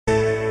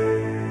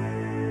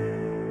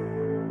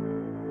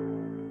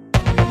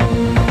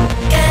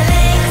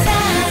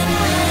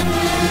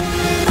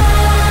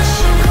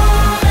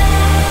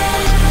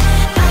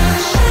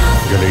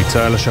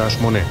צהל השעה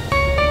 8.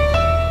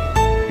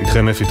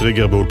 איתכם אפי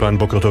טריגר באולפן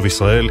בוקר טוב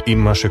ישראל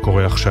עם מה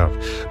שקורה עכשיו.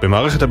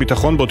 במערכת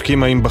הביטחון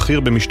בודקים האם בכיר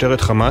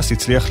במשטרת חמאס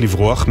הצליח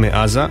לברוח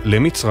מעזה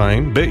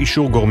למצרים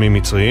באישור גורמים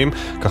מצריים,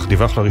 כך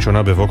דיווח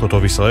לראשונה בבוקר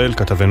טוב ישראל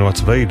כתבנו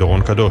הצבאי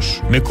דורון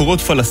קדוש.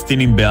 מקורות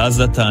פלסטינים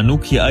בעזה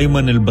טענו כי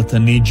איימן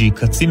אל-בטניג'י,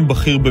 קצין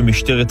בכיר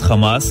במשטרת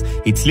חמאס,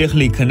 הצליח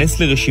להיכנס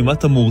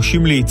לרשימת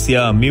המורשים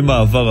ליציאה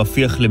ממעבר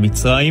רפיח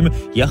למצרים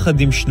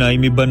יחד עם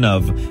 2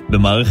 מבניו.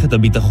 במערכת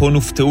הביטחון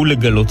הופתעו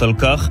לגלות על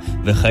כך,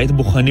 וכעת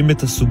בוחנים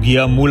את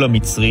הסוגיה מול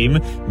המצרים.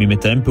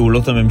 ממתאם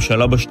פעולות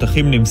הממשלה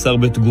בשטחים נמסר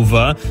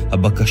בתגובה,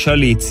 הבקשה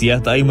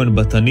ליציאת איימן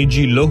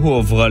בטניג'י לא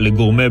הועברה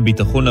לגורמי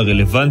הביטחון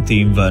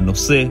הרלוונטיים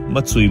והנושא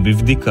מצוי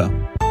בבדיקה.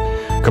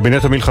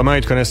 קבינט המלחמה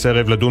התכנס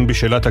הערב לדון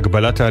בשאלת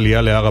הגבלת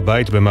העלייה להר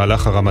הבית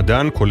במהלך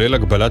הרמדאן, כולל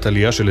הגבלת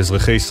עלייה של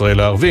אזרחי ישראל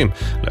הערבים,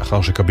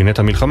 לאחר שקבינט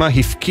המלחמה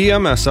הפקיע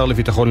מהשר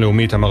לביטחון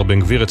לאומי איתמר בן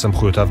גביר את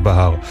סמכויותיו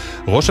בהר.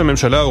 ראש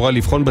הממשלה הורה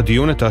לבחון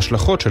בדיון את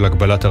ההשלכות של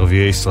הגבלת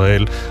ערביי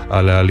ישראל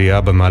על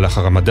העלייה במהלך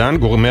הרמדאן.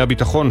 גורמי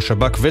הביטחון,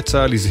 שב"כ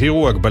וצה"ל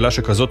הזהירו הגבלה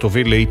שכזאת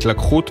תוביל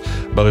להתלקחות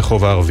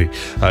ברחוב הערבי.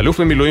 האלוף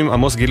במילואים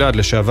עמוס גלעד,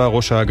 לשעבר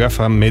ראש האגף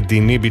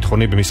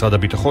המדיני-ביטחוני במשרד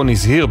הביטחון,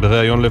 הזהיר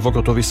בראיון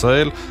לבוקר טוב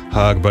ישראל,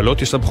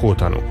 ההגבלות יסבכו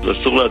אותנו.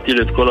 אסור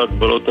להטיל את כל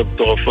ההגבלות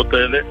המטורפות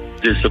האלה,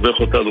 זה יסבך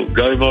אותנו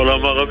גם עם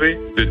העולם הערבי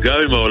וגם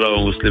עם העולם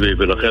המוסלמי,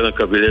 ולכן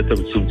הקבינט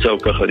המצומצם,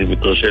 ככה אני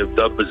מתרשם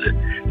דם בזה.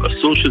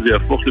 אסור שזה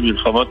יהפוך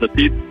למלחמת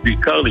עתיד,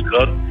 בעיקר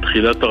לקראת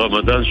תחילת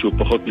הרמדאן שהוא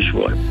פחות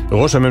משבועיים.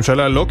 ראש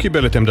הממשלה לא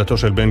קיבל את עמדתו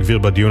של בן גביר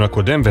בדיון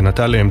הקודם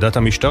ונטל לעמדת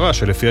המשטרה,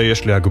 שלפיה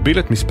יש להגביל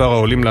את מספר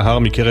העולים להר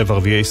מקרב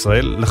ערביי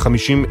ישראל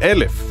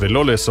ל-50,000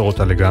 ולא לאסור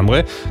אותה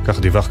לגמרי. כך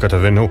דיווח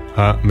כתבנו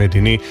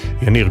המדיני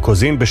יניר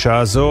קוזין.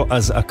 בשעה זו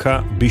אזעקה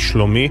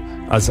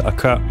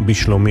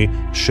בשלומי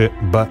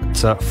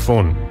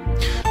שבצפון.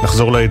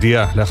 נחזור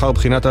לידיעה. לאחר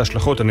בחינת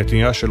ההשלכות,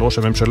 הנטייה של ראש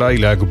הממשלה היא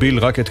להגביל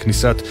רק את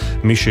כניסת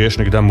מי שיש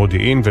נגדם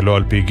מודיעין ולא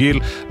על פי גיל.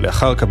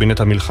 לאחר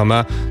קבינט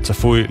המלחמה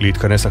צפוי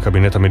להתכנס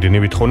הקבינט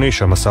המדיני-ביטחוני,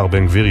 שם השר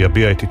בן גביר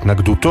יביע את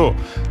התנגדותו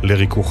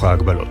לריכוך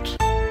ההגבלות.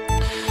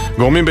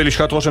 גורמים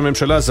בלשכת ראש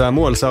הממשלה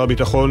זעמו על שר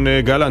הביטחון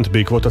גלנט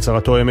בעקבות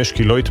הצהרתו אמש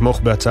כי לא יתמוך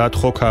בהצעת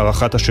חוק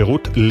הארכת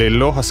השירות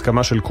ללא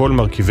הסכמה של כל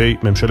מרכיבי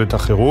ממשלת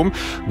החירום.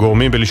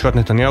 גורמים בלשכת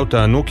נתניהו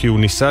טענו כי הוא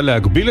ניסה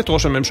להגביל את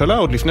ראש הממשלה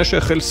עוד לפני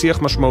שהחל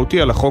שיח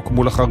משמעותי על החוק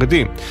מול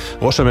החרדים.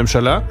 ראש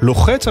הממשלה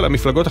לוחץ על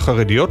המפלגות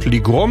החרדיות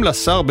לגרום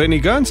לשר בני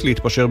גנץ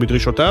להתפשר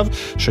בדרישותיו,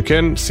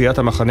 שכן סיעת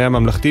המחנה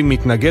הממלכתי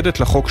מתנגדת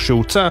לחוק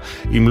שהוצע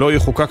אם לא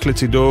יחוקק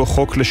לצידו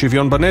חוק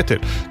לשוויון בנטל.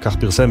 כך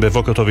פרסם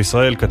בבוקר טוב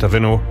ישראל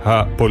כתבנו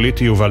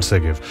הפוליטי יובל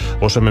סגב.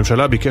 ראש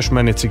הממשלה ביקש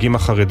מהנציגים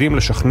החרדים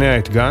לשכנע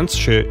את גנץ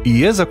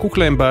שיהיה זקוק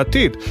להם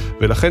בעתיד,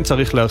 ולכן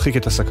צריך להרחיק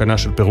את הסכנה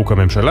של פירוק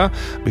הממשלה.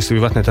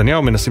 בסביבת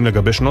נתניהו מנסים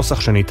לגבש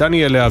נוסח שניתן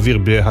יהיה להעביר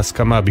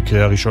בהסכמה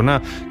בקריאה ראשונה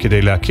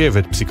כדי לעכב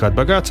את פסיקת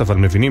בג"ץ, אבל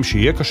מבינים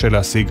שיהיה קשה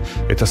להשיג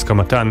את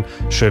הסכמתן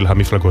של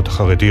המפלגות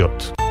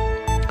החרדיות.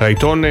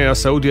 העיתון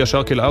הסעודי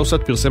השרק אל-אוסט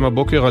פרסם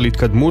הבוקר על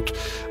התקדמות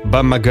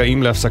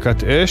במגעים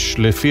להפסקת אש.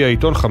 לפי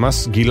העיתון,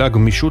 חמאס גילה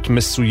גמישות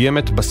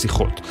מסוימת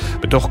בשיחות.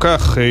 בתוך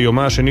כך,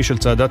 יומה השני של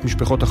צעדת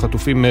משפחות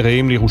החטופים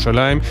מרעים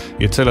לירושלים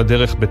יצא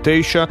לדרך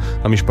ב9.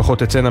 המשפחות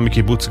תצאנה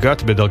מקיבוץ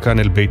גת בדרכן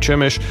אל בית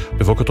שמש.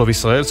 בבוקר טוב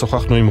ישראל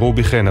שוחחנו עם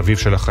רובי חן, אביו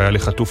של החייל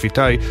החטוף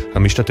איתי,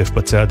 המשתתף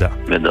בצעדה.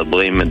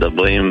 מדברים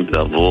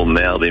ועברו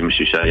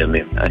 146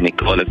 ימים. אני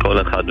קורא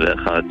לכל אחד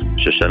ואחד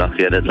ששלח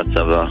ילד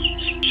לצבא,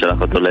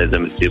 שלח אותו לאיזה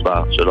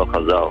מסיבה שלא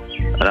חזר.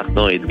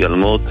 אנחנו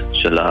התגלמות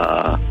של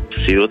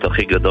הסיוט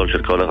הכי גדול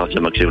של כל אחד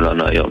שמקשיב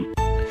לנו היום.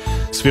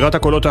 ספירת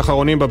הקולות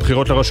האחרונים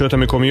בבחירות לרשויות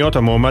המקומיות,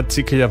 המועמד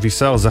ציקי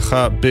אבישר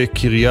זכה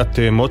בקריית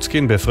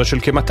מוצקין בהפרש של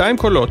כ-200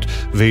 קולות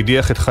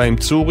והדיח את חיים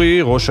צורי,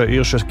 ראש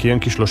העיר שכיהן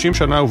כ-30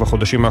 שנה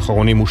ובחודשים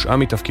האחרונים הושעה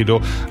מתפקידו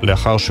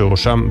לאחר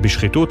שהואשם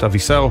בשחיתות.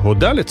 אבישר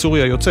הודה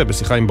לצורי היוצא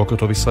בשיחה עם בוקר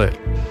טוב ישראל.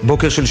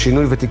 בוקר של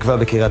שינוי ותקווה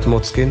בקריית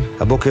מוצקין.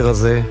 הבוקר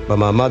הזה,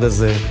 במעמד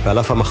הזה, ועל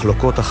אף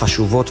המחלוקות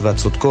החשובות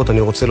והצודקות, אני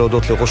רוצה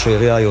להודות לראש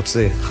העירייה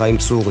היוצא, חיים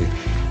צורי,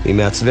 עם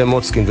מעצבי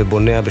מוצקין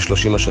ובוניה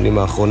ב-30 השנים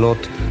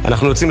האחרונות.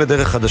 אנחנו יוצאים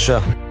לדרך חדשה.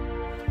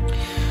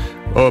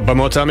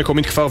 במועצה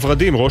המקומית כפר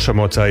ורדים, ראש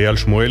המועצה אייל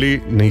שמואלי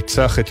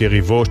ניצח את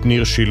יריבו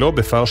ניר שילה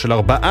בפער של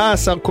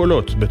 14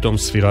 קולות בתום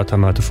ספירת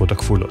המעטפות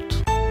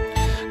הכפולות.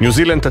 ניו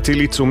זילנד תטיל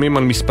עיצומים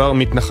על מספר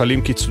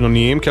מתנחלים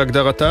קיצוניים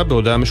כהגדרתה.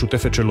 בהודעה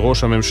משותפת של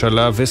ראש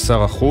הממשלה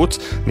ושר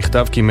החוץ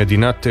נכתב כי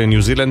מדינת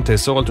ניו זילנד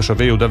תאסור על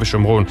תושבי יהודה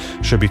ושומרון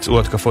שביצעו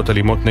התקפות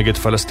אלימות נגד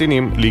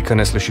פלסטינים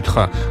להיכנס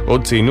לשטחה.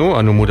 עוד ציינו,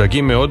 אנו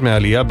מודאגים מאוד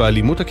מהעלייה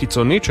באלימות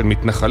הקיצונית של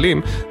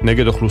מתנחלים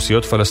נגד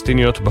אוכלוסיות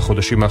פלסטיניות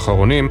בחודשים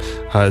האחרונים.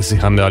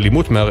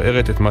 האלימות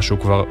מערערת את משהו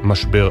כבר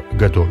משבר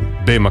גדול.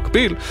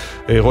 במקביל,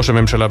 ראש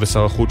הממשלה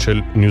ושר החוץ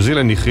של ניו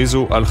זילנד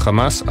הכריזו על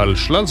חמאס על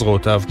שלל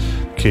זרועותיו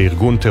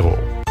כארגון טרור.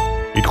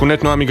 עדכוני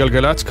תנועה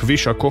מגלגלץ,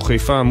 כביש עכו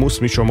חיפה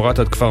עמוס משומרת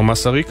עד כפר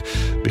מסריק.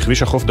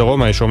 בכביש החוף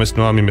דרומה יש עומס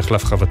תנועה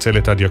ממחלף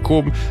חבצלת עד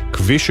יקום.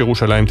 כביש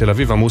ירושלים תל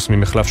אביב עמוס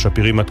ממחלף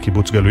שפירים עד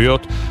קיבוץ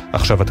גלויות.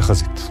 עכשיו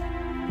התחזית.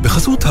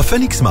 בחסות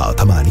הפניקס סמארט,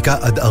 המעניקה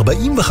עד 45%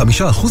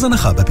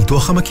 הנחה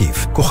בפיתוח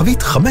המקיף.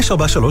 כוכבית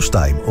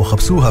 5432, או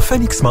חפשו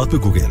הפניקס סמארט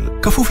בגוגל.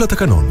 כפוף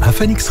לתקנון,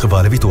 הפניקס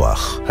חברה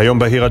לביטוח. היום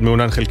בהיר עד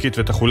מעונן חלקית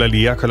ותחול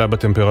עלייה קלה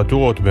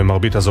בטמפרטורות.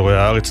 במרבית אזורי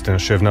הארץ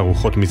תנשבנה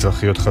רוחות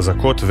מזרחיות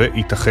חזקות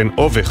וייתכן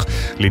אובך.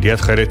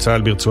 לידיעת חיילי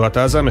צה"ל ברצועת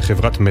עזה,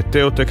 מחברת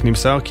מטאוטק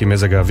נמסר כי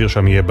מזג האוויר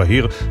שם יהיה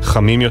בהיר,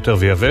 חמים יותר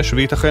ויבש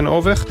וייתכן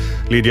אובך.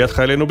 לידיעת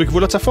חיילינו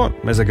בגבול הצפון,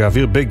 מזג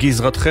האוויר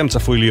בגזרתכם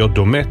צפוי להיות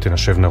דומה,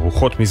 תנשבנה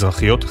רוחות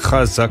מזרחיות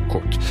חזקות.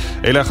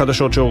 אלה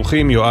החדשות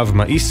שעורכים יואב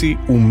מאיסי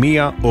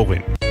ומיה אורן.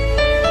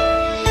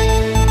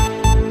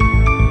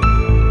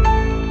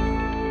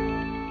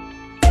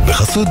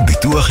 בחסות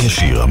ביטוח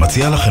ישיר,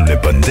 המציע לכם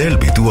לבנדל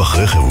ביטוח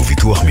רכב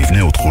וביטוח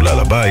מבנה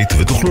ותכולה לבית,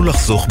 ותוכלו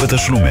לחסוך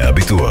בתשלומי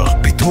הביטוח.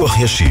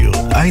 ביטוח ישיר,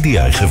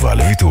 IDI חברה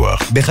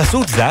לביטוח.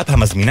 בחסות זאפ,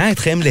 המזמינה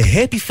אתכם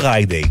להפי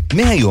פריידיי.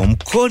 מהיום,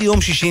 כל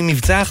יום שישי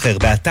מבצע אחר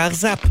באתר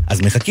זאפ.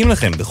 אז מחכים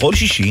לכם בכל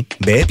שישי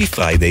בהפי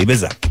פריידיי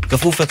בזאפ.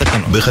 כפוף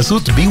לתקנון.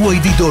 בחסות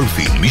BYD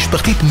דולפין,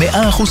 משפחתית 100%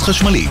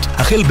 חשמלית,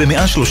 החל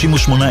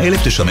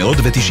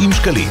ב-138,990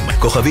 שקלים.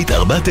 כוכבית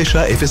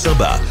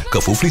 4904,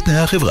 כפוף לתנאי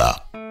החברה.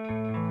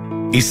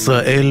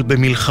 ישראל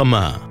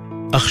במלחמה.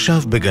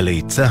 עכשיו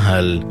בגלי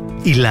צהל,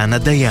 אילנה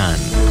דיין.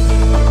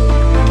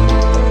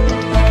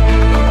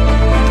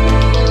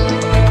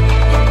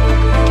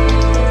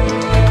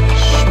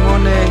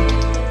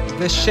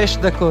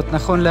 8:06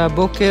 נכון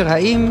להבוקר.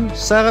 האם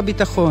שר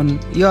הביטחון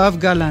יואב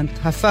גלנט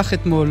הפך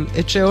אתמול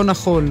את שעון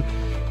החול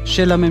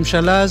של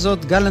הממשלה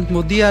הזאת? גלנט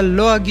מודיע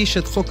לא אגיש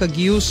את חוק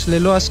הגיוס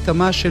ללא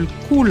הסכמה של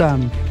כולם,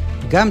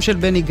 גם של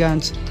בני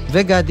גנץ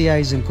וגדי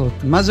איזנקוט.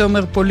 מה זה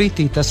אומר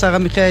פוליטית? השר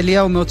עמיחי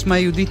אליהו מעוצמה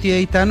יהודית יהיה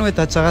איתנו. את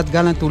הצהרת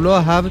גלנט הוא לא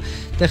אהב,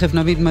 תכף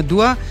נבין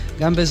מדוע.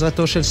 גם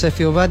בעזרתו של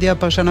ספי עובדיה,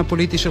 הפרשן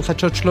הפוליטי של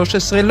חדשות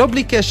 13. לא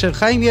בלי קשר,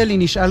 חיים ילי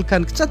נשאל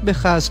כאן קצת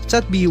בכעס,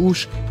 קצת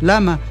בייאוש,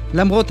 למה,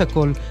 למרות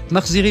הכל,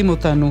 מחזירים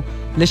אותנו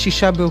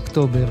ל6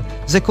 באוקטובר.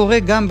 זה קורה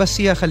גם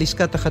בשיח על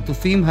עסקת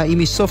החטופים. האם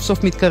היא סוף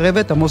סוף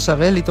מתקרבת? עמוס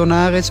הראל, עיתון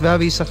הארץ,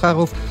 ואבי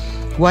יששכרוף,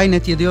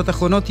 וויינט, ידיעות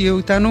אחרונות, יהיו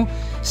איתנו.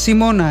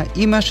 סימונה,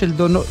 אמא של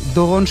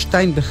דורון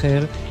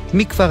שטיינבכר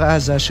מכפר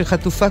עזה,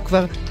 שחטופה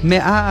כבר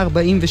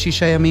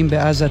 146 ימים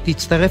בעזה,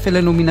 תצטרף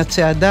אלינו מן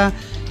הצעדה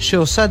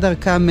שעושה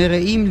דרכה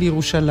מרעים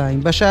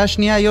לירושלים. בשעה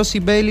השנייה יוסי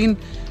ביילין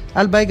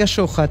על בייגה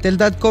שוחט,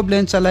 אלדד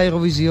קובלנץ על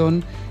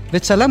האירוויזיון,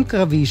 וצלם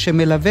קרבי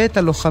שמלווה את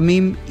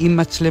הלוחמים עם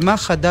מצלמה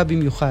חדה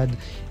במיוחד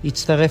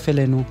יצטרף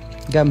אלינו.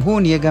 גם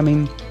הוא. נהיה גם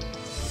עם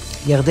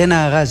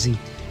ירדנה ארזי,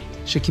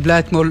 שקיבלה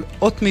אתמול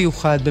אות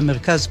מיוחד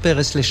במרכז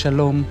פרס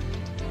לשלום,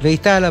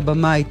 ואיתה על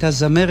הבמה הייתה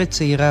זמרת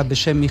צעירה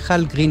בשם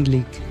מיכל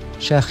גרינדליק,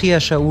 שאחיה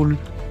שאול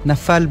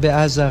נפל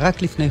בעזה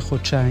רק לפני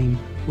חודשיים,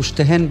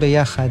 ושתיהן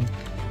ביחד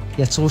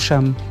יצרו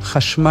שם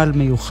חשמל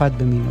מיוחד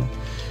במינו.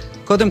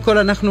 קודם כל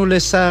אנחנו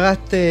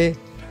לסערת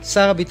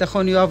שר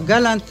הביטחון יואב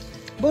גלנט.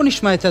 בואו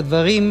נשמע את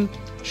הדברים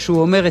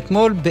שהוא אומר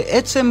אתמול.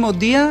 בעצם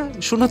מודיע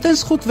שהוא נותן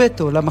זכות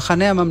וטו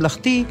למחנה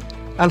הממלכתי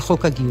על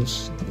חוק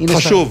הגיוס.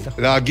 חשוב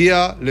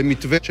להגיע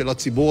למתווה של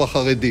הציבור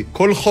החרדי.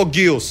 כל חוק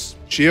גיוס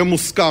שיהיה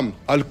מוסכם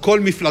על כל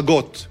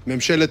מפלגות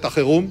ממשלת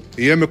החירום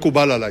יהיה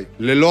מקובל עליי.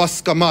 ללא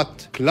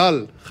הסכמת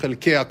כלל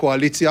חלקי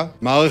הקואליציה,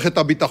 מערכת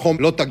הביטחון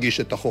לא תגיש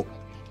את החוק.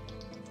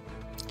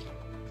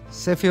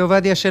 ספי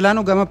עובדיה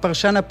שלנו, גם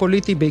הפרשן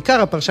הפוליטי,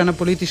 בעיקר הפרשן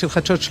הפוליטי של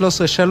חדשות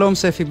 13. שלום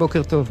ספי,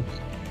 בוקר טוב.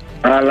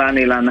 אהלן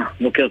אילנה,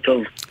 בוקר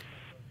טוב.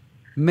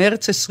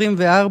 מרץ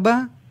 24,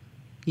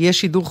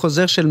 יש שידור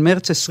חוזר של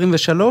מרץ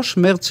 23,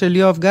 מרץ של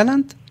יואב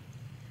גלנט?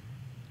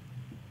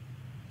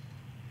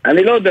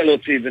 אני לא יודע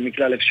להוציא את זה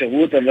מכלל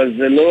אפשרות, אבל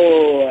זה לא,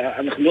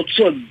 אנחנו לא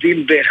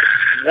צועדים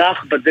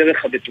בהכרח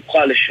בדרך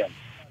הבטוחה לשם.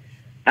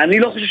 אני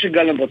לא חושב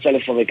שגלנט רצה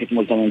לפרק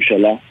אתמול את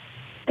הממשלה.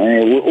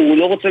 הוא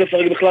לא רוצה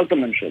לפרק בכלל את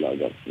הממשלה,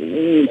 אגב.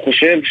 הוא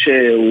חושב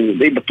שהוא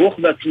די בטוח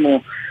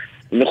בעצמו,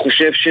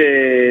 וחושב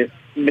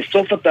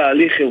שבסוף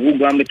התהליך הראו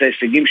גם את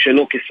ההישגים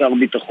שלו כשר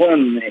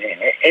ביטחון.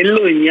 אין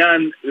לו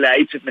עניין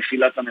להאיץ את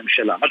נפילת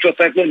הממשלה. מה שהוא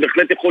עשה אתמול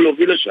בהחלט יכול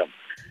להוביל לשם,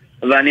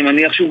 ואני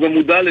מניח שהוא גם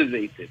מודע לזה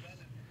היטב.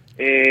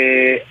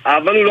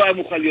 אבל הוא לא היה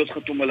מוכן להיות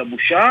חתום על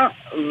הבושה,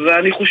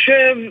 ואני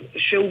חושב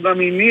שהוא גם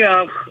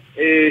הניח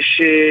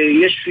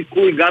שיש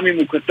סיכוי, גם אם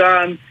הוא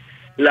קטן,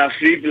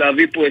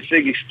 להביא פה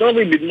הישג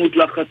היסטורי בדמות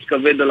לחץ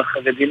כבד על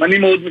החרדים. אני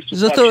מאוד מסופק.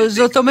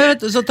 זאת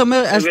אומרת,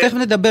 אז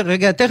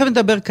תכף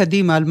נדבר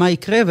קדימה על מה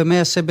יקרה ומה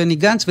יעשה בני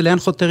גנץ ולאן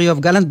חותר יואב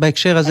גלנט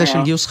בהקשר הזה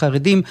של גיוס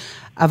חרדים,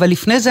 אבל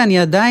לפני זה אני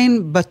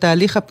עדיין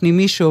בתהליך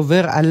הפנימי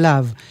שעובר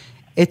עליו.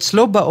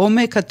 אצלו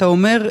בעומק אתה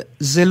אומר,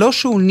 זה לא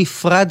שהוא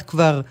נפרד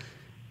כבר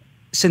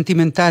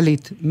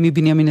סנטימנטלית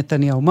מבנימין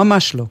נתניהו,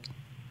 ממש לא.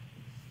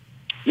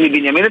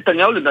 מבנימין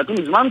נתניהו לדעתי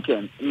מזמן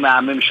כן.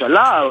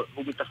 מהממשלה,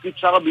 הוא בתפקיד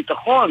שר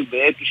הביטחון,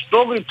 בעת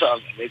היסטורית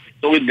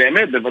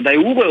באמת, בוודאי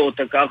הוא רואה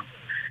אותה כך,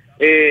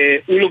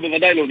 הוא לא,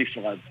 בוודאי לא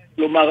נפרד.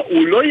 כלומר,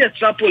 הוא לא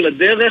יצא פה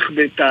לדרך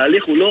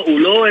בתהליך, הוא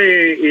לא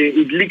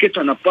הדליק את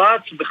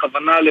הנפץ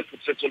בכוונה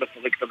לפוצץ או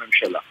לפרק את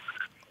הממשלה.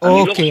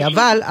 אוקיי,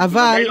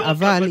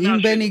 אבל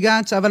אם בני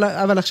גנץ,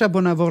 אבל עכשיו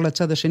בוא נעבור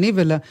לצד השני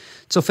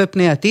ולצופה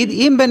פני עתיד.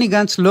 אם בני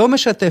גנץ לא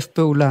משתף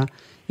פעולה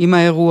עם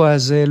האירוע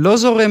הזה, לא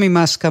זורם עם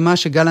ההסכמה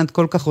שגלנט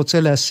כל כך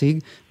רוצה להשיג,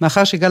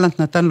 מאחר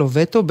שגלנט נתן לו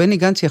וטו, בני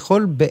גנץ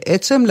יכול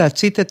בעצם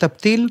להצית את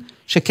הפתיל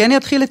שכן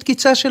יתחיל את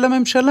קיצה של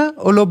הממשלה,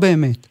 או לא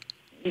באמת?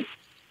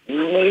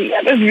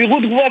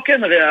 בסבירות גבוהה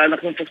כן, הרי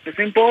אנחנו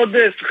מפספסים פה עוד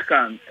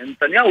שחקן.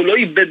 נתניהו לא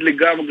איבד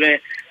לגמרי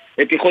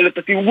את יכולת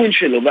התרגון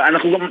שלו, מה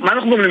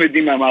אנחנו גם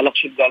למדים מהמהלך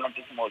של גלנט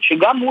אתמול?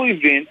 שגם הוא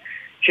הבין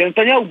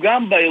שנתניהו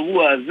גם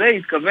באירוע הזה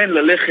התכוון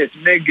ללכת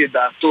נגד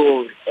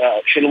דעתו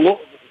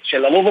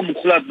של הרוב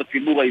המוחלט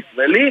בציבור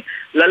הישראלי,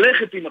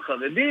 ללכת עם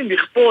החרדים,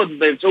 לכפות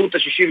באמצעות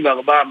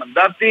ה-64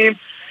 מנדטים,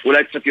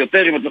 אולי קצת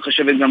יותר, אם את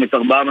מחשבת גם את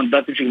 4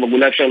 מנדטים שכבר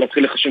אולי אפשר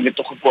להתחיל לחשב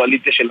בתוך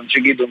הקואליציה של אנשי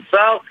גדעון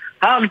סער,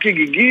 הר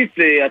כגיגית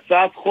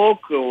הצעת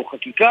חוק או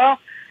חקיקה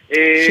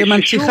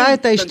שמנציחה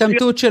את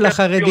ההשתמטות של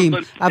החרדים.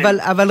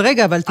 אבל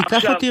רגע,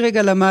 תיקח אותי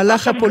רגע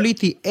למהלך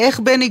הפוליטי. איך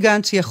בני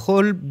גנץ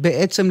יכול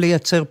בעצם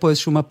לייצר פה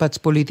איזשהו מפץ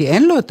פוליטי?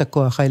 אין לו את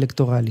הכוח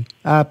האלקטורלי,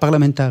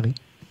 הפרלמנטרי.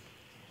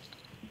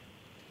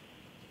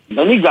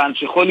 בני גנץ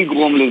יכול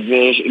לגרום לזה,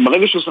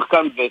 ברגע שהוא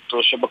שחקן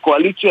וטו,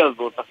 שבקואליציה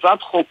הזאת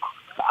הצעת חוק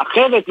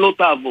אחרת לא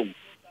תעבור.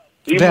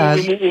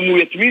 אם הוא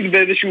יתמיד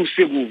באיזשהו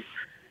סירוב.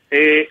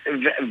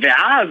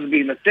 ואז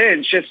בהינתן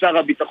ששר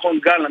הביטחון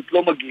גלנט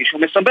לא מגיש,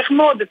 הוא מסבך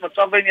מאוד את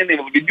מצב העניינים,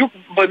 אבל בדיוק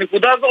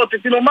בנקודה הזו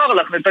רציתי לומר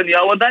לך,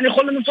 נתניהו עדיין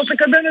יכול לנסות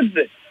לקדם את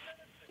זה.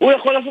 הוא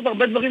יכול לעשות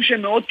הרבה דברים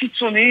שהם מאוד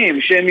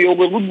קיצוניים, שהם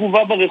יעוררו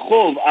תגובה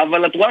ברחוב,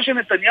 אבל את רואה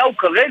שנתניהו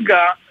כרגע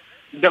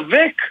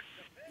דבק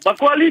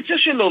בקואליציה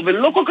שלו,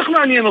 ולא כל כך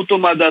מעניין אותו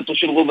מה דעתו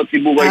של רוב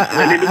הציבור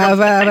הישראלי.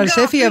 אבל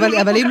ספי,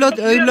 אבל אם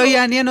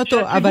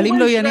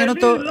לא יעניין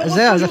אותו,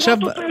 אז עכשיו...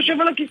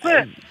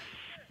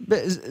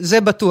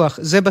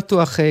 זה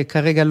בטוח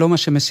כרגע לא מה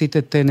שמסית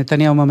את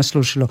נתניהו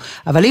מהמסלול שלו.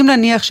 אבל אם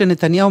נניח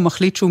שנתניהו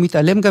מחליט שהוא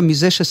מתעלם גם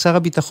מזה ששר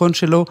הביטחון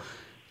שלו,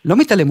 לא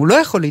מתעלם, הוא לא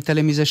יכול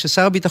להתעלם מזה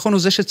ששר הביטחון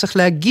הוא זה שצריך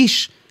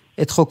להגיש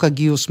את חוק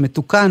הגיוס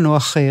מתוקן או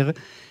אחר,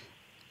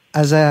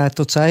 אז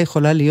התוצאה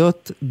יכולה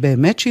להיות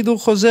באמת שידור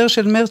חוזר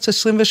של מרץ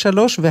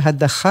 23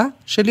 והדחה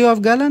של יואב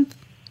גלנט?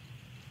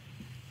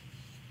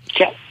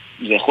 כן,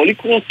 זה יכול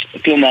לקרות.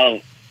 כלומר,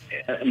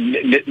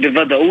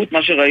 בוודאות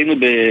מה שראינו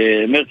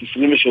במרץ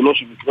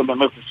 23 ומקרה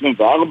במרץ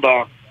 24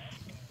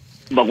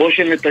 בראש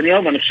של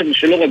נתניהו, ואני חושב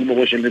שלא רק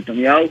בראש של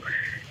נתניהו,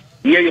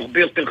 יהיה הרבה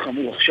יותר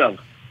חמור עכשיו.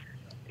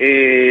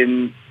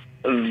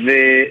 וזה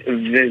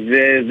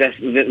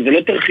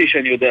לא תרחיש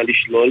שאני יודע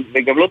לשלול,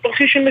 וגם לא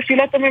תרחיש של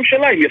נפילת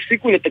הממשלה. אם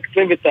יפסיקו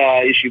לתקצב את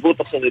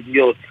הישיבות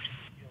החרדיות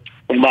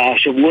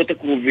בשבועות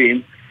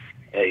הקרובים,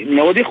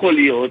 מאוד יכול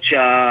להיות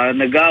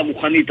שההנהגה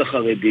הרוחנית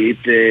החרדית,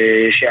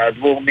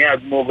 שהאדמו"ר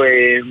מהאדמו"ר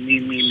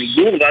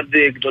מגור ועד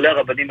גדולי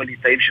הרבנים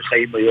הליטאים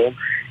שחיים היום,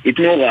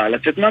 יתנורה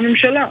לצאת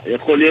מהממשלה.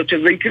 יכול להיות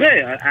שזה יקרה.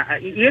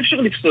 אי אפשר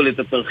לפסול את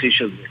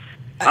התרחיש הזה.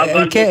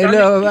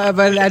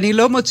 אבל אני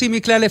לא מוציא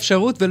מכלל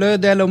אפשרות ולא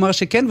יודע לומר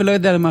שכן ולא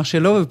יודע לומר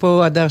שלא,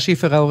 ופה הדר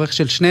שיפר העורך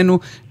של שנינו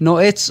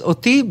נועץ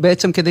אותי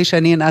בעצם כדי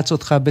שאני אנעץ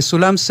אותך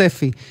בסולם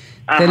ספי.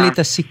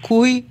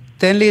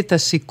 תן לי את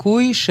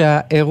הסיכוי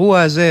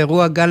שהאירוע הזה,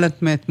 אירוע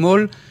גלנט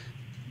מאתמול,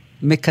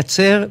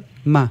 מקצר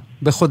מה?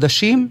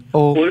 בחודשים?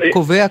 או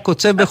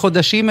קוצב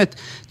בחודשים את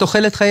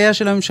תוחלת חייה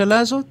של הממשלה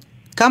הזאת?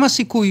 כמה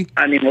סיכוי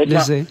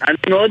לזה? אני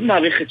מאוד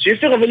מעריך את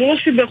שיפר, אבל הוא לא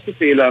סיבך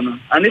אותי, אילנה.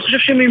 אני חושב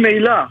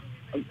שממילא,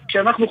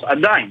 כשאנחנו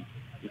עדיין,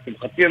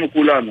 לשמחתנו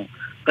כולנו,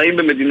 חיים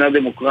במדינה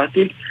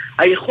דמוקרטית,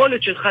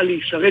 היכולת שלך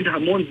להישרד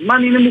המון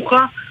זמן היא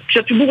נמוכה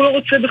כשהציבור לא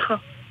רוצה בך.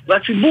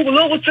 והציבור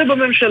לא רוצה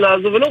בממשלה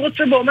הזו ולא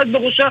רוצה בעומד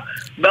בראשה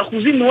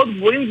באחוזים מאוד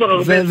גבוהים כבר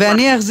הרבה.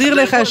 ואני אחזיר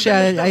לך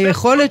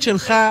שהיכולת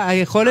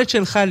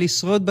שלך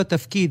לשרוד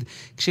בתפקיד,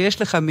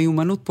 כשיש לך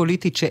מיומנות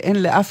פוליטית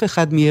שאין לאף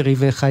אחד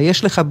מיריביך,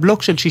 יש לך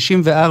בלוק של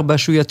 64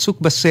 שהוא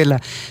יצוק בסלע,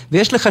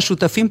 ויש לך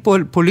שותפים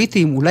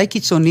פוליטיים, אולי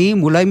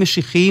קיצוניים, אולי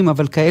משיחיים,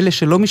 אבל כאלה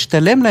שלא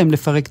משתלם להם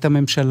לפרק את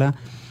הממשלה,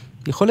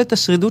 יכולת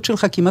השרידות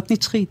שלך כמעט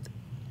נצחית.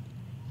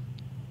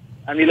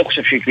 אני לא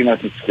חושב שהיא כמעט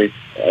נצחית.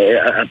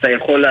 אתה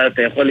יכול,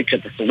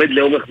 כשאתה שורד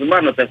לאורך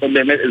זמן, אתה יכול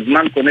באמת,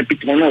 זמן קונה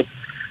פתרונות.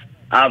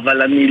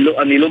 אבל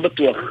אני לא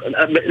בטוח.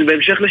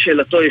 בהמשך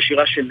לשאלתו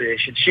הישירה של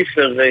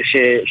שיפר,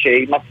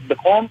 שאימץ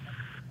בחום,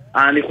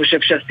 אני חושב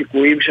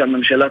שהסיכויים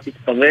שהממשלה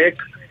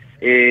תתפרק,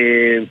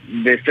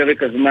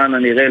 בפרק הזמן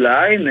הנראה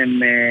לעין,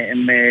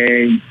 הם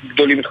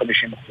גדולים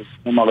מ-50%.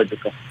 נאמר את זה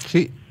כך.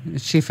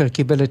 שיפר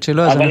קיבל את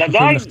שלו, אז אנחנו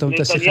יכולים לחתום את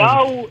הספר. אבל עדיין,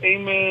 נתניהו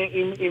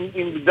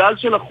עם גדל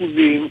של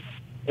אחוזים,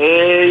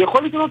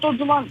 יכול לקרות עוד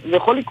זמן, זה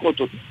יכול לקרות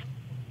עוד.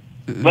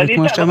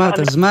 וכמו שאמרת,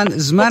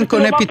 זמן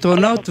קונה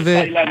פתרונות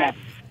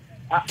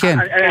כן.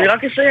 אני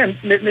רק אסיים,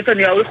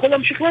 נתניהו יכול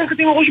להמשיך ללכת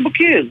עם הראש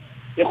בקיר.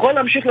 יכול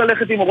להמשיך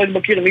ללכת עם הראש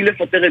בקיר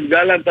מלפטר את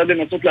גלנט עד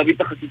לנסות להביא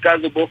את החקיקה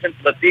הזו באופן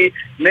פרטי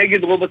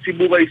נגד רוב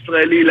הציבור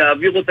הישראלי,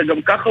 להעביר אותה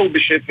גם ככה הוא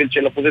בשפל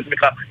של אחוזי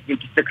תמיכה,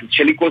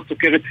 שלי כל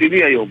סוקר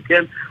רציני היום,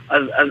 כן?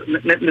 אז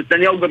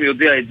נתניהו גם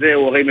יודע את זה,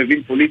 הוא הרי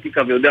מבין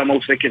פוליטיקה ויודע מהו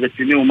סקר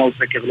רציני ומה הוא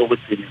סקר לא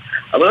רציני.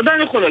 אבל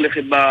עדיין יכול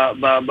ללכת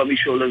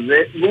במשול הזה,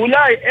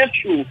 ואולי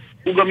איכשהו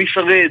הוא גם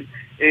ישרד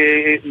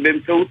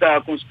באמצעות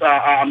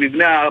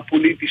המבנה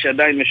הפוליטי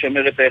שעדיין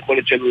משמר את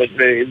היכולת שלו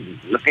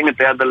לשים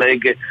את היד על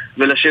ההגה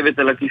ולשבת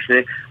על הכיסא,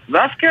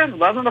 ואז כן,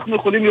 ואז אנחנו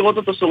יכולים לראות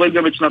אותו שורד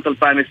גם את שנת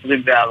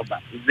 2024.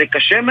 זה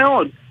קשה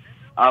מאוד,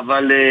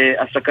 אבל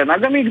הסכנה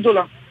גם היא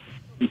גדולה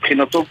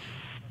מבחינתו.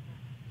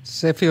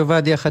 ספי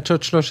עובדיה,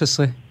 חדשות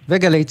 13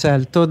 וגלי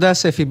צהל. תודה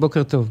ספי,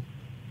 בוקר טוב.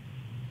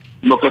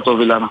 בוקר טוב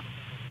אילנה.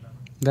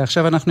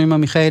 ועכשיו אנחנו עם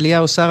עמיחי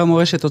אליהו, שר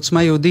המורשת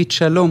עוצמה יהודית,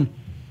 שלום.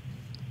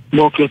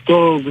 בוקר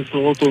טוב,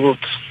 בשורות טובות.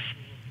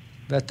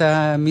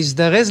 ואתה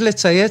מזדרז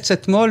לצייץ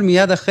אתמול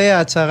מיד אחרי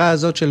ההצהרה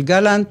הזאת של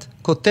גלנט,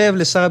 כותב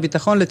לשר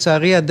הביטחון,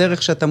 לצערי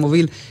הדרך שאתה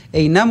מוביל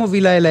אינה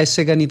מובילה אל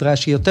ההישג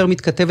הנדרש, היא יותר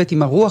מתכתבת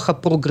עם הרוח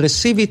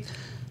הפרוגרסיבית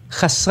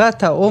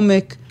חסרת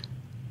העומק.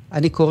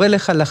 אני קורא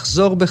לך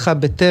לחזור בך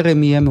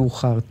בטרם יהיה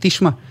מאוחר.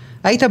 תשמע,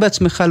 היית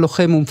בעצמך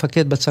לוחם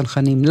ומפקד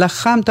בצנחנים,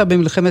 לחמת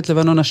במלחמת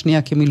לבנון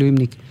השנייה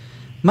כמילואימניק.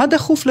 מה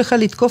דחוף לך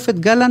לתקוף את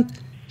גלנט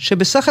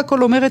שבסך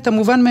הכל אומר את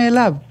המובן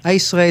מאליו?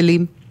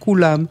 הישראלים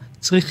כולם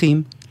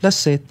צריכים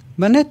לשאת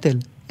בנטל.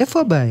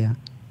 איפה הבעיה?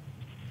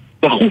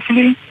 דחוף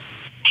לי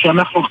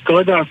שאנחנו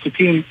כרגע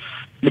עסוקים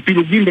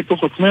בפילוגים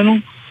בתוך עצמנו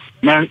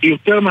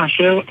יותר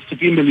מאשר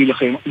עסוקים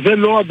בלהילחם. זה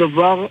לא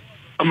הדבר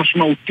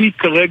המשמעותי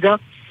כרגע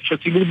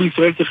שהציבור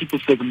בישראל צריך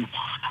להתעסק בו.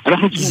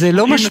 זה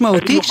לא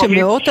משמעותי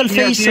כשמאות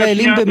אלפי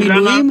ישראלים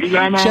במילואים,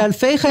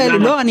 כשאלפי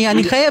חיילים, לא,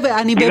 אני חייב,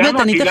 אני באמת,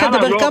 אני אתן לך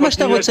לדבר כמה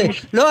שאתה רוצה.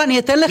 לא, אני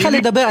אתן לך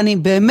לדבר, אני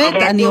באמת,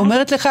 אני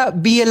אומרת לך,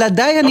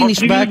 בילדיי אני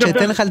נשבעת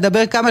שאתן לך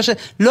לדבר כמה ש...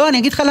 לא, אני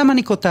אגיד לך למה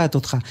אני קוטעת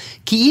אותך.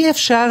 כי אי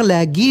אפשר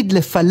להגיד,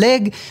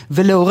 לפלג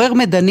ולעורר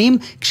מדנים,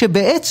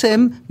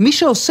 כשבעצם מי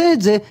שעושה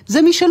את זה,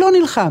 זה מי שלא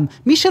נלחם,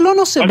 מי שלא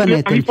נושא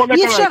בנטל.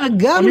 אי אפשר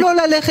גם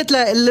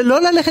לא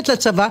ללכת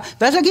לצבא,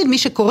 ואז להגיד, מי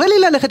שקורא לי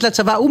ללכת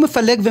לצבא, הוא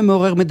מפלג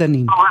ומעורר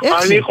מדנים.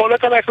 אני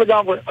חולק עלייך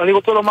לגמרי. אני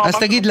רוצה לומר, אז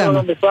תגיד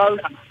למה.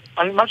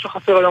 מה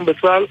שחסר היום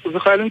בצה"ל זה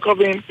חיילים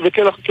קרביים,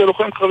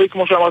 וכלוחם קרבי,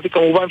 כמו שאמרתי,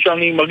 כמובן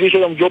שאני מרגיש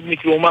היום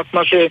ג'ובניק לעומת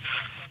מה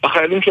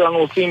שהחיילים שלנו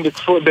עושים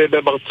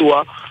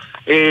ברצועה,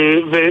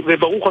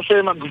 וברוך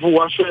השם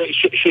הגבורה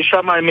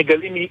ששם הם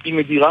מגלים היא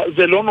מדירה.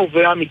 זה לא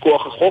נובע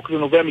מכוח החוק, זה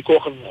נובע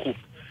מכוח הזכות.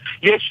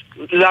 יש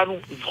לנו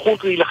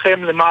זכות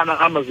להילחם למען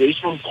העם הזה,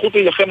 יש לנו זכות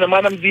להילחם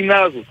למען המדינה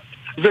הזאת.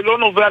 זה לא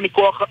נובע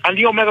מכוח,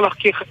 אני אומר לך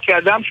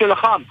כאדם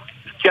שלחם,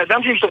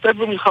 כאדם שהשתתף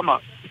במלחמה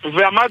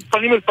ועמד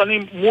פנים אל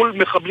פנים מול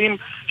מחבלים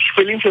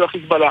שפלים של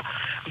החיזבאללה,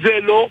 זה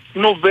לא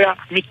נובע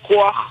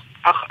מכוח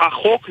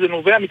החוק, זה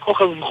נובע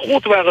מכוח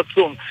הזכות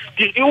והרצון.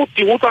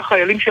 תראו את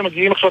החיילים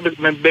שמגיעים עכשיו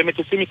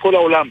במטוסים מכל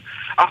העולם.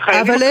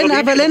 אבל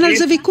אין על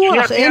זה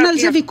ויכוח, אין על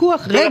זה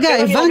ויכוח. רגע,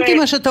 הבנתי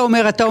מה שאתה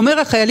אומר. אתה אומר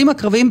החיילים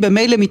הקרביים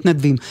במילא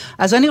מתנדבים.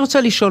 אז אני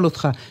רוצה לשאול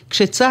אותך,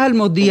 כשצה"ל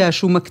מודיע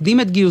שהוא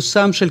מקדים את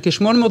גיוסם של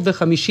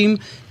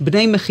כ-850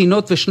 בני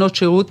מכינות ושנות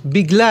שירות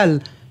בגלל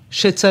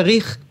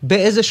שצריך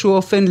באיזשהו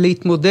אופן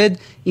להתמודד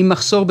עם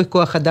מחסור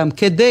בכוח אדם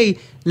כדי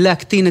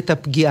להקטין את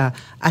הפגיעה,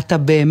 אתה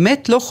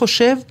באמת לא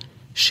חושב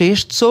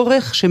שיש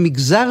צורך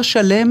שמגזר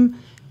שלם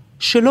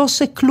שלא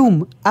עושה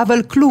כלום,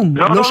 אבל כלום,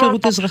 לא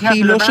שירות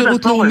אזרחי, לא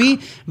שירות לאומי,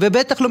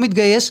 ובטח לא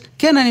מתגייס?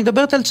 כן, אני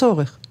מדברת על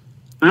צורך.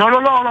 לא,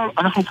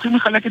 אנחנו צריכים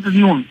לחלק את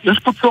הדיון. יש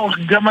פה צורך,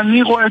 גם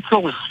אני רואה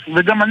צורך,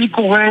 וגם אני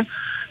קורא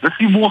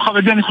לציבור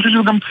החרדי, אני חושב שזה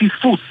גם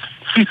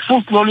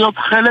פספוס לא להיות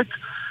חלק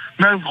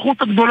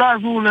מהזכות הגדולה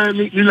הזו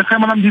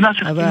להילחם על המדינה.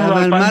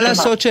 אבל מה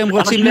לעשות שהם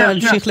רוצים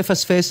להמשיך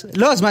לפספס?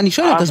 לא, אז מה אני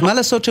שואלת, אז מה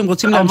לעשות שהם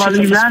רוצים להמשיך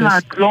לפספס? אבל אילנה,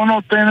 את לא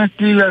נותנת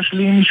לי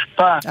להשלים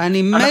משפט.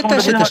 אני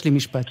מתה שתשלים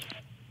משפט.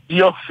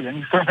 יופי,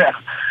 אני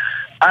שמח.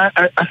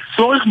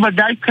 הצורך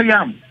ודאי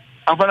קיים,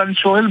 אבל אני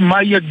שואל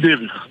מהי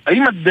הדרך?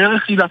 האם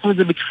הדרך היא לעשות את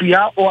זה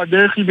בכפייה, או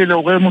הדרך היא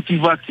בלעורר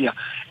מוטיבציה?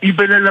 היא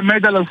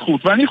בללמד על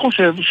הזכות. ואני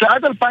חושב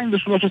שעד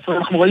 2013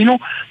 אנחנו ראינו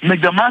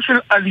מגמה של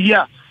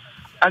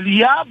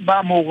עלייה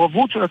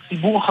במעורבות של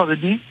הציבור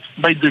החרדי,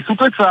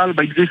 בהתגייסות לצה"ל,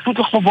 בהתגייסות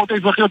לחובות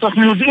האזרחיות.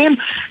 אנחנו יודעים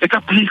את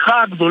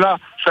הפריחה הגדולה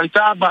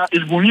שהייתה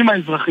בארגונים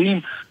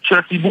האזרחיים של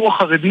הציבור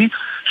החרדי,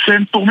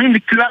 שהם תורמים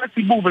לכלל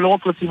הציבור ולא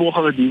רק לציבור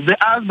החרדי.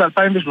 ואז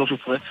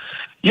ב-2013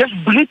 יש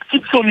ברית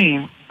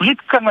קיצוניים,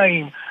 ברית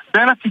קנאים,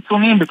 בין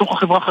הקיצוניים בתוך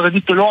החברה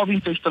החרדית שלא אוהבים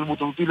את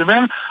ההשתלבות הזאת,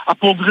 לבין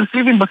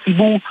הפרוגרסיביים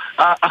בציבור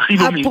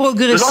החילוני.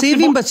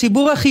 הפרוגרסיביים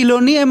בציבור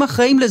החילוני הם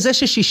אחראים לזה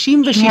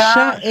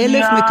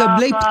ש66,000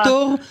 מקבלי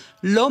פטור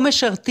לא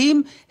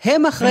משרתים,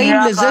 הם אחראים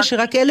לזה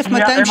שרק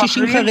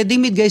 1,260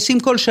 חרדים מתגייסים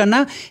כל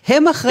שנה,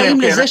 הם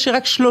אחראים לזה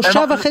שרק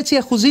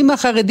 3.5%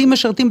 מהחרדים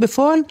משרתים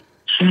בפועל?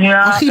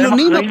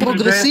 החילונים,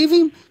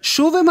 הפרוגרסיביים,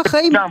 שוב הם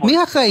אחראים.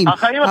 מי אחראים?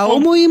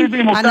 ההומואים,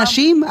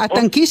 הנשים,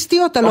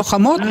 הטנקיסטיות,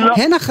 הלוחמות,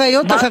 הן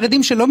אחראיות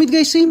החרדים שלא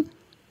מתגייסים?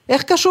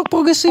 איך קשור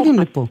פרוגרסיביים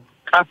לפה?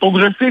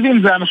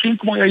 הפרוגרסיביים זה אנשים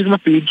כמו יאיר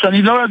לפיד,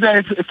 שאני לא יודע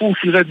איפה הוא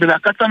שירת,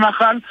 בלהקת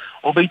הנחל,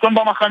 או בעיתון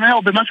במחנה,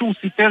 או במה שהוא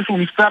סיפר שהוא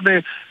נפצע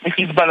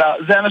בחיזבאללה.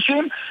 זה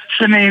אנשים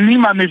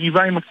שנהנים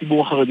מהמריבה עם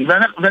הציבור החרדי.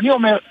 ואני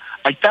אומר,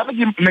 הייתה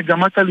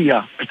מגמת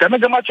עלייה, הייתה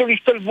מגמת של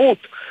השתלבות.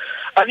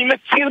 אני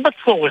מכיר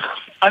בצורך,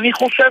 אני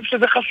חושב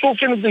שזה חשוב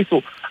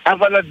שנתגייסו,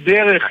 אבל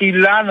הדרך,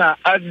 אילנה,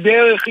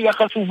 הדרך היא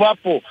החשובה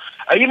פה.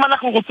 האם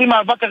אנחנו רוצים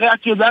מאבק? הרי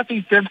את יודעת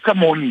היטב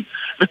כמוני,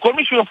 וכל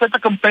מי שעושה את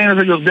הקמפיין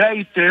הזה יודע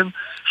היטב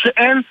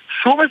שאין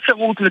שום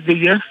אפשרות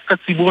לגייס את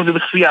הציבור הזה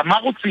בכפייה. מה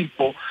רוצים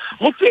פה?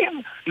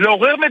 רוצים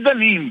לעורר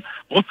מדנים,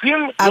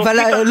 רוצים... אבל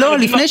לא,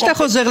 לפני שאתה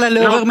חוזר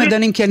לעורר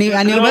מדנים, כי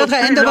אני אומרת לך,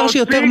 אין דבר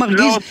שיותר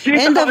מרגיז,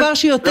 אין דבר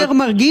שיותר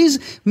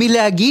מרגיז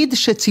מלהגיד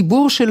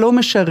שציבור שלא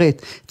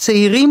משרת,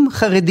 צעירים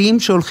חרדים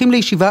שהולכים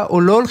לישיבה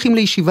או לא הולכים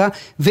לישיבה,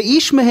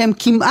 ואיש מהם,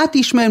 כמעט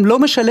איש מהם, לא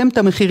משלם את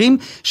המחירים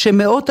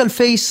שמאות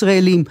אלפי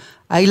ישראלים,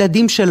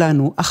 הילדים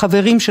שלנו,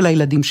 החברים של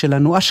הילדים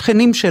שלנו,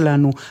 השכנים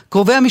שלנו,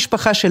 קרובי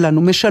המשפחה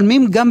שלנו,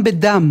 משלמים גם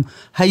בדם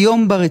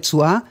היום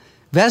ברצועה,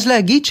 ואז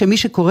להגיד שמי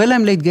שקורא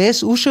להם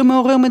להתגייס הוא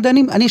שמעורר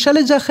מדנים. אני אשאל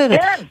את זה אחרת.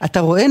 אתה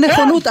רואה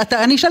נכונות?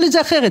 אני אשאל את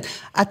זה אחרת.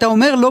 אתה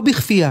אומר לא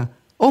בכפייה.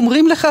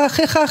 אומרים לך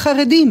אחיך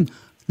החרדים,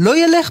 לא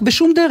ילך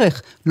בשום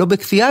דרך. לא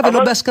בכפייה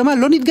ולא בהסכמה,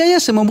 לא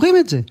נתגייס, הם אומרים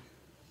את זה.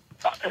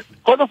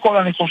 קודם כל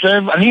אני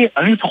חושב,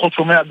 אני לפחות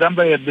שומע גם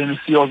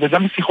בנסיעות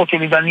וגם בשיחות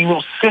שלי, ואני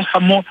עושה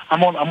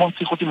המון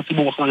שיחות עם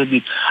הציבור החרדי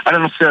על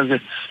הנושא הזה.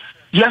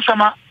 יש שם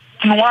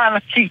תנועה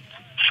ענקית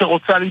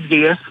שרוצה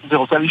להתגייס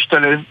ורוצה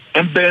להשתלב,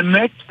 הם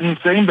באמת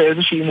נמצאים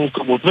באיזושהי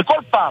מורכבות. וכל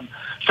פעם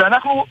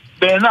שאנחנו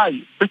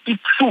בעיניי,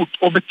 בטיפשות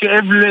או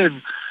בכאב לב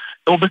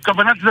או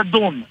בכוונת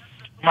זדון,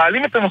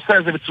 מעלים את הנושא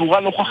הזה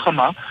בצורה לא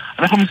חכמה,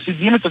 אנחנו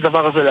משיגים את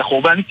הדבר הזה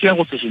לאחור, ואני כן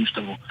רוצה שהם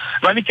ישתלבו.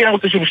 ואני כן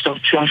רוצה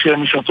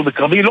שהם ישרתו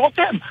בקרבי, לא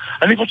אותם.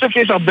 אני חושב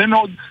שיש הרבה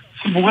מאוד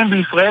ציבורים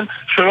בישראל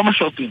שלא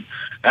משרתים.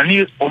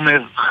 אני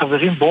אומר,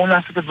 חברים, בואו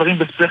נעשה את הדברים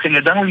בשכל,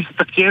 ידענו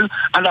להסתכל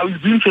על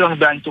האויבים שלנו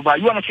בעין טובה.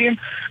 היו אנשים,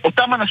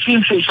 אותם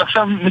אנשים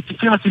שעכשיו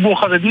מטיפים לציבור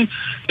החרדי,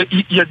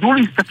 ידעו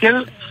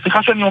להסתכל,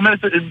 סליחה שאני אומרת,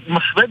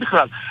 משווה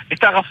בכלל,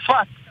 את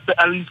ערפאת,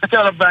 להסתכל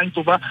עליו בעין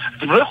טובה.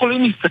 אתם לא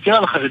יכולים להסתכל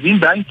על החרדים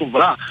בעין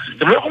טובה.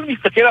 אתם לא יכולים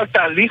להסתכל על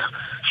תהליך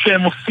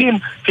שהם עושים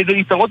כדי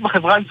להתערות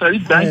בחברה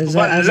הישראלית בעין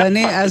טובה.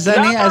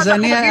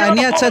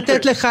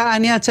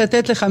 אני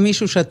אצטט לך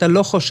מישהו שאתה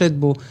לא חושד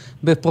בו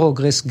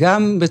בפרוגרס,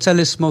 גם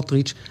בצלאל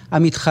סמוטריץ'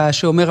 עמיתך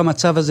שאומר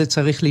המצב הזה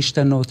צריך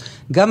להשתנות,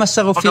 גם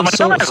השר אופיר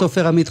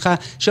סופר עמיתך,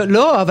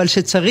 לא, אבל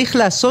שצריך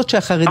לעשות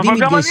שהחרדים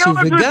יתגייסו,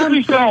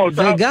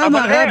 וגם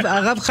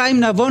הרב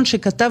חיים נבון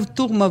שכתב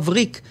טור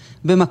מבריק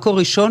במקור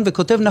ראשון,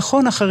 וכותב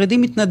נכון,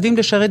 החרדים מתנדבים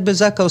לשרת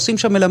בזקה, עושים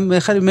שם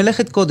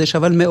מלאכת קודש,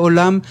 אבל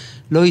מעולם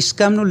לא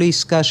הסכמנו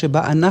לעסקה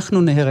שבה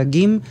אנחנו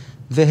נהרגים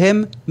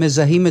והם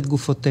מזהים את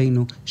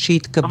גופותינו,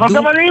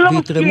 שיתכבדו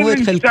ויתרמו את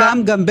חלקם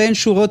גם בין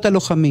שורות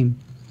הלוחמים.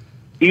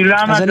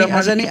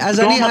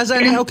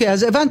 אוקיי,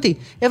 אז הבנתי,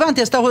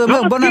 אז אתה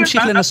אומר, בוא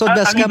נמשיך לנסות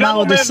בהסכמה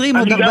עוד 20,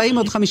 עוד 40,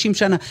 עוד 50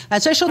 שנה. אני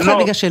רוצה לשאול אותך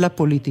רגע שאלה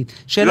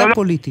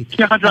פוליטית.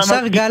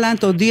 השר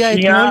גלנט הודיע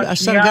אתמול,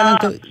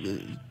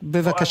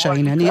 בבקשה,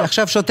 הנה, אני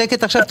עכשיו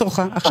שותקת, עכשיו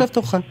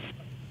תורך.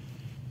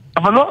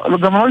 אבל לא,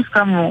 גם לא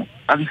הסכמנו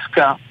על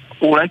עסקה,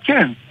 אולי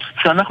כן,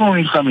 שאנחנו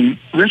נלחמים,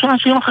 ויש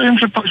אנשים אחרים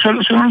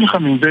שלא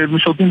נלחמים,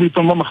 ומשרתים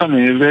בעיתון במחנה,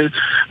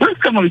 ולא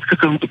הסכמנו על עסקה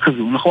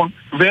כזו, נכון?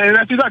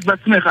 ואת יודעת,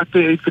 בעצמך, את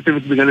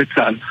התכתבת בגלי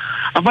צה"ל.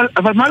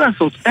 אבל מה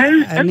לעשות?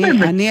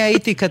 אני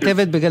הייתי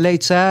כתבת בגלי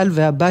צה"ל,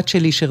 והבת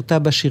שלי שרתה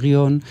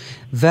בשריון,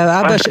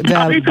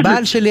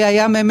 והבעל שלי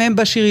היה ממם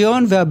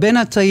בשריון, והבן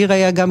הצעיר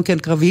היה גם כן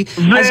קרבי,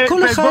 אז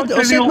כל אחד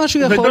עושה את מה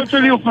שהוא יכול,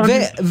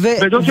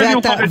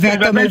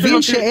 ואתה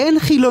מבין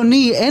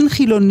שאין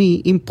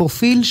חילוני עם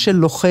פרופיל של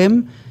לוחם,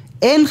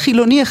 אין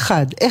חילוני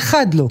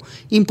אחד לא,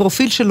 עם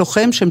פרופיל של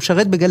לוחם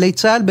שמשרת בגלי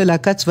צה"ל,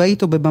 בלהקה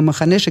צבאית או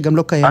במחנה שגם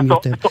לא קיים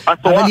יותר.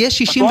 אבל יש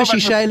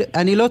 66,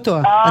 אני לא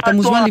טועה, אתה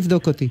מוזמן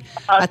לבדוק אותי.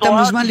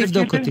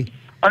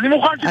 אני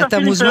מוכן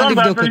שתפי ניסיון,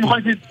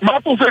 מה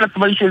הפרופיל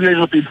הצבאי של יאיר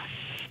לפיד?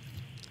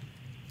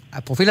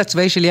 הפרופיל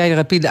הצבאי של יאיר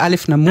לפיד, א'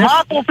 נמוך, מה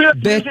הפרופיל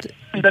הצבאי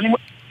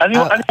של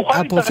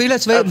הפרופיל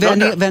הצבאי,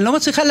 ואני לא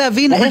מצליחה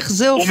להבין איך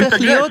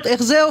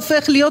זה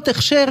הופך להיות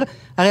הכשר.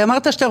 הרי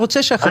אמרת שאתה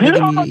רוצה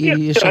שהחרדים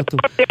ישרתו.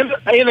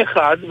 אין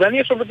אחד,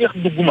 ואני אשאל לך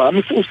דוגמה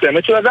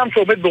מפורסמת של אדם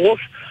שעובד בראש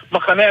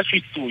מחנה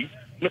השיסוי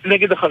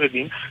נגד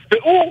החרדים,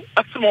 והוא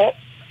עצמו,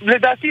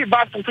 לדעתי,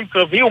 בעל פרופיל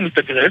קרבי, הוא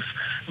מתאגרף,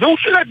 והוא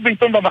שילט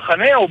בעיתון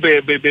במחנה או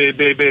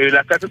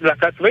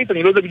בלהקה צבאית,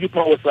 אני לא יודע בדיוק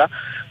מה הוא עשה.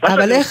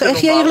 אבל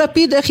איך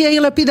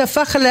יאיר לפיד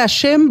הפך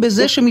לאשם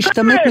בזה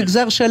שמשתמט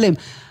מגזר שלם?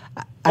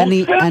 הוא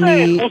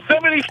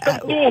סמל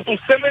להשתמטות, הוא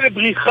סמל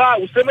לבריחה,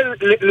 הוא סמל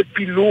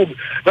לפילוג.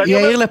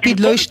 יאיר לפיד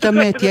לא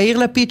השתמט, יאיר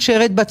לפיד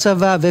שרת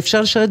בצבא,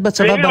 ואפשר לשרת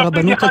בצבא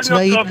ברבנות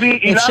הצבאית,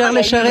 אפשר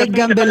לשרת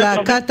גם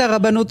בלהקת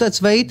הרבנות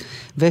הצבאית,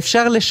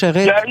 ואפשר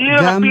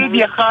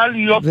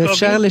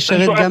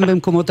לשרת גם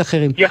במקומות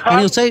אחרים.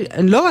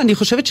 אני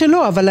חושבת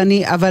שלא, אבל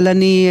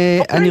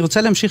אני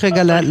רוצה להמשיך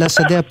רגע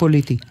לשדה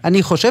הפוליטי.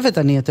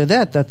 אתה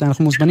יודע,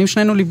 אנחנו מוזמנים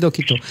שנינו לבדוק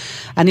איתו.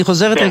 אני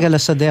חוזרת רגע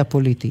לשדה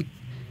הפוליטי.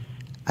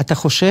 אתה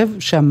חושב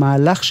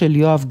שהמהלך של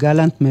יואב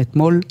גלנט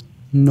מאתמול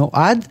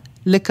נועד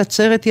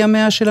לקצר את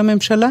ימיה של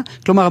הממשלה?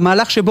 כלומר,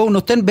 המהלך שבו הוא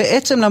נותן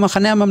בעצם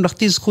למחנה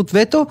הממלכתי זכות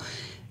וטו,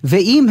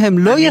 ואם הם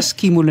לא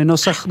יסכימו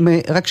לנוסח,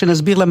 רק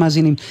שנסביר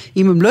למאזינים,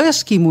 אם הם לא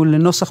יסכימו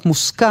לנוסח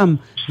מוסכם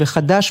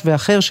וחדש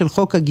ואחר של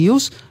חוק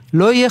הגיוס,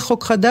 לא יהיה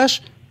חוק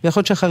חדש, ויכול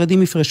להיות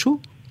שהחרדים יפרשו?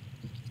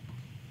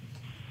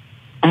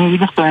 אני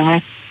אגיד לך את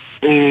האמת,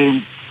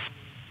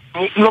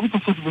 לא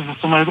מתעסק בזה,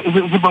 זאת אומרת,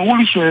 זה ברור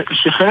לי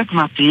שחלק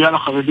מהתרייה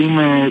לחרדים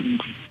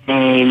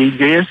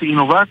להתגייס היא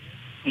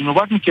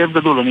נובעת מכאב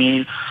גדול.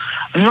 אני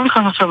לא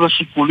נכנס עכשיו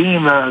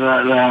לשיקולים,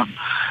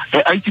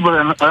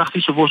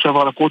 הלכתי שבוע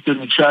שעבר לכותל,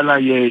 ניגשה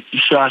אליי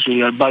אישה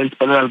שבאה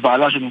להתפלל על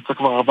בעלה שנמצא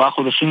כבר 4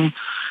 חודשים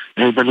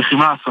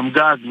בלחימה,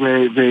 סמג"ד,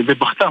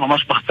 ובכתה,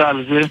 ממש בכתה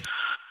על זה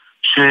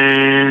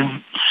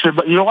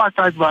שהיא לא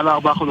ראתה את בעלה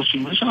 4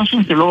 חודשים. יש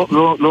אנשים שלא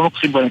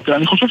נוקחים בהם.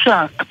 אני חושב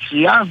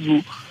שהקריאה הזו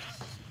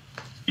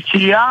היא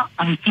קריאה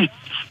אמיתית,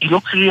 היא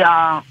לא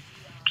קריאה,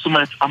 זאת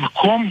אומרת,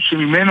 המקום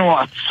שממנו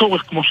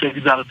הצורך, כמו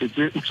שהגדרת את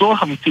זה, הוא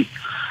צורך אמיתי.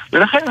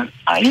 ולכן,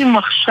 האם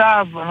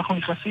עכשיו אנחנו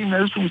נכנסים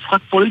לאיזשהו משחק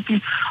פוליטי?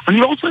 אני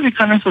לא רוצה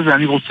להיכנס לזה,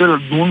 אני רוצה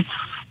לדון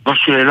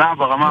בשאלה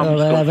ברמה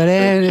המוסדות.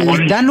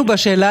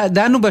 אבל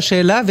דנו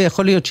בשאלה,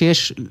 ויכול להיות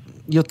שיש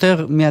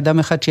יותר מאדם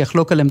אחד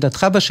שיחלוק על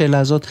עמדתך בשאלה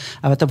הזאת,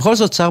 אבל אתה בכל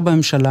זאת שר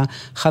בממשלה,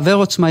 חבר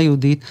עוצמה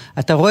יהודית,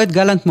 אתה רואה את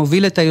גלנט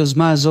מוביל את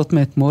היוזמה הזאת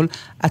מאתמול,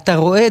 אתה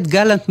רואה את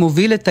גלנט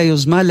מוביל את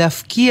היוזמה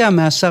להפקיע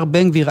מהשר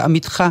בן גביר,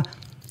 עמיתך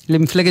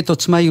למפלגת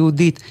עוצמה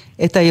יהודית,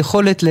 את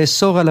היכולת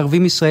לאסור על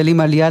ערבים ישראלים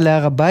עלייה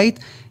להר הבית.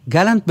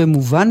 גלנט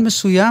במובן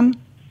מסוים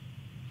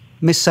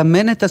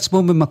מסמן את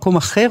עצמו במקום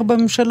אחר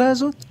בממשלה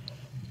הזאת?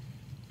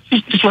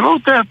 תשאלו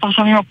את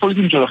הפרשנים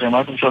הפוליטיים שלכם,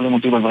 מה אתם שואלים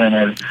אותי בדברים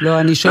האלה? לא,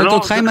 אני שואלת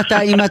אותך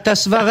אם אתה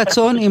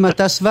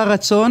שבע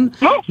רצון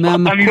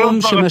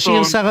מהמקום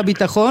שמשאיר שר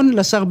הביטחון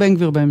לשר בן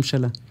גביר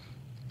בממשלה.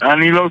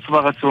 אני לא שבע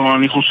רצון,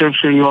 אני חושב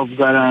שיואב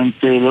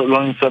גלנט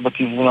לא נמצא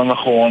בכיוון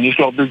הנכון, יש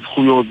לו הרבה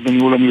זכויות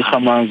בניהול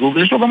המלחמה הזו,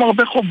 ויש לו גם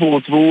הרבה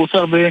חובות, והוא עושה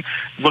הרבה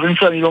דברים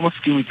שאני לא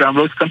מסכים איתם,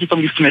 לא הסכמתי אותם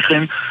לפני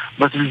כן,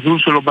 בזלזול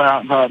שלו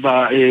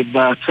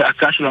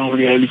בצעקה שלנו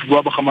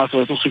לפגוע בחמאס או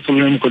לעשות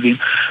חיסולים ממוקדים,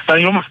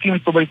 ואני לא מסכים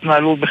איתו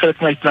בהתנהלות,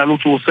 בחלק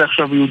מההתנהלות שהוא עושה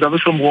עכשיו ביהודה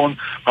ושומרון,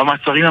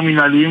 במעצרים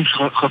המנהליים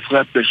חסרי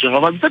הפשר,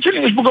 אבל בצד שני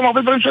יש בו גם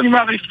הרבה דברים שאני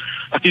מעריך.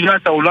 אתה יודע,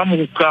 את העולם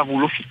מורכב,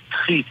 הוא לא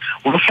שטחי,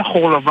 הוא לא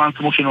שחור לבן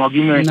כמו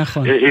שנוהגים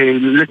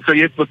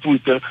לציית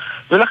בטוויטר,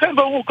 ולכן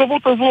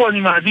במורכבות הזו אני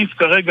מעדיף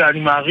כרגע, אני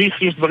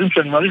מעריך, יש דברים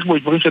שאני מעריך בו,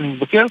 יש דברים שאני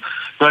מבקר,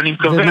 ואני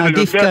מקווה...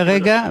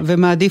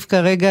 ומעדיף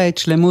כרגע את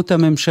שלמות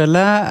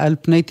הממשלה על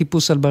פני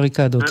טיפוס על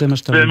בריקדות, זה מה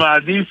שאתה אומר.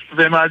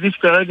 ומעדיף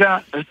כרגע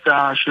את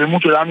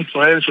השלמות של עם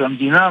ישראל, של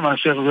המדינה,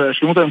 מאשר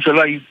שלמות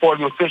הממשלה היא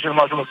פועל יוצא של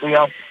משהו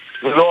מסוים,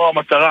 ולא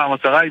המטרה.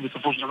 המטרה היא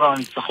בסופו של דבר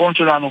הניצחון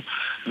שלנו,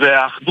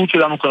 והאחדות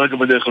שלנו כרגע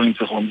בדרך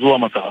לניצחון, זו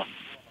המטרה.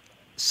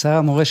 שר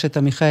המורשת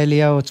עמיחי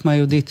אליהו, עוצמה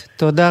יהודית,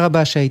 תודה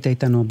רבה שהיית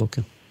איתנו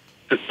הבוקר.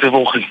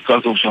 תבורכי,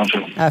 כל טוב שלום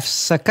שלום.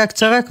 הפסקה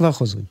קצרה, כבר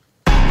חוזרים.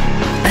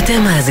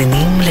 אתם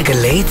מאזינים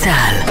לגלי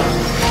צהל.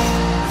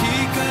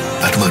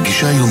 את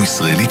מרגישה היום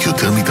ישראלית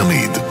יותר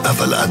מתמיד,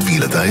 אבל את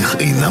וילדייך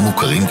אינם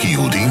מוכרים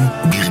כיהודים?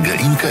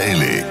 ברגעים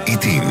כאלה,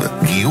 עיתים,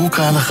 גיור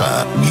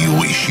כהלכה,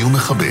 גיור אישי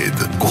ומכבד,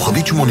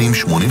 כוכבית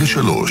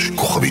 8083,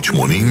 כוכבית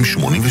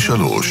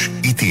 8083,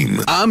 עיתים.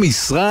 עם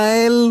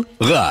ישראל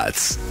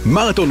רץ.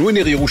 מרתון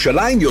ווינר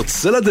ירושלים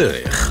יוצא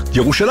לדרך.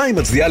 ירושלים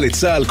מצדיעה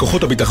לצה"ל,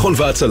 כוחות הביטחון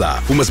וההצלה,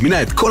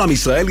 ומזמינה את כל עם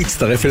ישראל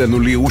להצטרף אלינו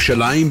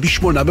לירושלים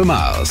ב8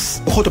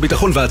 במרס. כוחות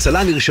הביטחון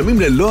וההצלה נרשמים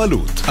ללא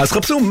עלות. אז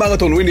חפשו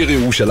מרתון ווינר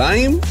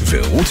ירושלים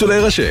ורוצו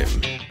להירשם.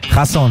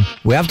 Hassan,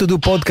 we have to do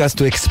podcast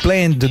to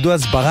explain, to do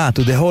asbara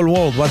to the whole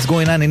world what's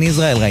going on in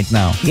Israel right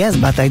now. Yes,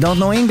 but I don't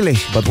know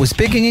English. But we're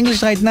speaking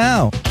English right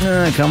now.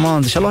 Come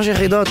on, 3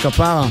 יחידות,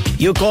 כפרה.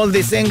 You call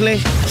this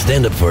English?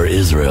 Stand up for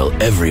Israel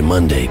every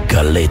Monday,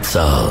 גלי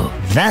צהל.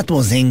 That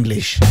was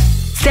English.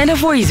 Stand up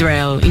for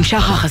Israel עם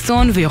שחר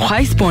חסון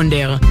ויוחאי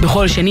ספונדר.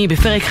 בכל שני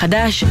בפרק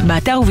חדש,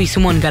 באתר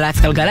וביישומון גלץ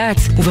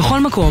גלגלץ, ובכל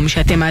מקום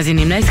שאתם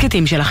מאזינים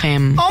להסכתים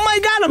שלכם. Oh my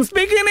God, I'm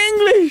speaking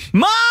English!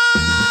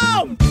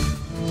 Mom!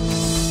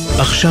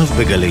 עכשיו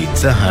בגלי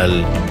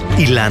צהל,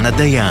 אילנה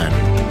דיין.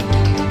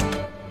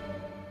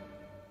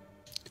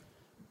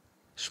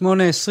 8:28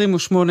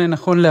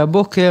 נכון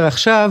להבוקר,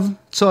 עכשיו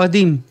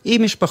צועדים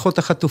עם משפחות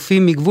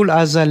החטופים מגבול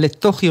עזה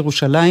לתוך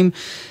ירושלים,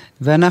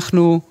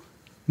 ואנחנו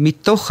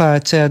מתוך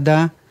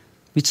הצעדה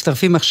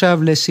מצטרפים עכשיו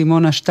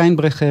לסימונה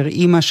שטיינברכר,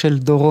 אימא של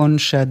דורון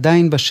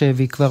שעדיין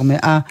בשבי כבר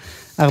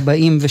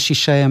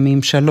 146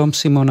 ימים. שלום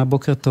סימונה,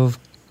 בוקר טוב.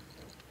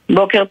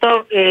 בוקר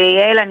טוב,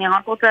 יעל, אני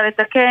רק רוצה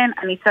לתקן,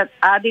 אני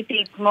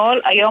צעדתי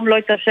אתמול, היום לא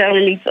התאפשר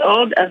לי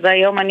לצעוד, אז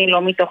היום אני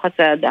לא מתוך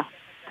הצעדה.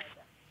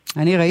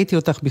 אני ראיתי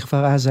אותך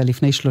בכפר עזה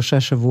לפני 3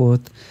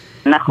 שבועות.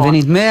 נכון.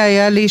 ונדמה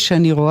היה לי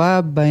שאני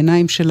רואה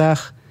בעיניים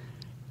שלך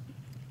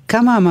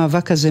כמה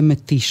המאבק הזה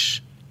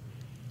מתיש.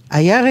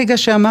 היה רגע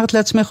שאמרת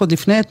לעצמך עוד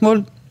לפני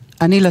אתמול,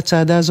 אני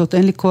לצעדה הזאת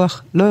אין לי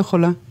כוח, לא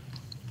יכולה?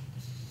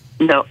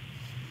 לא.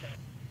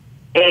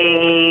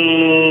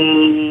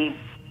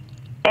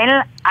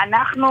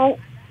 אנחנו,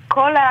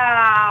 כל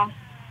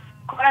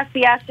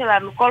העשייה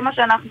שלנו, כל מה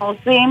שאנחנו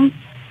עושים,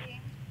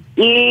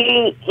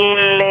 היא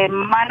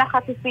למען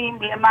החטופים,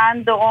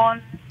 למען דורון.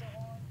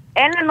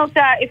 אין לנו את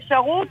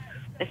האפשרות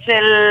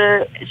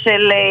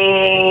של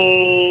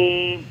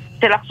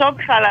לחשוב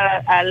בכלל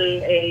על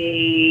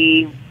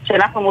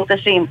שאנחנו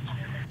מותשים.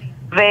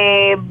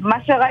 ומה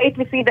שראית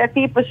לפי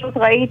דעתי, פשוט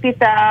ראיתי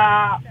את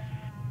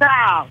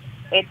הצער,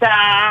 את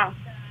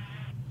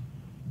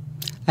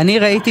אני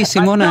ראיתי,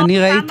 סימונה, אני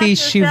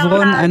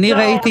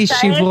ראיתי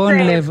שברון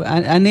לב.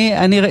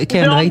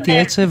 כן, ראיתי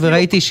עצב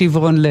וראיתי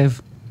שברון לב.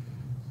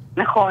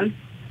 נכון.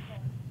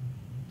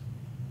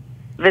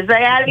 וזה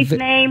היה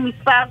לפני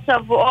מספר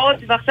שבועות,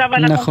 ועכשיו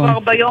אנחנו כבר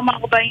ביום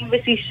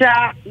 46,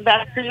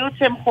 והצריות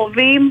שהם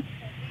חווים,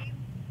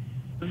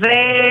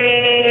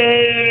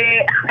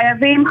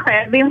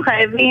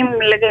 וחייבים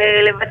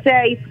לבצע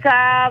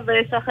עסקה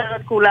ולשחרר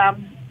את כולם.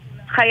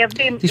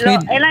 חייבים. לא,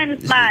 אין להם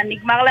זמן,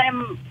 נגמר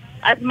להם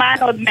הזמן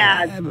עוד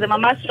מעט, זה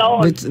ממש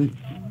שעות.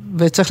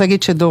 וצריך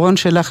להגיד שדורון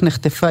שלך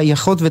נחטפה, היא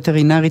אחות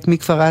וטרינרית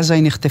מכפר עזה,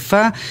 היא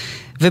נחטפה,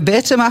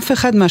 ובעצם אף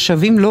אחד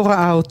מהשבים לא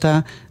ראה אותה,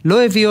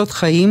 לא הביא עוד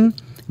חיים,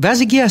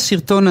 ואז הגיע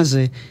הסרטון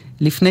הזה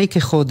לפני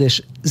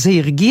כחודש. זה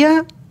הרגיע,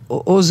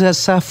 או זה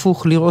עשה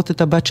הפוך לראות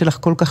את הבת שלך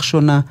כל כך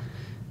שונה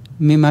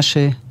ממה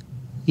שהיא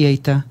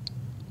הייתה?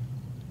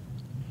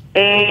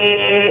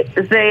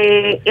 זה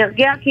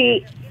הרגיע כי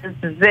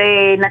זה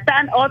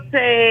נתן אות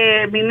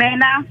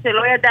ממנה,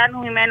 שלא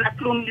ידענו ממנה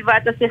כלום מלבד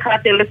השיחה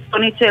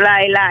הטלפונית שלה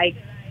אליי.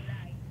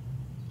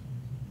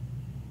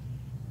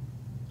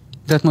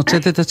 ואת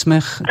מוצאת את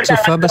עצמך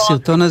צופה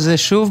בסרטון הזה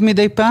שוב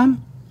מדי פעם?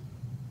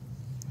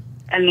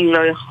 אני לא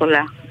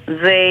יכולה.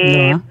 לא?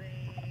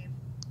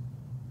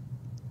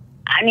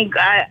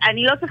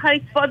 אני לא צריכה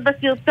לצפות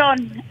בסרטון.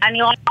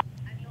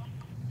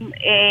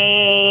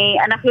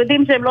 אנחנו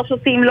יודעים שהם לא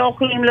שותים, לא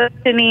אוכלים, לא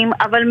ישנים,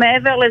 אבל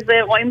מעבר לזה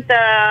רואים את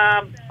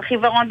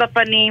החיוורון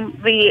בפנים,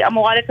 והיא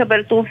אמורה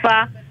לקבל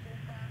תרופה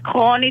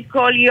כרונית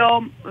כל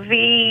יום,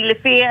 והיא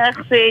לפי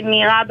איך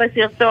שנראה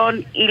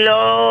בסרטון היא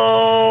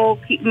לא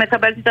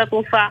מקבלת את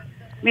התרופה.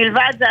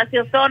 מלבד זה,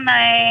 הסרטון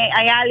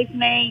היה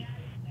לפני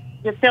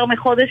יותר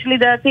מחודש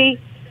לדעתי.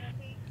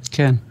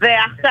 כן.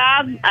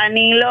 ועכשיו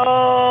אני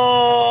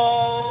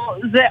לא...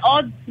 זה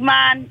עוד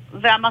זמן,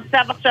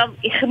 והמצב עכשיו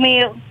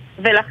החמיר,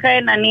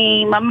 ולכן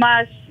אני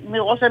ממש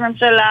מראש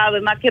הממשלה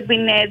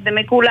ומהקבינט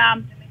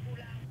ומכולם,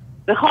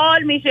 וכל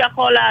מי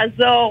שיכול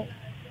לעזור,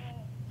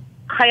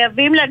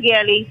 חייבים להגיע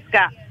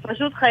לעסקה.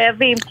 פשוט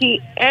חייבים, כי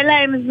אין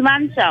להם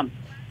זמן שם.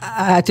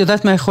 את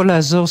יודעת מה יכול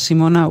לעזור,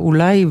 סימונה?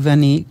 אולי,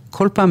 ואני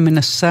כל פעם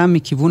מנסה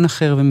מכיוון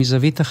אחר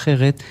ומזווית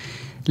אחרת,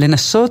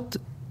 לנסות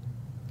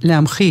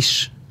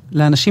להמחיש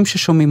לאנשים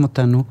ששומעים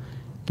אותנו,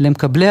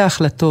 למקבלי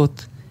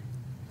ההחלטות,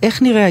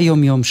 איך נראה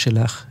היום יום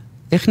שלך?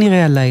 איך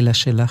נראה הלילה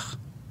שלך?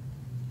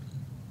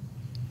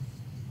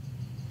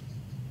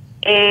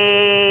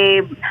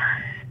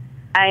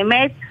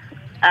 האמת,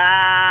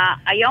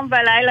 היום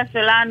והלילה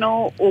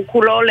שלנו הוא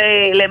כולו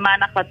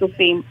למען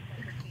החטופים.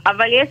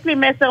 אבל יש לי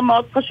מסר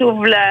מאוד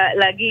חשוב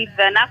להגיד,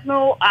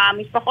 ואנחנו,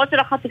 המשפחות של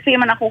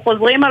החטופים, אנחנו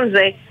חוזרים על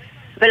זה,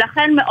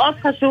 ולכן מאוד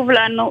חשוב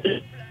לנו,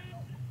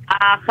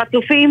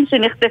 החטופים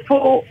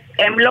שנחטפו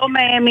הם לא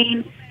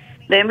מימין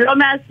והם לא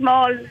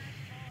מהשמאל,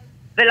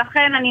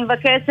 ולכן אני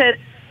מבקשת,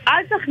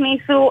 אל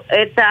תכניסו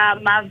את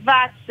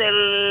המאבק של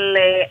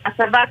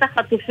השבת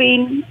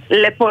החטופים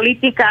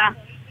לפוליטיקה.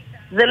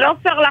 זה לא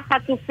פייר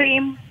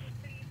לחטופים,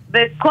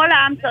 וכל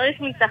העם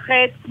צריך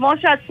להתאחד, כמו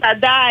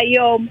שהצעדה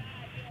היום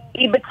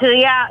היא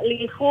בקריאה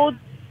לאיחוד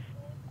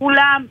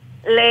כולם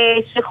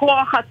לשחרור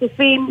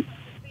החטופים,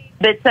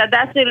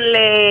 בצעדה של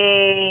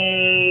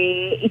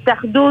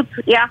התאחדות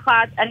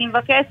יחד. אני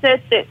מבקשת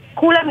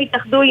שכולם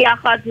יתאחדו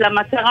יחד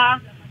למטרה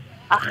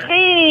הכי,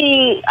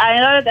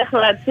 אני לא יודעת איך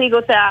להציג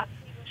אותה,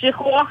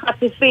 שחרור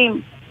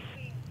החטופים.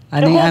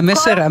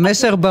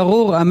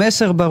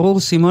 המסר ברור,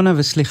 סימונה,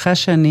 וסליחה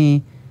שאני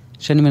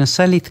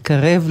מנסה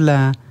להתקרב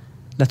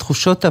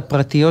לתחושות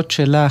הפרטיות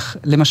שלך.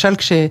 למשל,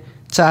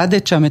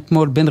 כשצעדת שם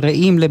אתמול בין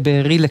רעים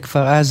לבארי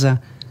לכפר עזה,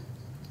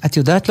 את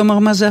יודעת לומר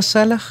מה זה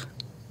עשה לך?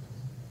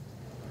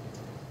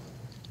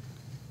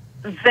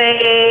 זה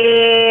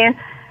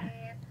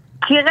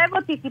קירב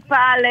אותי טיפה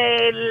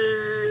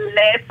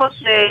לאיפה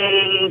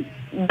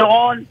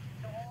שדורון.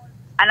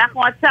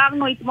 אנחנו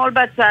עצרנו אתמול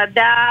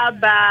בצעדה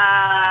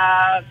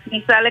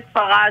בכניסה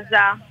לכפר עזה.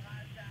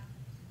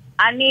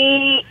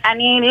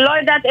 אני לא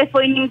יודעת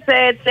איפה היא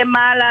נמצאת,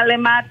 למעלה,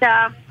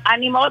 למטה.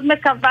 אני מאוד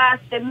מקווה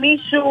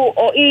שמישהו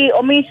או היא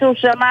או מישהו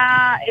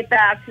שמע את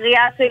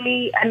הקריאה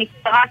שלי. אני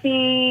קראתי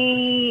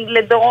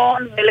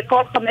לדורון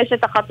ולכל 5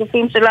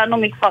 החטופים שלנו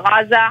מכפר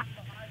עזה.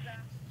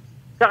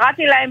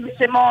 קראתי להם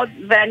בשמות,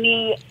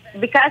 ואני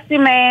ביקשתי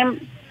מהם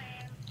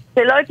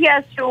שלא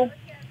התייאשו,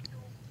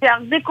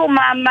 שיחזיקו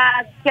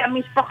מעמד, כי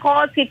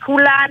המשפחות, כי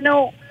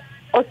כולנו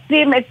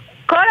עושים את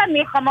כל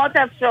המלחמות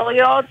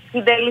האפשריות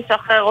כדי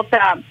לשחרר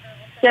אותם.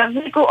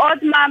 שיחזיקו עוד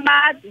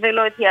מעמד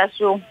ולא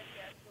התייאשו.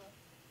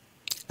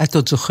 את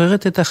עוד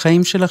זוכרת את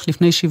החיים שלך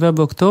לפני 7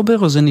 באוקטובר,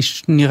 או זה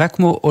נראה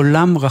כמו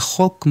עולם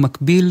רחוק,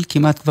 מקביל,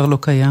 כמעט כבר לא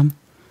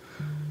קיים?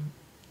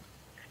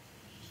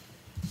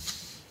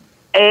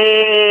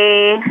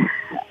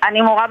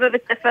 אני מורה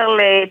בבית ספר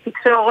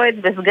לתקשורת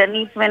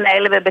וסגנית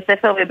מנהלת בבית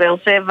ספר בבאר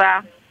שבע,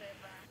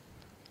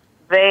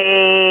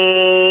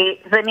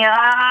 וזה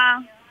נראה,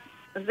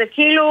 זה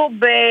כאילו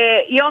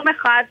ביום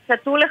אחד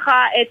שתו לך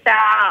את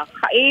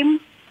החיים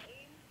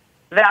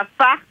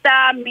והפכת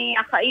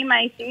מהחיים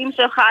האישיים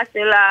שלך,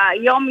 של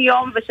היום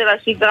יום ושל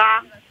השגרה,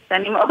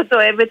 שאני מאוד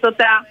אוהבת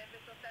אותה,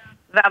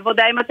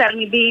 ועבודה עם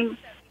התלמידים,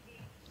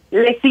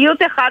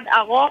 לסיוט אחד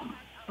ארוך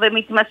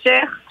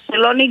ומתמשך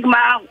שלא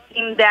נגמר,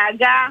 עם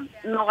דאגה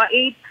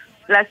נוראית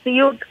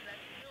לסיוט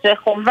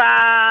שחובה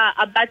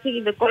הבת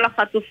שלי וכל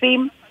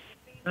החטופים,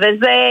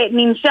 וזה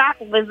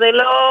נמשך וזה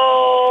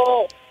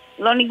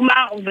לא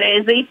נגמר,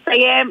 וזה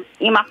יסתיים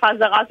עם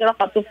החזרה של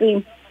החטופים.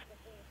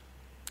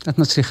 את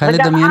מצליחה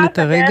לדמיין את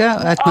הרגע?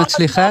 את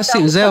מצליחה?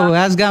 זהו,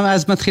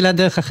 אז מתחילה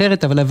דרך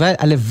אחרת, אבל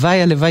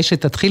הלוואי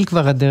שתתחיל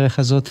כבר הדרך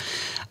הזאת.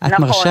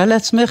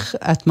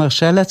 את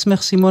מרשה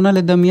לעצמך, סימונה,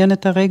 לדמיין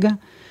את הרגע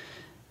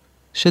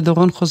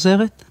שדורון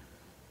חוזרת?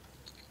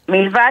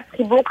 מלבד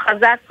חיבוק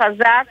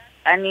חזק,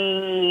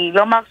 אני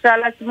לא מרשה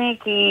לעצמי,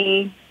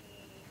 כי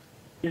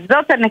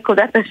זאת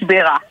הנקודת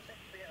השבירה.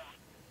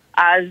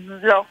 אז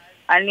לא,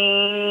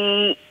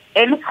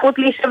 אין זכות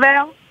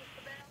להישבר,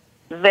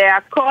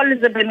 והכל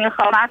זה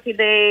במלחמה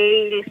כדי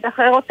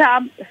לשחרר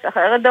אותם,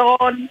 לשחרר את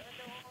דורון.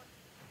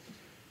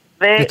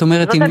 זאת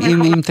אומרת,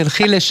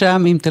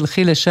 אם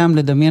תלכי לשם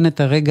לדמיין את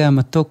הרגע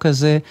המתוק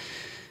הזה,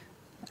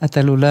 את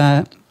עלולה...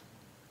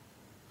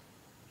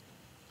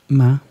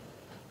 מה?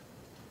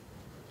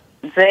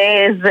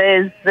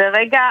 זה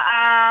רגע...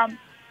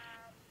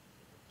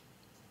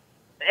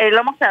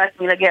 לא מרשה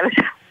לעצמי להגיע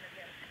לשם.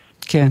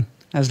 כן.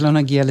 אז לא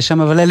נגיע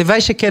לשם, אבל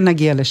הלוואי שכן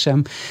נגיע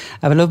לשם,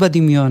 אבל לא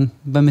בדמיון,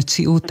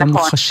 במציאות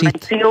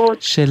המוחשית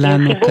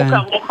שלנו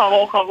כאן.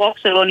 חיבוק ארוך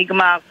שלא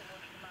נגמר.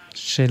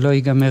 שלא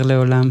ייגמר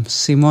לעולם.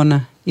 סימונה,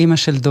 אמא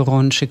של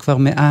דורון, שכבר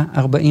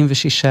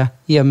 146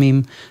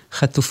 ימים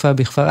חטופה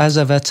בכפר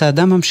עזה,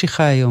 והצעדה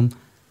ממשיכה היום,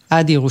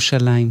 עד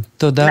ירושלים.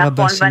 תודה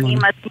רבה, סימונה.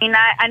 נכון, ואני מזמינה,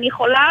 אני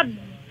יכולה,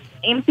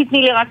 אם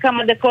תתני לי רק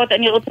כמה דקות,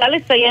 אני רוצה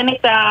לציין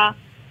את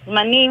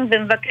זמנים,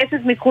 ומבקשת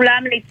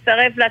מכולם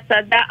להצטרף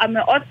לצעדה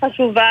המאוד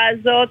חשובה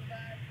הזאת.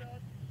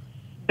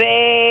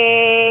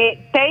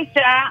 ב9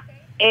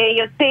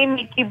 יוצאים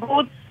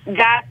מקיבוץ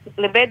גת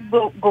לבית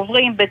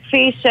גוברים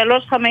בכביש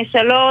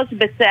 353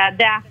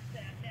 בצעדה.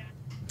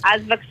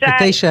 אז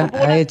בבקשה, ב9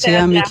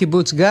 היציאה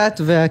מקיבוץ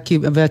גת,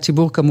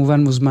 והציבור כמובן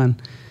מוזמן.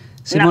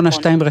 סימונה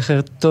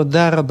שטיינברכר,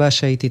 תודה רבה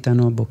שהיית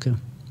איתנו הבוקר.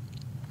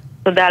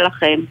 תודה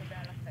לכם.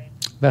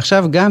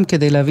 ועכשיו גם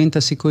כדי להבין את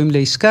הסיכויים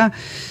לעסקה,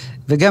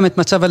 וגם את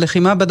מצב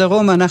הלחימה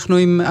בדרום, אנחנו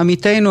עם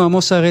עמיתנו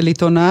עמוס הראל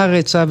עיתון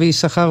הארץ, אבי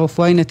יששכרוף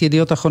ynet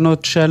ידיעות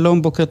אחרונות.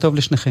 שלום, בוקר טוב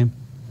לשניכם.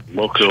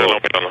 בוקר טוב.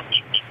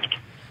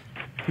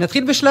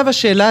 נתחיל בשלב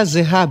השאלה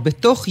הזהה,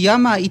 בתוך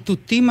ים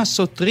האיתותים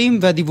הסותרים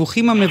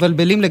והדיווחים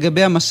המבלבלים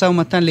לגבי המשא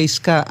ומתן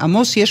לעסקה,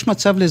 עמוס, יש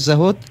מצב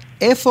לזהות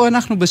איפה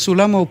אנחנו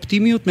בסולם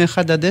האופטימיות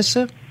מ-1 עד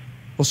 10?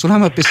 או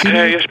סולם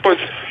הפסימיות?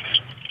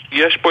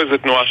 יש פה איזו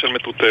תנועה של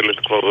מטוטלת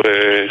כבר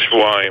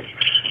שבועיים.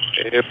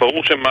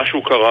 ברור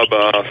שמשהו קרה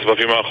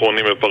בסבבים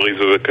האחרונים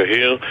בפריז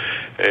ובקהיר.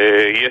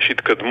 יש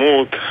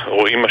התקדמות,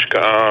 רואים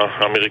השקעה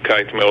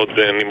אמריקאית מאוד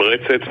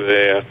נמרצת,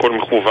 והכל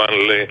מכוון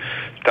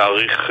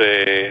לתאריך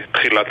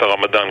תחילת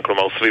הרמדאן,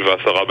 כלומר סביב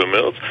 10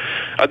 במרץ.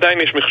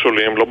 עדיין יש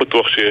מכשולים, לא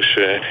בטוח שיש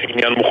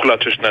עניין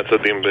מוחלט של שני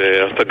הצדדים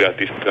בהשגת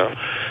עסקה,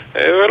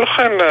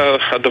 ולכן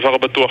הדבר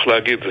הבטוח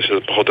להגיד זה שזה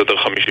פחות או יותר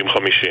 50-50.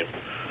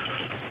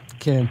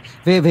 כן,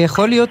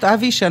 ויכול להיות,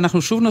 אבי,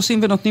 שאנחנו שוב נוסעים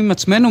ונותנים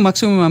עצמנו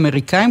מקסימום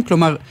האמריקאים,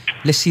 כלומר,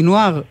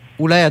 לסינואר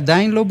אולי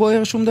עדיין לא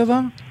בוער שום דבר?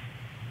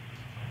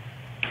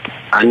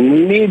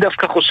 אני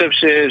דווקא חושב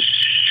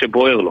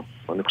שבוער לו.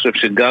 אני חושב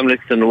שגם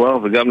לסינואר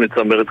וגם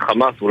לצמרת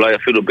חמאס, אולי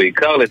אפילו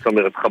בעיקר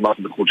לצמרת חמאס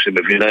בחו"ל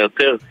שמבינה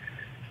יותר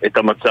את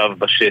המצב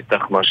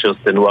בשטח מאשר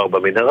סינואר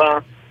במנהרה,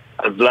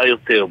 אז לה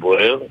יותר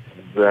בוער.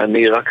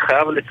 ואני רק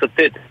חייב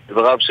לצטט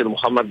דבריו של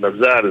מוחמד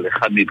נזל,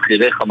 אחד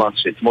מבחירי חמאס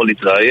שאתמול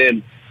התראיין,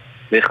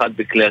 לאחד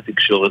בכלי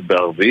התקשורת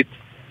בערבית,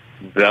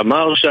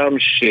 ואמר שם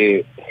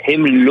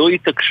שהם לא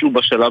יתעקשו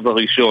בשלב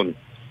הראשון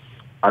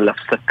על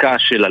הפסקה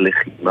של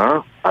הלחימה,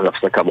 על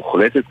הפסקה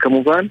מוחלטת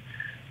כמובן,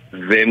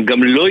 והם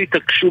גם לא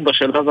יתעקשו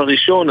בשלב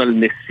הראשון על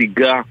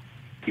נסיגה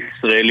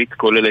ישראלית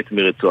כוללת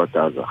מרצועת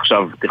עזה.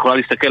 עכשיו, את יכולה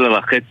להסתכל על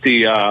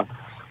החצי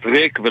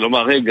הריק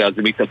ולומר, רגע, אז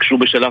הם יתעקשו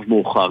בשלב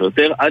מאוחר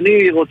יותר.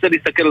 אני רוצה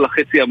להסתכל על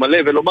החצי המלא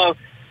ולומר,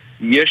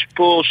 יש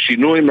פה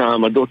שינוי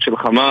מהעמדות של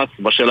חמאס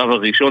בשלב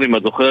הראשון, אם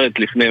את זוכרת,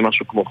 לפני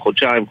משהו כמו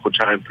חודשיים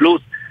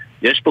פלוס,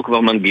 יש פה כבר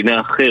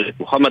מנגינה אחרת.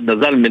 מוחמד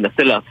נזל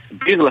מנסה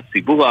להסביר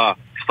לציבור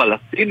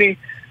הפלסטיני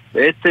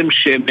בעצם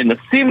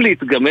שמנסים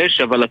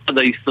להתגמש, אבל הצד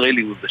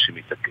הישראלי הוא זה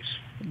שמתעקש.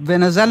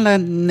 ונזל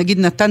נגיד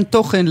נתן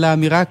תוכן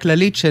לאמירה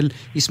הכללית של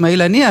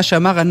אסמאעיל הנייה,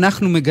 שאמר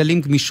אנחנו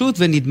מגלים גמישות,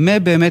 ונדמה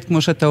באמת,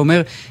 כמו שאתה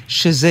אומר,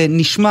 שזה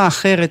נשמע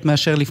אחרת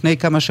מאשר לפני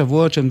כמה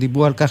שבועות שהם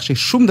דיברו על כך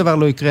ששום דבר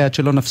לא יקרה עד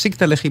שלא נפסיק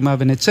את הלחימה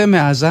ונצא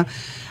מעזה.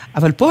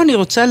 אבל פה אני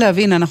רוצה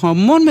להבין, אנחנו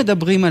המון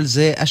מדברים על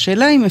זה,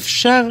 השאלה אם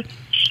אפשר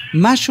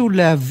משהו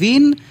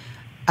להבין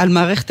על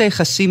מערכת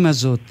היחסים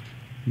הזאת.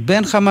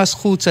 בין חמאס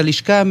חוץ,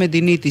 הלשכה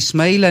המדינית,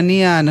 אסמאעיל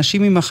הנייה,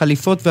 האנשים עם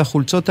החליפות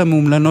והחולצות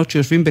המאומלנות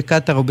שיושבים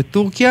בקטר או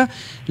בטורקיה,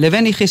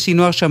 לבין יחיא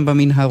סינואר שם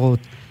במנהרות.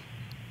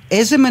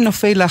 איזה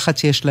מנופי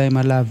לחץ יש להם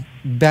עליו,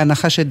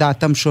 בהנחה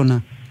שדעתם שונה?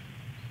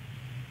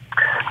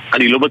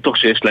 אני לא בטוח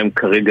שיש להם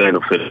כרגע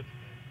מנופי.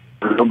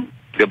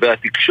 לגבי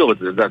התקשורת,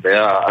 זה יודעת,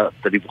 היה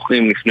את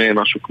הדיווחים לפני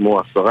משהו כמו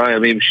 10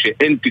 ימים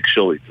שאין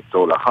תקשורת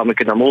איתו. לאחר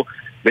מכן אמרו,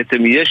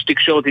 בעצם יש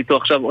תקשורת איתו,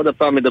 עכשיו עוד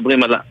הפעם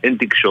מדברים על אין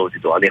תקשורת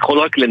איתו. אני יכול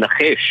רק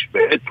לנחש,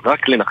 באמת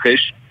רק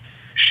לנחש,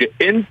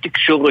 שאין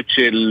תקשורת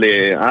של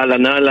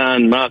אהלן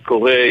אהלן, מה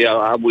קורה,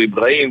 אבו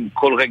אברהים,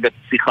 כל רגע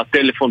שיחת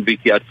טלפון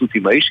והתייעצות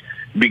עם האיש,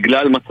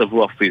 בגלל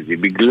מצבו הפיזי,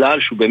 בגלל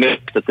שהוא באמת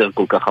קטטר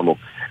כל כך עמוק.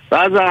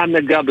 ואז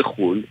ההנהגה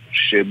בחול,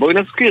 שבואי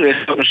נזכיר, יש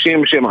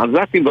אנשים שהם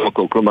עזתים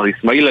במקום, כלומר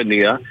אסמאעיל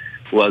הנייה,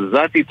 הוא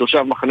עזתי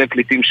תושב מחנה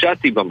פליטים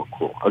שתי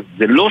במקור, אז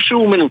זה לא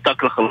שהוא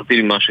מנותק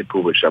לחלוטין ממה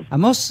שקורה שם.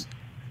 עמוס,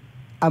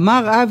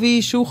 אמר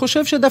אבי שהוא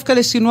חושב שדווקא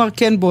לסינואר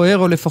כן בוער,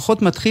 או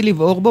לפחות מתחיל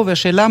לבעור בו,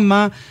 והשאלה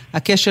מה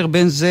הקשר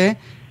בין זה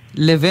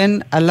לבין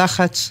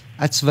הלחץ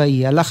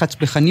הצבאי, הלחץ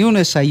בח'אן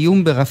יונס,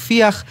 האיום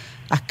ברפיח,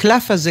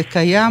 הקלף הזה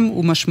קיים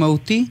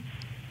ומשמעותי?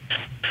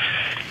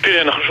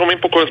 תראה, אנחנו שומעים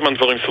פה כל הזמן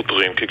דברים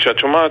סותרים, כי כשאת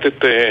שומעת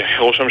את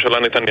ראש הממשלה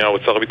נתניהו,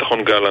 את שר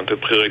הביטחון גלנט, את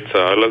בכירי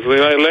צה"ל, אז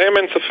להם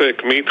אין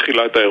ספק,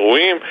 מתחילת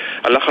האירועים,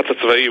 הלחץ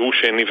הצבאי הוא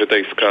שהניב את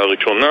העסקה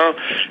הראשונה,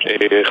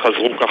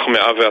 חזרו כך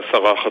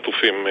 110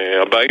 חטופים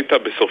הביתה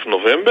בסוף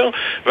נובמבר,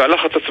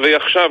 והלחץ הצבאי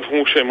עכשיו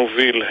הוא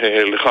שמוביל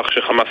לכך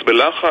שחמאס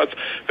בלחץ,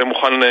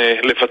 ומוכן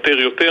לוותר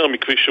יותר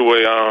מכפי שהוא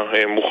היה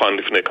מוכן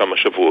לפני כמה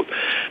שבועות.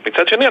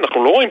 מצד שני,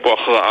 אנחנו לא רואים פה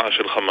הכרעה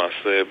של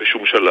חמאס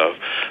בשום שלב.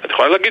 את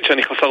יכולה להגיד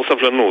שאני חסר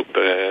סבלנות,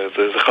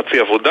 זה חצי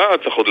עבודה,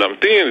 צריך עוד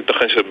להמתין,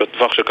 ייתכן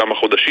שבטווח של כמה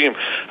חודשים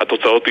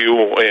התוצאות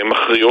יהיו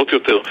מכריעות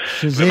יותר.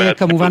 שזה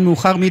כמובן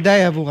מאוחר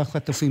מדי עבור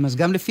החטופים, אז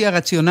גם לפי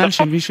הרציונל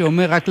של מי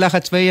שאומר רק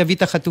לחץ צבאי יביא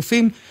את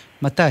החטופים,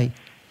 מתי?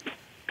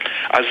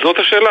 אז זאת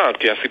השאלה,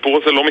 כי הסיפור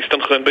הזה לא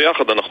מסתנכרן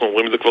ביחד, אנחנו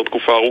אומרים את זה כבר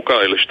תקופה ארוכה,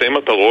 אלה שתי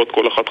מטרות,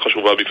 כל אחת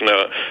חשובה בפני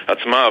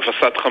עצמה,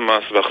 הבסת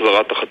חמאס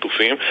והחזרת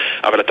החטופים,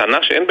 אבל הטענה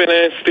שאין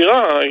ביניהן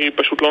סתירה היא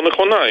פשוט לא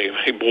נכונה,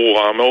 היא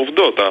ברורה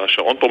מהעובדות,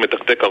 השעון פה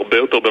מתקתק הרבה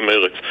יותר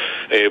במרץ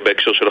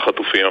בהקשר של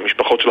החטופים,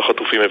 המשפחות של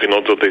החטופים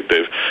מבינות זאת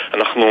היטב,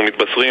 אנחנו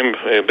מתבשרים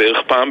בערך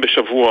פעם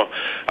בשבוע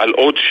על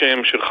עוד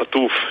שם של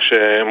חטוף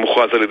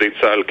שמוכרז על ידי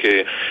צה"ל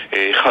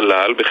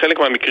כחלל, בחלק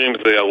מהמקרים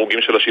זה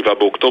הרוגים של 7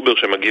 באוקטובר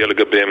שמגיע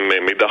לגביהם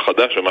מידע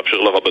חדש ומאפשר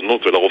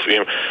לרבנות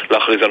ולרופאים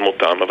להכריז על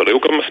מותם, אבל היו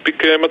גם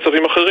מספיק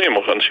מצבים אחרים,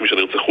 או אנשים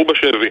שנרצחו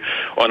בשבי,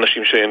 או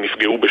אנשים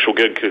שנפגעו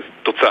בשוגג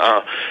כתוצאה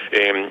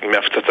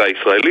מהפצצה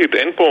ישראלית.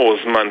 אין פה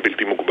זמן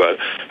בלתי מוגבל.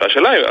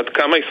 והשאלה היא עד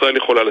כמה ישראל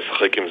יכולה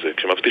לשחק עם זה.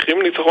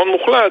 כשמבטיחים ניצחון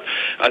מוחלט,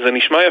 אז זה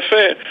נשמע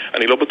יפה.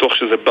 אני לא בטוח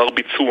שזה בר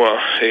ביצוע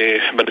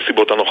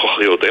בנסיבות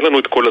הנוכחיות. אין לנו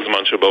את כל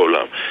הזמן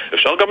שבעולם.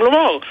 אפשר גם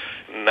לומר,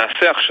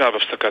 נעשה עכשיו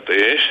הפסקת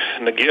האש,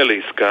 נגיע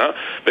לעסקה,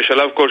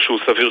 בשלב כלשהו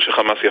סביר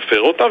שחמאס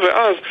יפר אותה,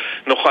 ואז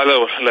נוכל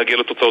להגיע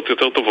לתוצאות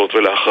יותר טובות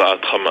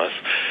ולהכרעת חמאס.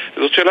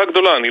 זאת שאלה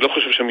גדולה, אני לא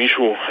חושב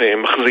שמישהו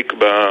מחזיק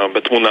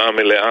בתמונה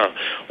המלאה,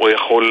 או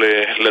יכול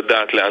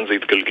לדעת לאן זה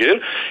יתגלגל.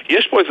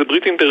 יש פה איזה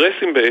ברית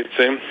אינטרסים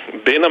בעצם,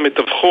 בין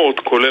המתווכות,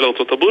 כולל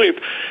ארצות הברית,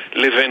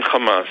 לבין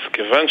חמאס.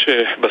 כיוון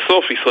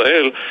שבסוף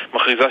ישראל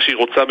מכריזה שהיא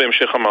רוצה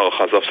בהמשך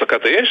המערכה, זו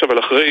הפסקת האש, אבל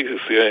אחרי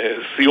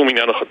סיום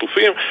עניין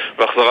החטופים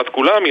והחזרת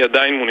כולם, היא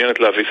עדיין מעוניינת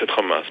להביס את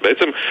חמאס.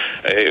 בעצם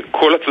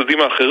כל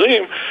הצדדים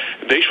האחרים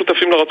די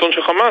שותפים לרצון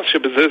של חמאס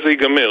שבזה זה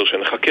ייגמר,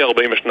 שנחכה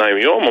 42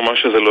 יום או מה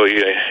שזה לא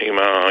יהיה עם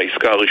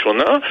העסקה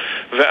הראשונה,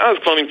 ואז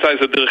כבר נמצא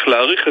איזה דרך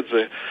להאריך את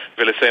זה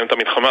ולסיים את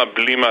המלחמה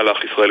בלי מהלך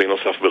ישראלי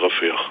נוסף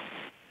ברפיח.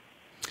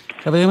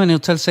 חברים, אני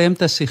רוצה לסיים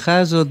את השיחה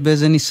הזאת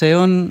באיזה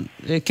ניסיון,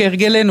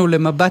 כהרגלנו,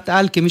 למבט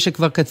על, כמי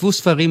שכבר כתבו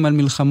ספרים על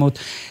מלחמות.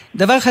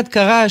 דבר אחד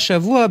קרה,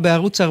 השבוע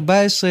בערוץ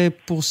 14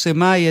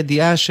 פורסמה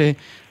ידיעה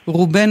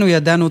רובנו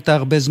ידענו אותה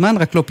הרבה זמן,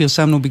 רק לא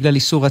פרסמנו בגלל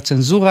איסור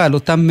הצנזורה, על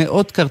אותם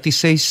מאות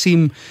כרטיסי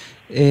סים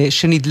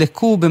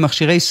שנדלקו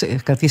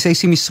כרטיסי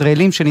סים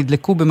ישראלים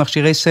שנדלקו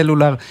במכשירי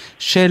סלולר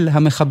של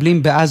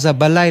המחבלים בעזה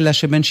בלילה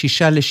שבין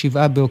 6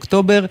 ל-7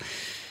 באוקטובר.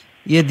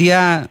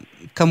 ידיעה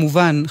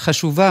כמובן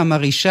חשובה,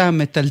 מרעישה,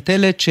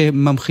 מטלטלת,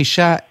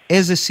 שממחישה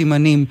איזה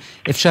סימנים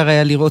אפשר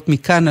היה לראות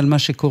מכאן על מה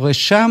שקורה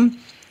שם.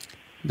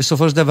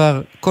 בסופו של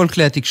דבר, כל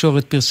כלי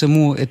התקשורת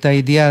פרסמו את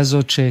הידיעה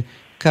הזאת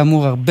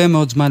כאמור הרבה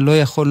מאוד זמן לא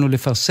יכולנו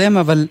לפרסם,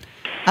 אבל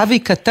אבי,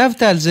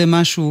 כתבת על זה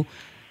משהו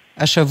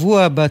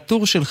השבוע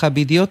בטור שלך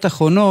בידיעות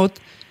אחרונות,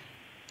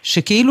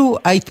 שכאילו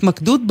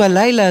ההתמקדות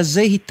בלילה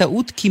הזה היא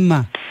טעות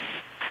קימה.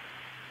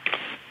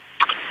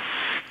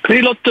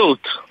 היא לא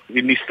טעות,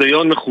 היא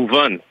ניסיון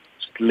מכוון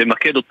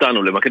למקד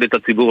אותנו, למקד את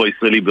הציבור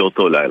הישראלי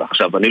באותו לילה.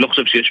 עכשיו, אני לא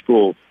חושב שיש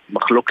פה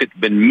מחלוקת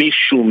בין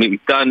מישהו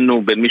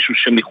מאיתנו, בין מישהו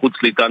שמחוץ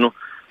לאיתנו,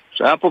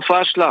 שהיה פה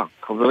פשלה.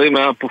 חברים,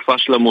 היה פה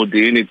פשלה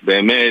מודיעינית,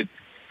 באמת.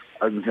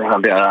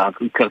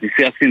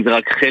 כרטיסי הסין זה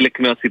רק חלק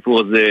מהסיפור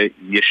הזה,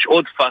 יש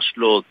עוד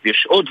פשלות,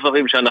 יש עוד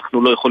דברים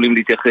שאנחנו לא יכולים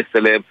להתייחס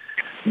אליהם.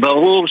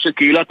 ברור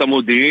שקהילת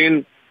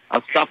המודיעין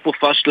עשה פה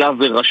פשלה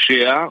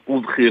וראשיה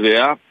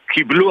ובחיריה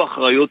קיבלו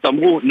אחריות,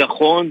 אמרו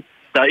נכון,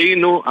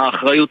 טעינו,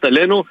 האחריות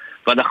עלינו,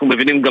 ואנחנו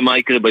מבינים גם מה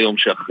יקרה ביום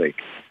שאחרי.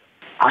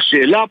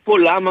 השאלה פה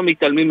למה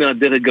מתעלמים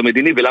מהדרג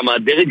המדיני, ולמה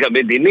הדרג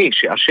המדיני,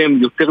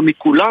 שאשם יותר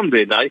מכולם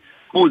בעיניי,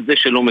 הוא זה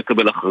שלא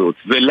מקבל אחריות.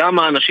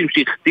 ולמה האנשים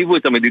שהכתיבו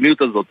את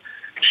המדיניות הזאת,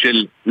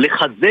 של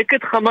לחזק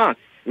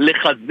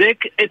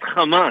את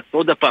חמאס,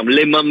 עוד הפעם,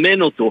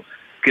 לממן אותו,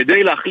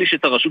 כדי להחליש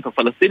את הרשות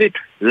הפלסטינית,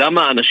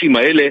 למה האנשים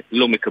האלה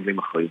לא מקבלים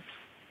אחריות?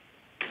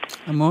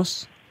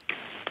 עמוס?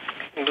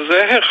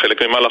 זה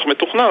חלק ממהלך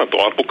מתוכנן. אתה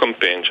רואה פה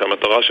קמפיין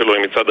שהמטרה שלו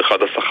היא מצד אחד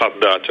הסחת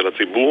דעת של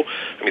הציבור,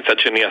 ומצד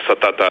שני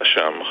הסתת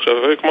האשם. עכשיו,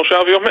 כמו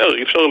שאבי אומר,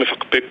 אי אפשר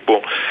לפקפק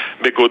פה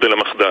בגודל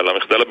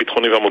המחדל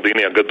הביטחוני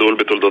והמודיעיני הגדול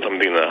בתולדות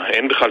המדינה.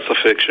 אין בכלל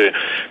ספק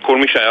שכל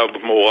מי שהיה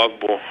מעורב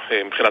בו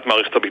מבחינת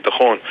מערכת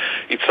הביטחון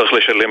יצטרך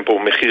לשלם פה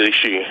מחיר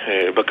אישי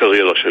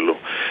בקריירה שלו.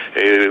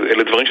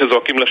 אלה דברים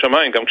שזועקים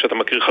לשמיים, גם כשאתה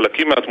מכיר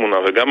חלקים מהתמונה,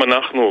 וגם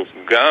אנחנו,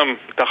 גם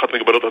תחת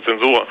מגבלות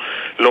הצנזורה,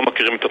 לא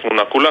מכירים את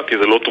התמונה כולה, כי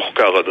זה לא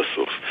תוחקר עד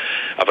הסוף.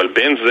 אבל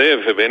בין זה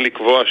ובין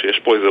לקבוע שיש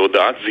פה איזו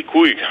הודעת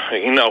זיכוי,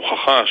 הנה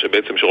ההוכחה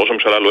שבעצם שראש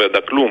הממשלה לא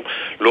ידע כלום,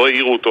 לא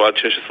העירו אותו עד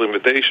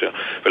 6:29,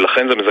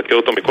 ולכן זה מזכה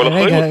אותו מכל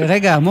אחריות.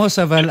 רגע, עמוס,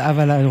 אבל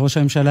ראש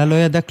הממשלה לא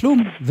ידע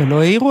כלום,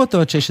 ולא העירו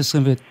אותו עד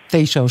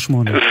 6:29 או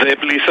 8. זה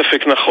בלי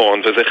ספק נכון,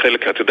 וזה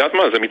חלק, את יודעת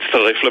מה, זה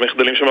מצטרף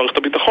למחדלים של מערכת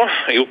הביטחון.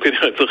 היו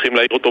צריכים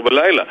להעיר אותו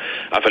בלילה,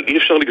 אבל אי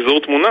אפשר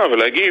לגזור תמונה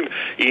ולהגיד,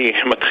 היא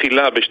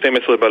מתחילה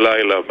ב-12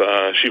 בלילה,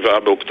 ב-7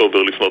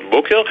 באוקטובר לפנות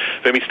בוקר,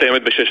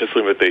 ומסתיימת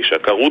ב-6:29.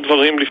 קרו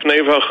דברים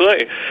לפני ואחרי,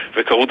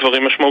 וקרו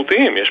דברים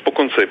משמעותיים. יש פה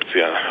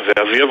קונספציה,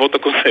 ואבי אבות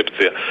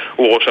הקונספציה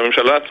הוא ראש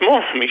הממשלה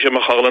עצמו, מי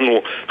שמחר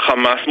לנו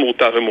חמאס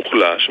מורתע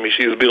ומוחלש, מי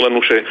שהסביר לנו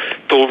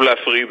שטוב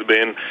להפריד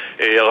בין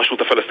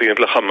הרשות הפלסטינית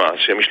לחמאס,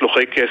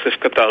 שמשלוחי כסף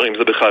קטרים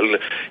זה בכלל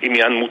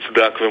עניין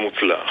מוצדק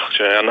ומוצלח,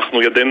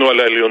 שאנחנו ידנו על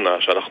העליונה,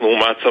 שאנחנו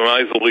מעצמה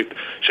אזורית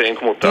שאין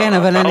כמותה. כן,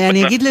 אבל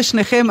אני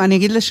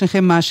אגיד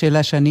לשניכם מה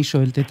השאלה שאני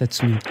שואלת את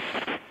עצמי.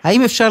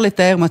 האם אפשר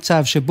לתאר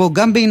מצב שבו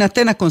גם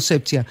בהינתן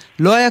הקונספציה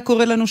לא היה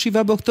קורה לנו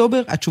 7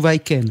 באוקטובר? התשובה היא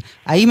כן.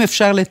 האם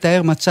אפשר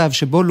לתאר מצב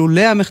שבו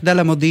לולא המחדל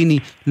המודיעיני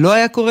לא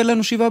היה קורה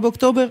לנו 7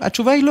 באוקטובר?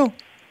 התשובה היא לא.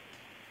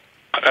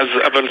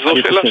 אבל זו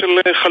שאלה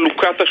של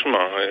חלוקת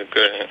אשמה.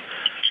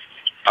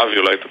 אבי,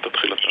 אולי אתה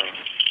תתחיל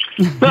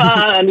אתה.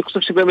 אני חושב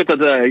שבאמת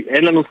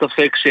אין לנו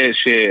ספק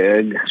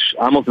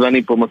שעמוס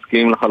ואני פה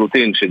מסכימים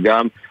לחלוטין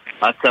שגם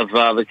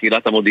הצבא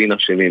וקהילת המודיעין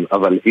אשמים,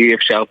 אבל אי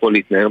אפשר פה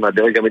להתנער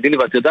מהדרג המדיני,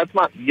 ואת יודעת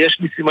מה? יש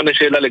לי סימני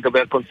שאלה לגבי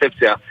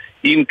הקונספציה,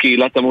 אם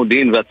קהילת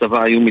המודיעין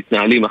והצבא היו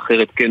מתנהלים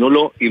אחרת כן או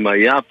לא, אם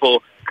היה פה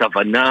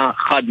כוונה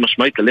חד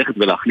משמעית ללכת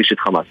ולהחליש את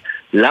חמאס.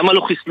 למה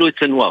לא חיסלו את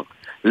סנואר?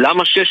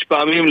 למה 6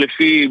 פעמים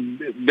לפי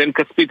בן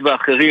כספית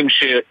ואחרים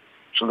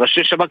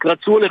שראשי שב"כ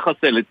רצו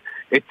לחסל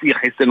את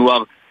יחיא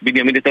סנואר,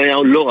 בנימין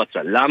נתניהו לא רצה?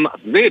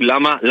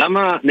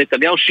 למה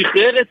נתניהו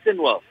שחרר את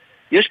סנואר?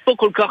 יש פה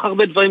כל כך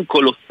הרבה דברים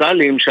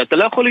קולוסליים שאתה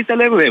לא יכול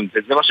להתעלם מהם,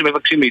 וזה מה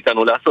שמבקשים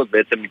מאיתנו לעשות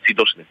בעצם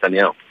מצידו של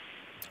נתניהו.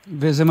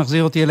 וזה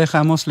מחזיר אותי אליך,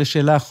 עמוס,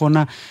 לשאלה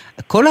האחרונה.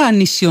 כל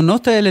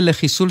הניסיונות האלה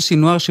לחיסול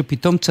סינואר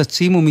שפתאום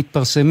צצים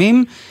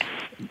ומתפרסמים,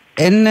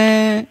 אין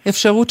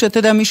אפשרות שאתה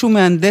יודע, מישהו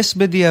מהנדס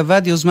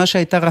בדיעבד יוזמה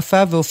שהייתה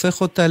רפה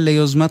והופך אותה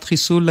ליוזמת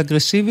חיסול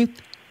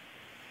אגרסיבית?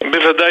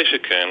 בוודאי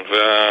שכן,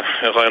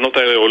 והרעיונות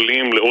האלה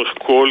עולים לאורך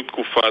כל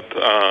תקופת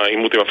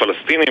העימות עם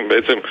הפלסטינים,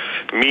 בעצם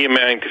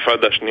מימי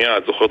האינתיפאדה השנייה.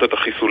 את זוכרת את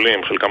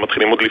החיסולים, חלקם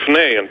מתחילים עוד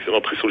לפני,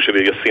 הניסיונות חיסול של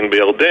יאסין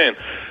בירדן,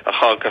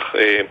 אחר כך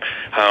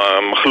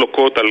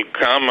המחלוקות על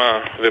כמה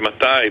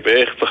ומתי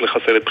ואיך צריך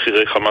לחסל את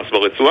בחירי חמאס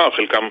ברצועה,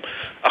 חלקם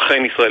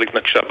אכן ישראל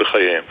התנגשה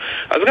בחייהם.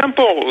 אז גם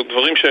פה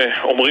דברים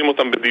שאומרים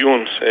אותם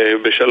בדיון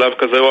בשלב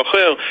כזה או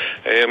אחר,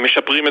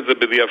 משפרים את זה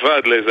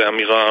בדיעבד לאיזו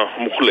אמירה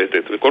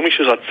מוחלטת, וכל מי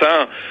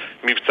שרצה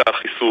מבצע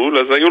החיסול,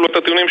 אז היו לו את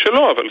הטיעונים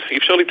שלו, אבל אי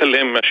אפשר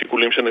להתעלם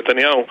מהשיקולים של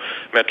נתניהו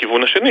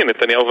מהכיוון השני,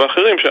 נתניהו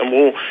ואחרים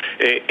שאמרו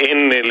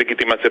אין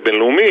לגיטימציה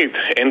בינלאומית,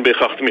 אין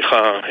בהכרח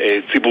תמיכה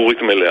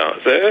ציבורית מלאה.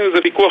 זה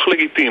ויכוח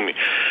לגיטימי.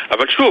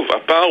 אבל שוב,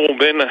 הפער הוא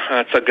בין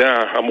ההצגה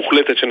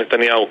המוחלטת של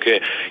נתניהו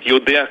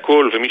כיודע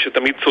הכל ומי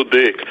שתמיד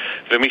צודק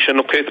ומי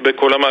שנוקט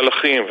בכל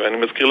המהלכים, ואני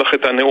מזכיר לך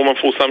את הנאום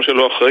המפורסם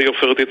שלו אחרי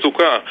עופרת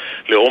יצוקה,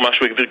 לאור מה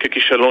שהוא הגדיר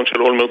ככישלון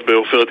של אולמרט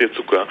בעופרת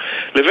יצוקה,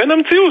 לבין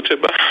המציאות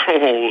שבה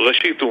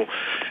ראשית הוא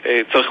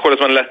צריך כל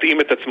הזמן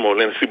להתאים את עצמו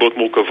לנסיבות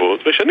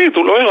מורכבות, ושנית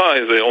הוא לא הראה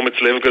איזה אומץ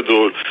לב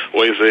גדול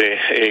או איזה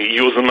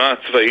יוזמה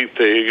צבאית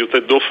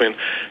יוצאת דופן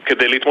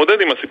כדי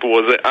להתמודד עם הסיפור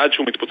הזה עד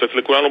שהוא מתפוצץ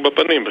לכולנו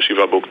בפנים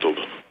ב7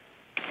 באוקטובר.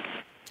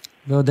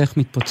 ועוד איך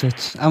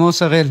מתפוצץ.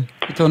 עמוס הראל,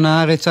 עיתון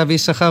הארץ, אבי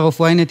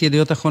יששכרוף, ynet,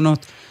 ידיעות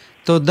אחרונות.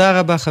 תודה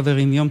רבה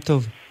חברים, יום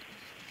טוב.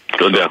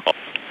 תודה.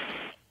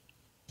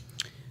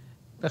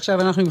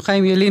 ועכשיו אנחנו עם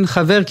חיים ילין,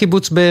 חבר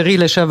קיבוץ בארי,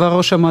 לשעבר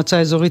ראש המועצה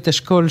האזורית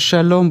אשכול.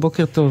 שלום,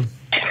 בוקר טוב.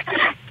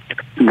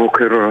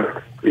 בוקר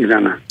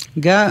אילנה.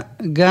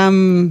 גם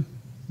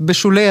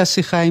בשולי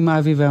השיחה עם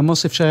אבי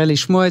ועמוס אפשר היה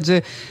לשמוע את זה,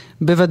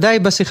 בוודאי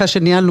בשיחה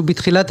שניהלנו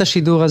בתחילת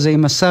השידור הזה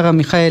עם השר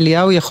עמיחי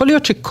אליהו. יכול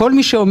להיות שכל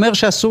מי שאומר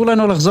שאסור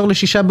לנו לחזור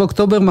ל6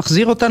 באוקטובר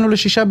מחזיר אותנו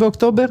ל6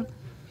 באוקטובר?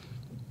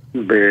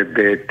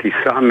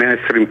 בטיסה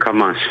 120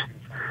 קמ"ש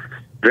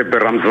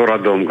וברמזור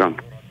אדום גם.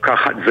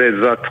 ככה,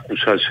 זו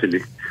התחושה שלי.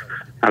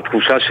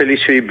 התחושה שלי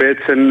שהיא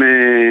בעצם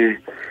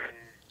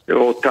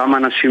אותם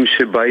אנשים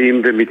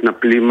שבאים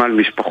ומתנפלים על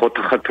משפחות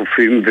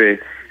החטופים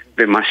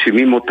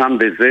ומאשימים אותם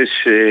בזה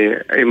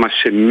שהם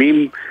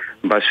אשמים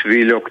ב7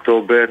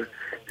 לאוקטובר,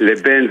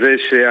 לבין זה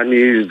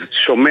שאני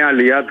שומע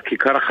ליד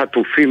כיכר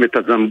החטופים את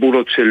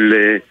הזמבורות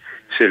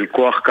של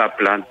כוח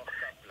קפלן.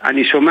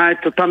 אני שומע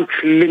את אותם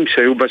צלילים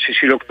שהיו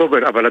ב6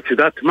 לאוקטובר, אבל את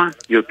יודעת מה?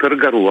 יותר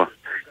גרוע.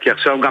 כי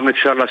עכשיו גם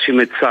אפשר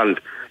להאשים את צה"ל,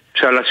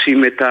 אפשר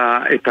להאשים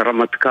את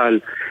הרמטכ"ל,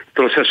 את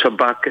ראש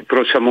השב"כ, את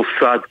ראש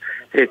המוסד,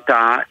 את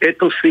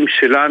האתוסים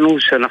שלנו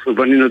שאנחנו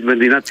בנינו את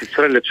מדינת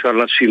ישראל, אפשר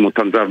להאשים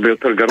אותם, זה הרבה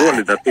יותר גרוע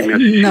לדעתי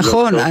מהשישי.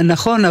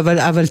 נכון,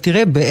 אבל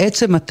תראה,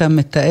 בעצם אתה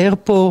מתאר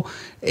פה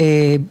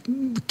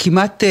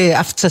כמעט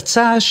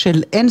הפצצה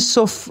של אין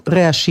סוף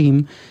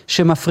רעשים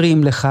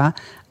שמפריעים לך,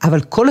 אבל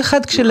כל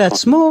אחד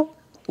כשלעצמו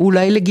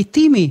אולי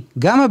לגיטימי,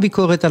 גם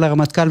הביקורת על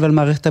הרמטכ"ל ועל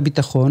מערכת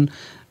הביטחון,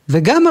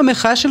 וגם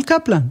המחאה של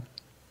קפלן.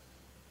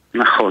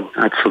 נכון,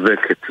 את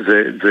צודקת,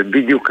 זה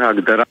בדיוק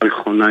ההגדרה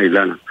הנכונה,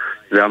 אילנה.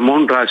 זה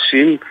המון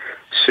רעשים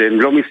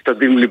שהם לא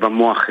מסתדרים לי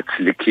במוח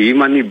אצלי, כי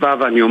אם אני בא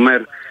ואני אומר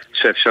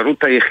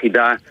שהאפשרות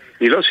היחידה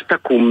היא לא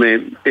שתקום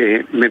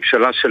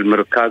ממשלה של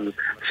מרכז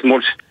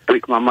שמאל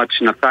שתריק מעמד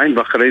 2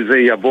 ואחרי זה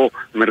יבוא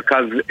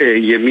מרכז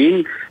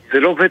ימין, זה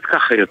לא עובד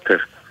ככה יותר.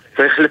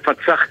 צריך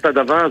לפצח את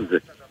הדבר הזה.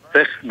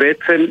 צריך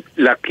בעצם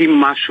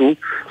להקים משהו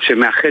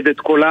שמאחד את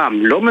כל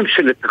העם, לא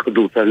ממשלת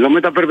אחדות, אני לא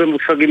מדבר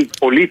במושגים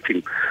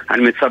פוליטיים,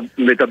 אני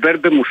מדבר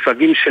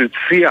במושגים של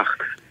שיח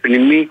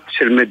פנימי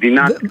של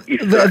מדינת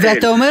ישראל.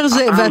 ואתה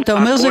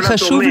אומר זה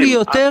חשוב לי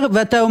יותר,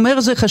 ואתה אומר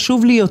זה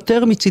חשוב לי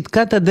יותר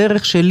מצדקת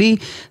הדרך שלי,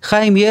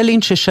 חיים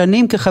ילין,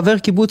 ששנים כחבר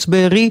קיבוץ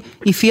בארי,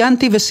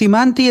 אפיינתי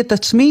וסימנתי את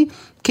עצמי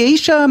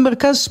כאיש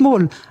המרכז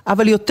שמאל,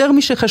 אבל יותר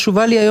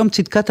משחשובה לי היום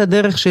צדקת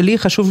הדרך שלי,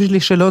 חשוב לי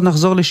שלא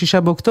נחזור ל6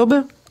 באוקטובר?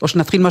 או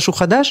שנתחיל משהו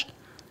חדש?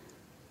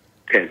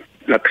 כן,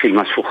 להתחיל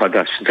משהו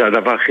חדש. זה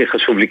הדבר הכי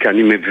חשוב לי, כי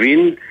אני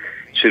מבין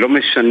שלא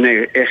משנה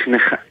איך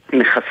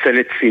נחסל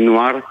את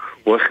סינואר,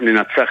 או איך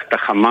ננצח את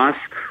החמאס,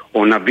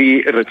 או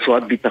נביא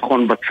רצועת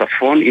ביטחון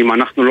בצפון, אם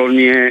אנחנו לא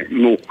נהיה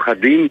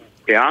מאוחדים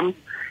כעם,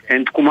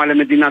 אין תקומה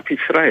למדינת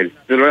ישראל.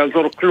 זה לא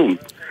יעזור כלום.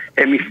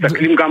 הם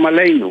מסתכלים גם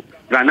עלינו,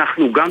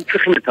 ואנחנו גם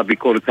צריכים את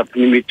הביקורת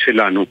הפנימית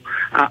שלנו.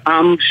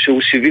 העם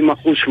שהוא 70%,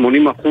 80%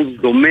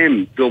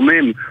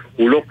 דומם,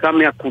 הוא לא קם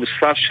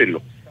מהקורסה שלו.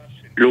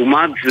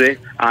 לעומת זה,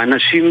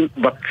 האנשים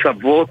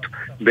בקצוות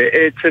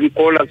בעצם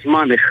כל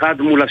הזמן,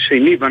 אחד מול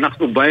השני,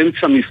 ואנחנו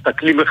באמצע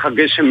מסתכלים איך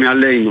הגשם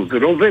מעלינו. זה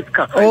לא עובד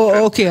ככה.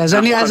 אוקיי, אז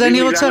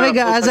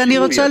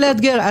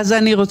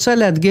אני רוצה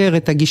לאתגר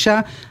את הגישה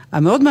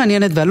המאוד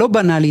מעניינת והלא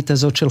בנאלית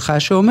הזאת שלך,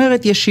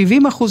 שאומרת, יש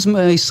 70%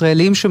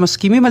 מהישראלים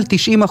שמסכימים על 90%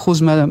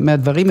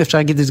 מהדברים, אפשר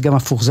להגיד את זה גם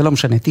הפוך, זה לא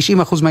משנה,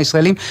 90%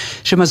 מהישראלים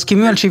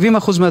שמסכימים על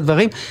 70%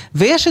 מהדברים,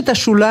 ויש את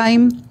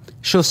השוליים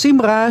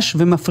שעושים רעש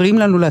ומפריעים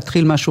לנו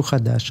להתחיל משהו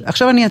חדש.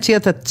 עכשיו אני אציע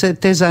את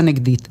התזה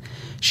הנגדית,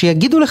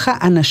 שיגידו לך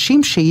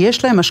אנשים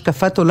שיש להם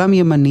השקפת עולם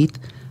ימנית,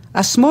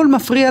 השמאל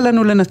מפריע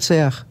לנו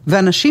לנצח,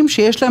 ואנשים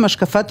שיש להם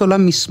השקפת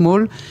עולם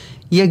משמאל,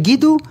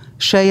 יגידו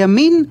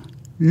שהימין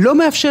לא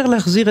מאפשר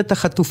להחזיר את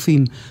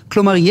החטופים.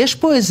 כלומר, יש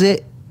פה איזה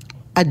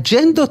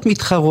אג'נדות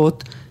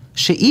מתחרות,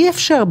 שאי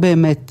אפשר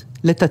באמת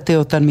לטאטא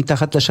אותן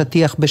מתחת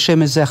לשטיח,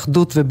 בשם איזה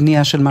אחדות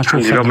ובנייה של משהו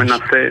חדש.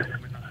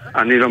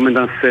 אני לא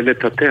מנסה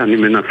לטאטא, אני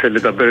מנסה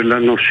לדבר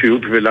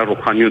לאנושיות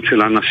ולרוחניות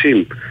של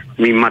האנשים.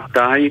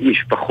 ממתי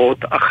משפחות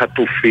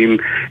החטופים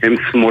הם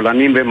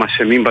שמאלנים והם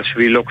אשמים ב7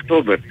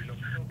 לאוקטובר?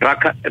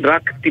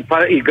 רק טיפה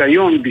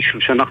היגיון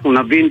בשביל שאנחנו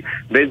נבין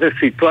באיזה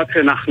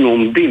סיטואציה אנחנו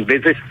עומדים,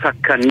 באיזה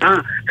סכנה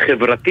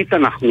חברתית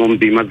אנחנו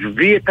עומדים.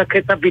 עזבי את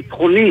הקטע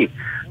ביטחוני,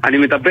 אני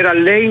מדבר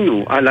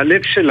עלינו, על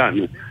הלב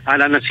שלנו,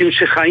 על אנשים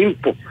שחיים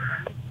פה.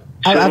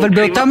 אבל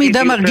באותה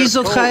מידה מרגיז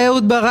אותך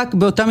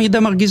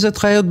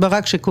אהוד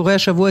ברק, שקורא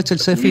השבוע אצל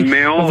ספי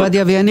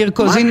עובדיה ויניר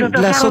קוזין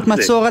לעשות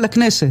מצור על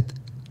הכנסת.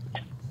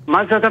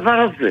 מה זה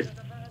הדבר הזה?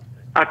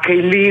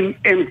 הכלים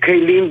הם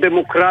כלים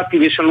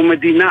דמוקרטיים, יש לנו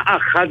מדינה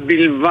אחת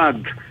בלבד.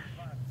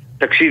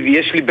 תקשיב,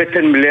 יש לי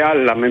בטן מלאה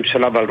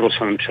לממשלה ועל ראש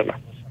הממשלה.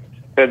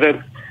 בסדר?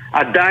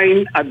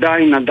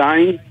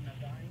 עדיין,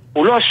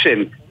 הוא לא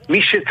אשם.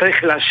 מי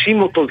שצריך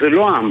להאשים אותו זה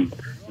לא העם.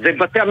 זה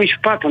בתי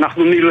המשפט,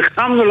 אנחנו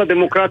נלחמנו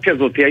לדמוקרטיה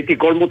הזאת, הייתי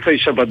כל מוצאי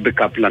שבת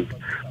בקפלן.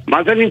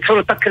 מה זה למצוא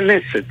את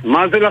הכנסת?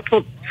 מה זה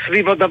לעשות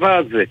סביב הדבר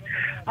הזה?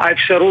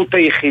 האפשרות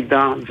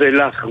היחידה זה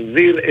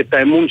להחזיר את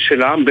האמון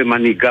של העם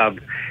במנהיגיו.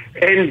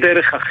 אין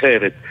דרך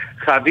אחרת.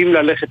 חייבים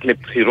ללכת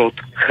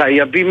לבחירות,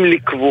 חייבים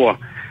לקבוע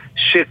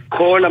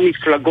שכל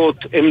המפלגות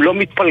הן לא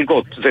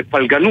מתפלגות, זה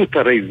פלגנות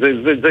הרי,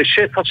 זה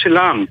שפע של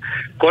העם.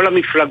 כל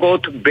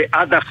המפלגות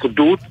בעד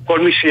אחדות, כל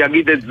מי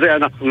שיגיד את זה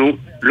אנחנו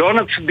לא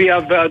נצביע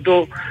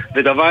בעדו,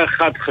 ודבר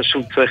אחד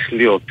חשוב צריך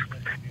להיות,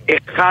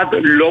 אחד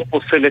לא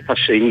פוסל את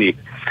השני,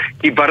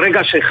 כי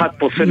ברגע שאחד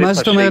פוסל את השני, מה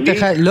זאת אומרת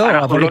אחד? לא,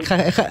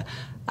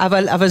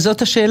 אבל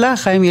זאת השאלה,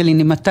 חיים ילין,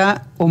 אם אתה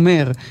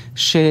אומר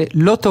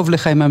שלא טוב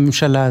לך עם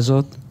הממשלה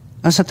הזאת,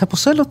 אז אתה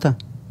פוסל אותה.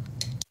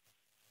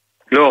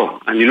 לא,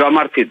 אני לא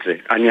אמרתי את זה.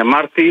 אני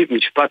אמרתי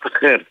משפט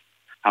אחר.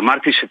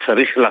 אמרתי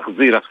שצריך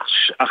להחזיר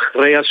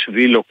אחרי 7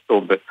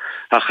 לאוקטובר,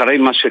 אחרי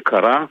מה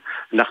שקרה,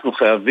 אנחנו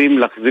חייבים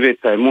להחזיר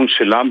את האמון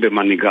של העם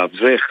במנהיגיו,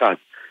 זה 1.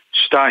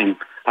 2,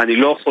 אני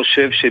לא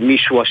חושב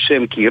שמישהו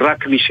אשם, כי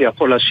רק מי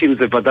שיכול להאשים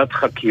זה ועדת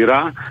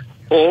חקירה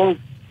או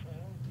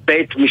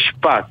בית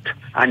משפט.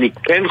 אני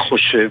כן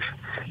חושב,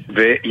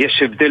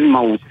 ויש הבדל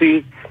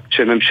מהותי,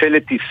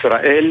 שממשלת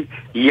ישראל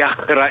היא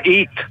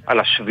אחראית על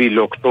 7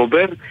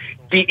 לאוקטובר,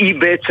 כי היא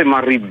בעצם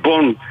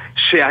הריבון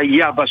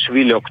שהיה ב7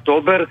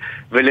 לאוקטובר,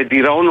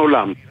 ולדיראון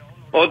עולם.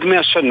 עוד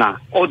 100 שנה,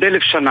 עוד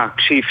 1000 שנה,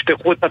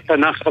 כשיפתחו את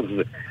התנ"ך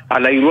הזה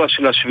על האירוע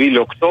של 7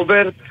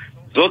 לאוקטובר,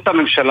 זאת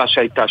הממשלה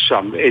שהייתה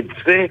שם. את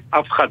זה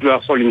אף אחד לא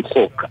יכול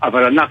למחוק.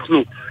 אבל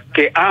אנחנו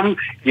כעם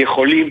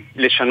יכולים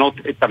לשנות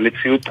את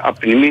המציאות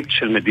הפנימית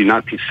של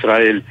מדינת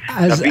ישראל.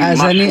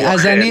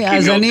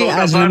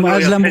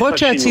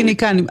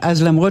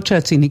 אז למרות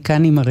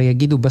שהציניקנים הרי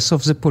יגידו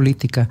בסוף זה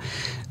פוליטיקה,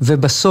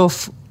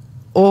 ובסוף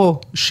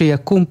או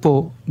שיקום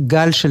פה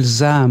גל של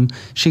זעם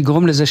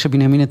שיגרום לזה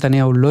שבנימין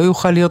נתניהו לא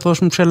יוכל להיות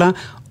ראש ממשלה,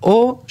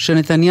 או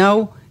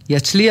שנתניהו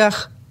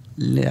יצליח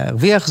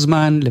להרוויח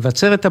זמן,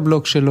 לבצר את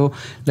הבלוק שלו,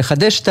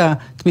 לחדש את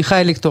התמיכה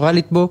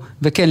האלקטורלית בו,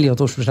 וכן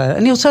להיות ראש ממשלה.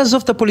 אני רוצה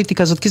לעזוב את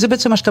הפוליטיקה הזאת, כי זה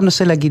בעצם מה שאתה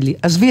מנסה להגיד לי.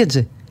 עזבי את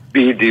זה.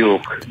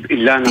 בדיוק.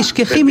 אילנה.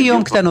 תשכחי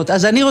מיום קטנות.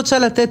 אז אני רוצה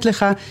לתת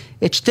לך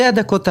את 2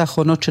 הדקות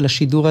האחרונות של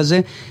השידור הזה,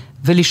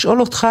 ולשאול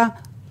אותך,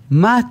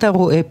 מה אתה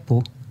רואה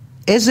פה?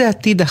 איזה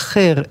עתיד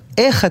אחר,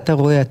 איך אתה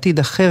רואה עתיד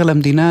אחר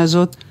למדינה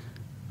הזאת,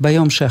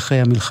 ביום שאחרי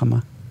המלחמה?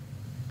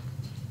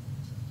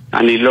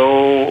 אני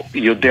לא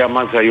יודע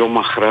מה זה היום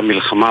אחרי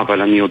המלחמה,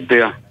 אבל אני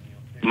יודע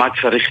מה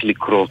צריך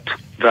לקרות.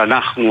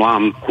 ואנחנו,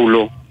 העם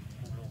כולו,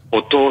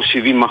 אותו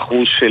 70%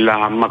 של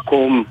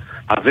המקום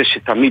הזה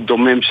שתמיד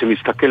דומם,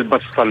 שמסתכל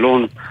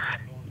בסלון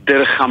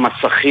דרך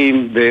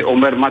המסכים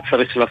ואומר מה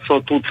צריך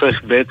לעשות, הוא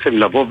צריך בעצם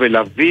לבוא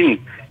ולהבין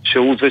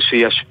שהוא זה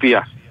שישפיע.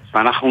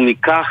 ואנחנו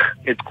ניקח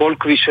את כל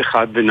כביש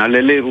 1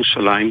 ונעלה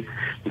לירושלים,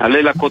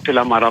 נעלה לכותל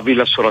המערבי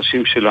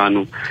לשורשים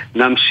שלנו,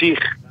 נמשיך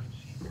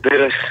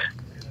דרך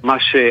מה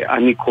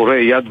שאני קורא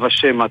יד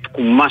ושם,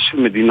 התקומה של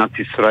מדינת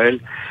ישראל,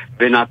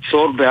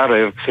 ונעצור בהר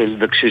הרצל,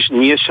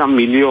 וכשנהיה שם 1,2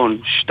 מיליון,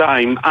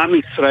 עם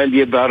ישראל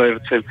יהיה בהר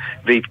הרצל,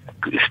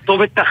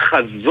 ויכתוב את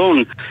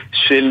החזון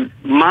של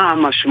מה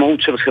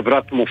המשמעות של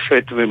חברת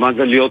מופת, ומה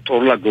זה להיות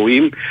אור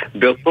לגויים.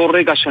 באותו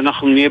רגע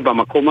שאנחנו נהיה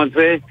במקום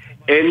הזה,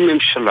 אין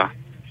ממשלה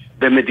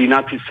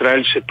במדינת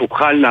ישראל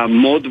שתוכל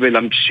לעמוד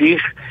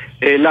ולהמשיך,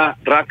 אלא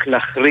רק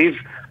להחריב.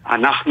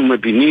 אנחנו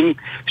מבינים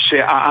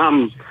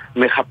שהעם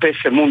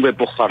מחפש אמון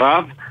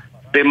בבוחריו,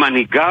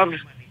 במנהיגיו,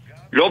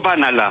 לא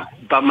בהנהלה,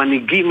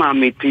 במנהיגים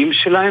האמיתיים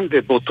שלהם,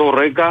 ובאותו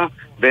רגע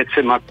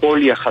בעצם הכל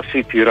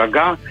יחסית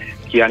יירגע,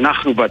 כי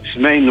אנחנו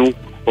בעצמנו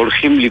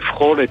הולכים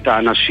לבחור את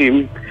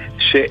האנשים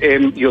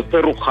שהם יותר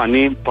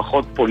רוחניים,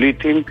 פחות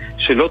פוליטיים,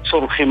 שלא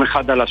צורכים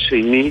אחד על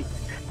השני,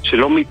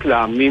 שלא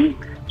מתלהמים,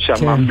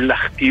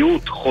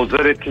 שהממלכתיות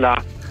חוזרת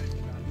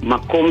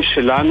למקום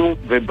שלנו,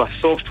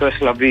 ובסוף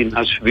צריך להבין,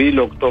 7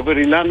 לאוקטובר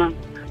אילנה,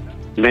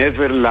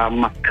 מעבר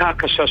למכה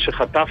הקשה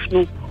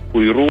שחטפנו,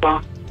 הוא אירוע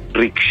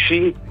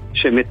רגשי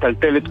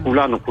שמטלטל את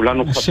כולנו,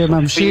 כולנו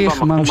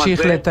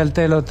שממשיך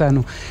לטלטל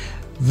אותנו.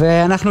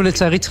 ואנחנו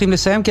לצערי צריכים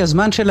לסיים, כי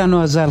הזמן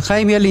שלנו אזל.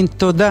 חיים ילין,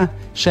 תודה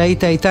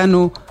שהיית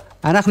איתנו.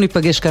 אנחנו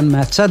ניפגש כאן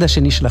מהצד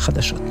השני של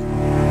החדשות.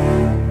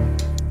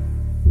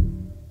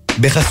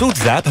 בחסות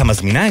זאפ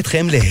המזמינה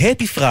אתכם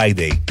להפי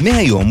פריידיי.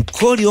 מהיום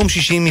כל יום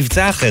שישי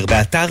מבצע אחר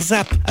באתר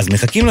זאפ. אז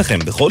מחכים לכם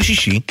בכל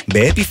שישי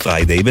בהפי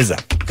פריידיי בזאפ.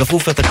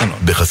 כפוף לתקנון.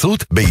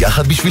 בחסות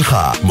ביחד בשבילך,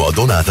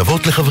 מועדון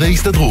ההטבות לחברי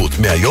הסתדרות.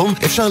 מהיום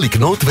אפשר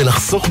לקנות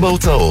ולחסוך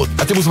בהוצאות.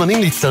 אתם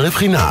מוזמנים להצטרף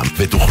חינם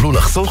ותוכלו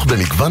לחסוך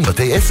במגוון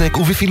בתי עסק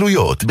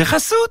ובפעילויות.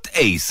 בחסות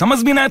אייס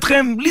המזמינה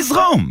אתכם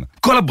לזרום.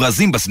 כל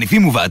הברזים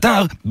בסניפים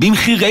ובאתר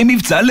במחירי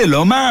מבצע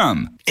ללא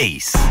מע"מ.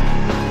 אייס.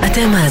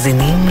 אתם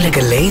מאזינים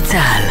לגלי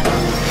צהל.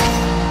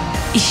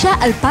 אישה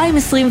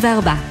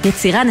 2024,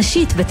 יצירה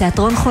נשית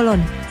בתיאטרון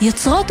חולון.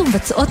 יוצרות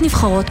ומבצעות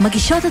נבחרות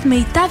מגישות את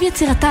מיטב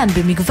יצירתן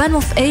במגוון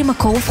מופעי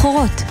מקור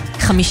ובחורות.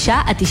 5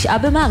 עד 9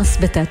 במרס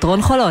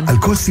בתיאטרון חולון. על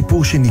כל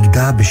סיפור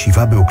שנגדע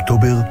ב7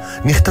 באוקטובר,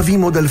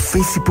 נכתבים עוד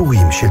אלפי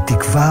סיפורים של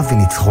תקווה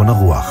וניצחון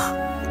הרוח.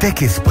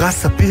 טקס פרס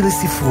ספיר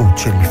לספרות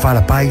של מפעל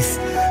הפיס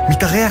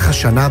מתארח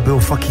השנה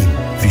באופקים,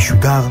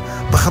 וישודר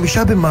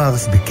ב5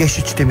 במרס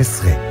בקשת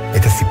 12.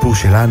 את הסיפור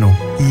שלנו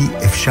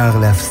אי אפשר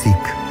להפסיק.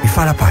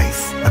 מפעל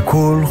הפיס,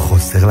 הכל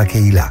חוסר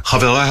לקהילה.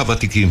 חבריי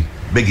הוותיקים,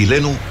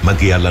 בגילנו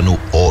מגיע לנו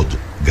עוד,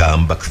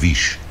 גם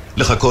בכביש.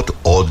 לחכות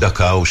עוד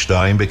דקה או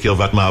 2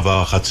 בקרבת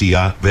מעבר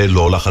החצייה,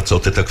 ולא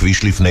לחצות את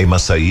הכביש לפני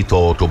מסעית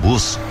או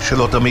אוטובוס,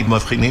 שלא תמיד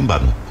מבחינים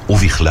בנו.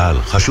 ובכלל,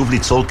 חשוב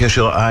ליצור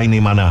קשר עין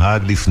עם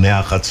הנהג לפני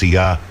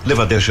החצייה,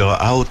 לוודא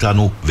שראה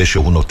אותנו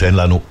ושהוא נותן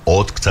לנו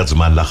עוד קצת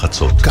זמן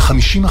לחצות.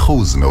 כ-50%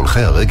 מהולכי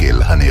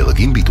הרגל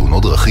הנהרגים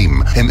בתאונות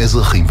דרכים הם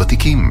אזרחים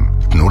ותיקים.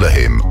 תנו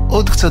להם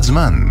עוד קצת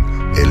זמן.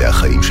 אלה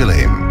החיים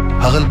שלהם.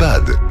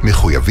 הרלב"ד,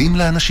 מחויבים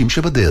לאנשים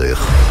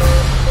שבדרך.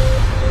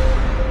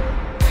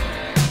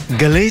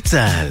 גלי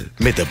צהל,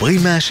 מדברים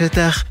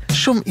מהשטח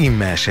שומעים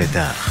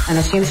מהשטח.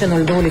 אנשים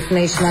שנולדו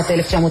לפני שנת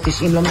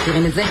 1990 לא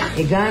מכירים את זה.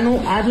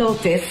 הגענו עד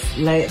לעוטף,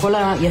 לכל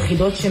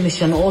היחידות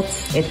שמשנעות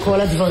את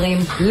כל הדברים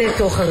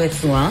לתוך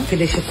הרצועה,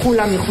 כדי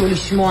שכולם יוכלו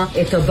לשמוע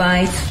את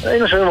הבית.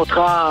 היינו שומעים אותך,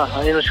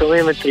 היינו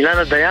שומעים את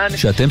אילנה דיין.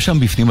 כשאתם שם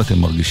בפנים אתם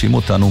מרגישים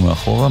אותנו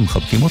מאחורה,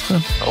 מחבקים אתכם?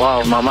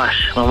 וואו, ממש,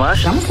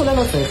 ממש. כמה סולה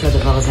לא צריך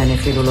לדבר הזה, אני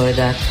אפילו לא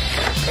יודעת.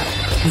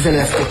 זה לא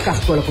יספיק,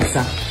 כך כל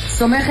הקופסה.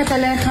 סומכת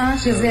עליך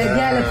שזה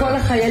יגיע לכל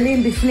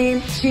החיילים בפנים,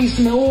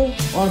 שישמעו,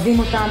 אוהבים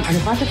אותם. אני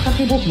יכולה לתת לך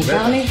חיבוק,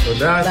 מותר לי?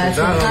 תודה,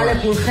 בהצלחה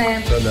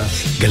לכולכם. תודה.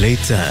 גלי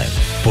צהל,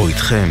 פה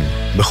איתכם,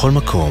 בכל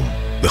מקום,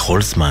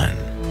 בכל זמן.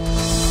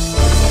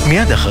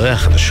 מיד אחרי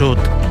החדשות,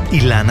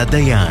 אילנה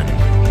דיין.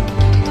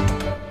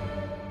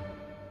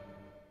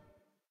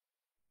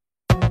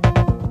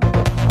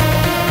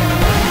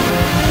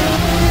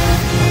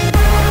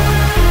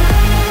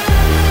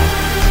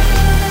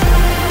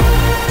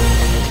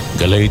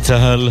 גלי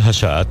צהל,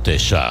 השעה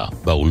 9,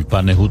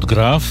 באולפן אהוד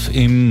גרף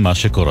עם מה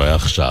שקורה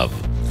עכשיו.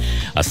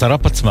 10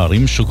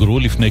 פצמ"רים שוגרו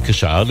לפני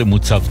כשעה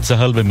למוצב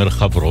צהל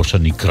במרחב ראש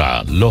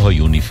הנקרה, לא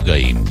היו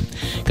נפגעים.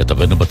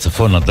 כתבנו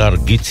בצפון הדר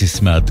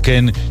גיציס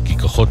מעדכן כי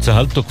כוחות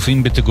צהל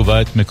תוקפים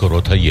בתגובה את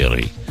מקורות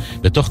הירי.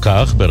 בתוך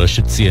כך,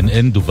 ברשת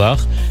CNN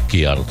דווח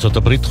כי ארצות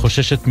הברית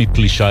חוששת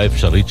מפלישה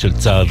אפשרית של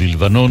צהל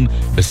ללבנון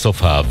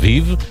בסוף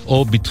האביב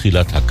או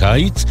בתחילת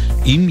הקיץ,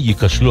 אם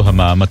ייכשלו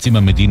המאמצים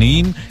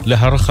המדיניים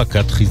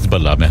להרחקת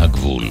חיזבאללה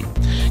מהגבול.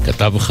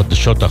 כתב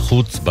חדשות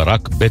החוץ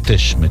ברק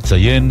בטש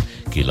מציין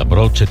כי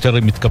למרות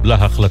שטרם התקבלה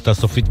החלטה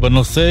סופית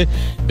בנושא,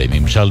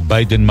 בממשל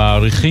ביידן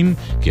מעריכים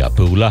כי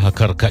הפעולה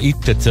הקרקעית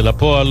תצא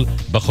לפועל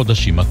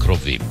בחודשים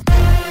הקרובים.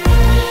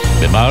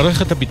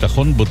 במערכת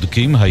הביטחון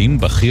בודקים האם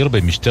בכיר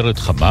במשטרת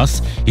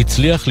חמאס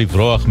הצליח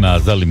לברוח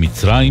מעזה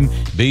למצרים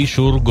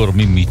באישור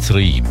גורמים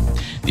מצריים.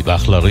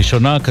 דיווח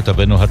לראשונה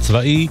כתבנו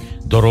הצבאי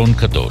דורון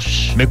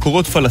קדוש.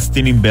 מקורות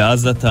פלסטינים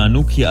בעזה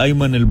טענו כי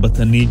איימן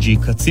אל-בטניג'י,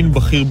 קצין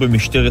בכיר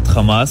במשטרת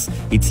חמאס,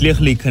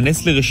 הצליח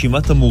להיכנס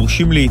לרשימת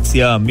המורשים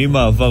ליציאה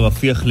ממעבר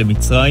רפיח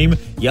למצרים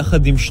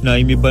יחד עם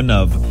 2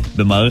 מבניו.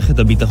 במערכת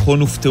הביטחון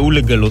הופתעו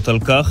לגלות על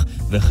כך,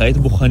 וכעת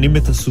בוחנים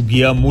את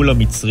הסוגיה מול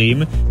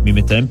המצרים.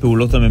 ממתאם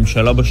פעולות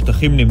הממשלה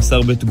בשטחים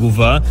נמסר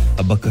בתגובה,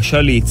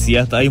 הבקשה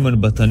ליציאת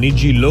איימן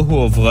בטניג'י לא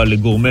הועברה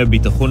לגורמי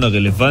הביטחון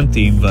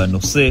הרלוונטיים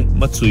והנושא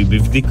מצוי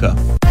בבדיקה.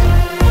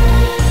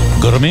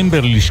 גורמים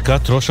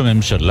בלשכת ראש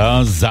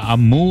הממשלה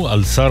זעמו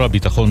על שר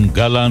הביטחון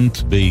גלנט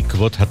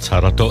בעקבות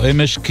הצהרתו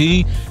אמש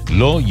כי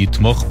לא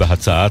יתמוך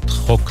בהצעת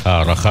חוק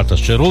הארכת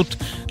השירות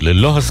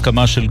ללא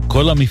הסכמה של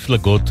כל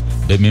המפלגות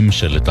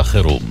בממשלת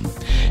החירום.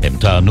 הם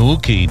טענו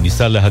כי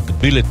ניסה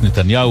להגביל את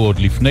נתניהו עוד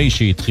לפני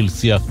שהתחיל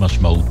שיח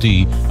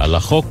משמעותי על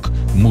החוק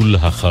מול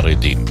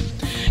החרדים.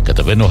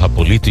 כתבנו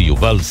הפוליטי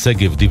יובל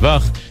סגב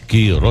דיווח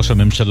כי ראש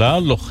הממשלה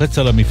לוחץ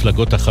על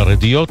המפלגות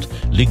החרדיות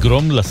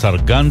לגרום לשר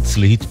גנץ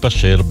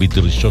להתפשר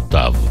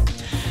בדרישותיו.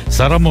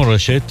 שר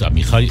המורשת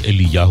עמיחי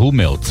אליהו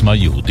מעוצמה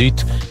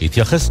יהודית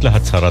התייחס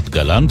להצהרת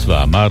גלנט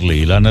ואמר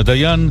לאילנה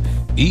דיין,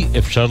 אי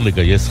אפשר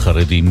לגייס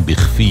חרדים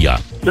בכפייה.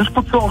 יש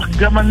פה צורך,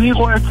 גם אני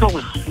רואה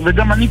צורך,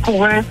 וגם אני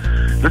קורא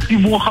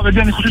לציבור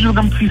החרדי, אני חושב שזה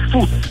גם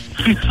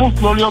פספוס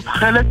לא להיות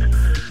חלק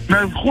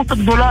מהזכות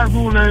הגדולה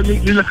הזו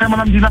להילחם על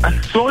המדינה.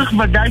 הצורך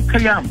ודאי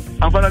קיים,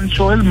 אבל אני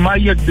שואל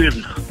מהי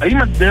הדרך?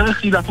 האם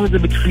הדרך היא לעשות את זה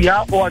בכפייה,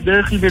 או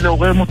הדרך היא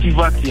לעורר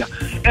מוטיבציה?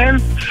 אין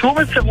שום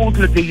אפשרות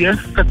לגייס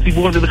את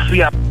הציבור הזה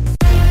בכפייה.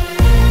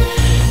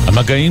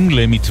 המגעים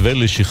למתווה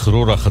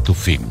לשחרור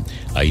החטופים.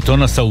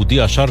 העיתון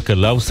הסעודי השרק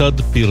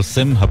אל-אוסד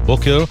פרסם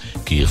הבוקר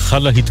כי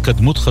חלה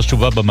התקדמות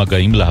חשובה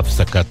במגעים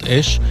להפסקת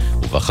אש,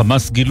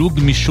 ובחמאס גילו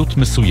גמישות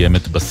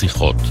מסוימת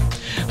בשיחות.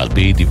 על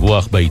פי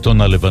דיווח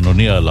בעיתון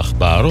הלבנוני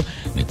אל-אחבר,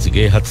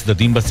 נציגי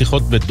הצדדים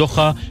בשיחות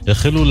בדוחה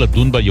החלו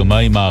לדון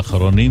ביומיים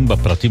האחרונים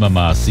בפרטים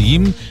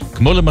המעשיים,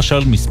 כמו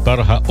למשל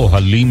מספר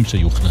האוהלים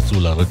שיוכנסו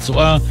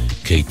לרצועה,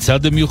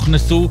 כיצד הם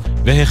יוכנסו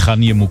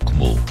והיכן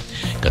ימוקמו.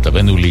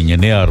 כתבנו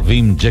לענייני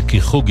הערבים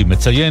ג'קי חוגי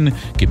מציין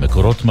כי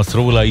מקורות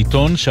מסרו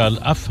לעיתון שעל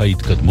אף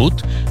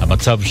ההתקדמות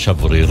המצב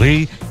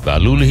שברירי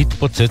ועלול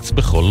להתפוצץ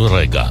בכל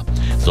רגע.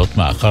 זאת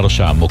מאחר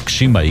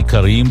שהמוקשים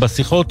העיקריים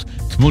בשיחות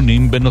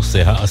טמונים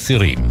בנושא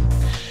האסירים.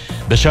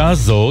 בשעה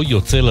זו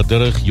יוצא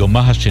לדרך יומה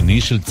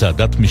השני של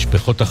צעדת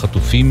משפחות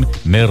החטופים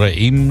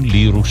מרעים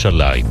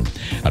לירושלים.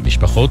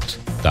 המשפחות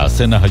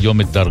תעשנה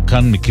היום את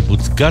דרכן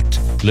מקיבוץ גת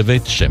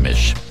לבית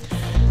שמש.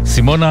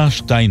 סימונה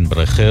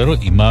שטיינברכר,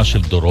 אימה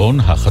של דורון,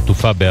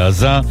 החטופה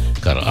בעזה,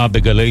 קראה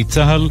בגלי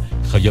צהל,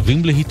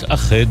 חייבים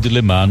להתאחד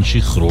למען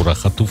שחרור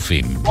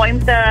החטופים. רואים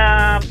את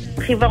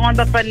החיוורון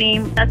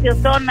בפנים.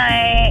 הסרטון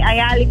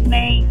היה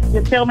לפני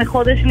יותר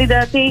מחודש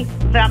לדעתי,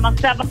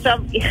 והמצב עכשיו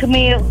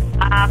החמיר.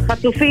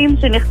 החטופים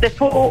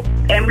שנחטפו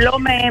הם לא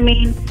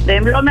מימין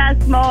והם לא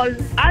מהשמאל.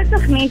 אל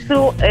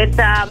תכניסו את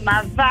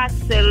המאבק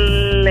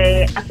של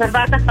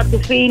השבת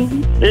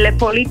החטופים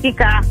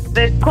לפוליטיקה,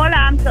 וכל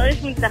העם צריך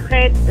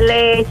להתאחד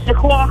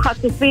לשחרור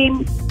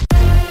החטופים.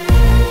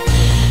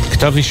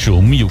 כתב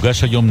אישום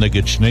יוגש היום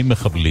נגד 2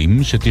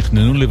 מחבלים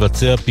שתכננו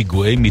לבצע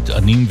פיגועי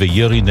מטענים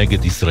וירי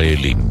נגד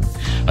ישראלים.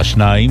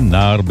 השניים,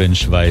 נער בן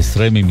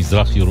 17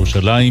 ממזרח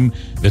ירושלים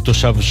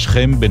ותושב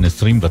שכם בן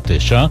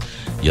 29,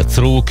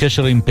 יצרו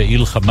קשר עם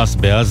פעיל חמאס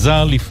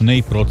בעזה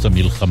לפני פרוץ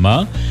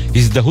המלחמה,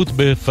 הזדהות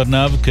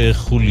בפניו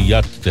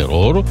כחוליית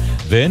טרור,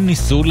 והן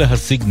ניסו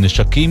להשיג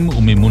נשקים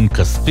ומימון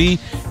כספי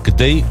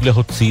כדי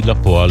להוציא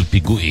לפועל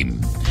פיגועים.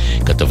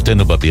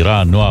 כתבתנו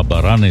בבירה נועה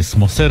ברנס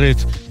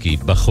מוסרת כי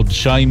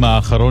בחודשיים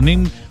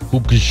האחרונים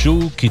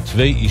הוגשו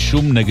כתבי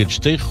אישום נגד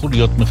 2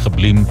 חוליות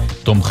מחבלים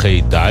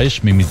תומכי דאעש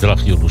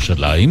ממזרח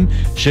ירושלים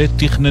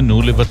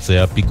שתכננו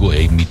לבצע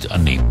פיגועי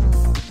מטענים.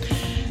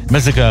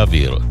 מזג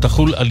האוויר,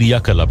 תחול עלייה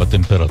קלה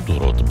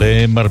בטמפרטורות.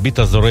 במרבית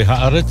אזורי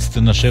הארץ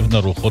תנשבנה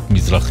רוחות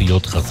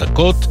מזרחיות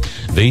חזקות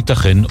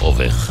וייתכן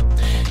אובך.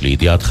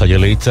 לידיעת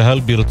חיילי צהל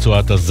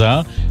ברצועת עזה,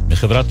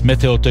 מחברת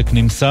מטאוטק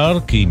נמסר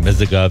כי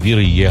מזג האוויר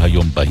יהיה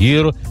היום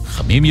בהיר,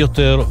 חמים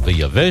יותר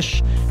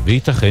ויבש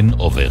וייתכן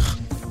אובך.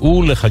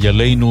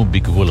 ולחיילינו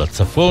בגבול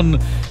הצפון,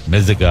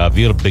 מזג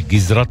האוויר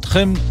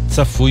בגזרתכם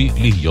צפוי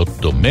להיות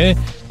דומה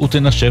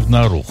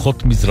ותנשבנה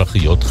רוחות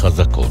מזרחיות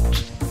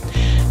חזקות.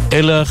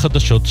 אלה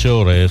החדשות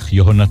שעורך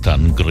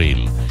יהונתן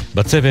גריל.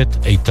 בצוות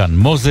איתן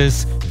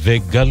מוזס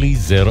וגלי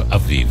זר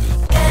אביב.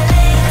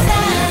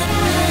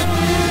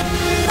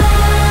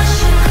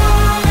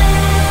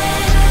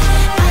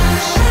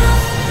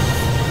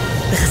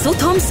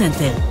 בחסות הום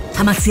סנטר,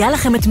 המציעה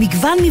לכם את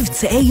מגוון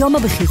מבצעי יום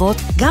הבחירות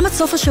גם עד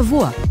סוף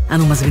השבוע.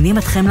 אנו מזמינים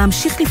אתכם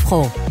להמשיך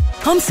לבחור.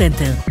 הום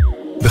סנטר.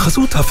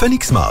 בחסות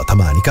הפניקס סמארט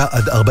המעניקה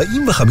עד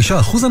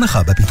 45%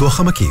 הנחה בפיתוח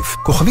המקיף.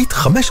 כוכבית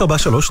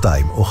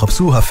 5432 או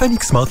חפשו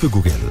הפניקס סמארט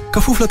בגוגל.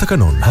 כפוף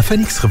לתקנון,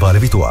 הפניקס חברה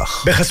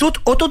לביטוח. בחסות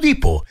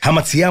אוטודיפו,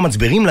 המציעה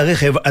מצברים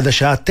לרכב עד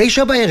השעה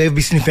 9 בערב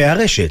בסניפי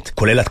הרשת,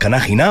 כולל התקנה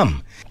חינם.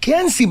 כי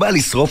אין סיבה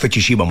לשרוף את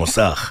שישי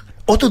במוסך.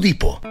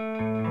 אוטודיפו.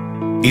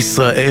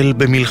 ישראל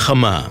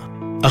במלחמה.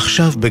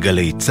 עכשיו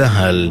בגלי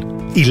צהל,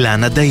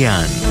 אילנה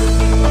דיין.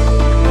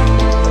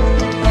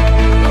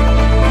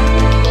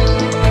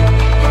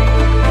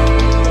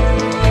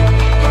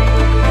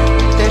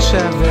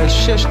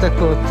 9:06,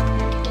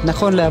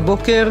 נכון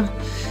להבוקר.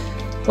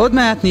 עוד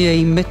מעט נהיה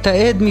עם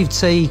מתעד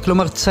מבצעי,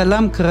 כלומר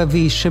צלם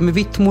קרבי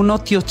שמביא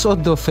תמונות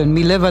יוצאות דופן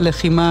מלב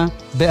הלחימה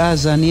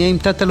בעזה. נהיה עם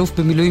תת-אלוף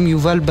במילואים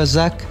יובל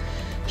בזק,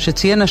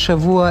 שציין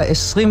השבוע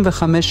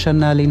 25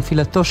 שנה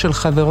לנפילתו של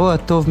חברו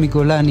הטוב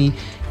מגולני,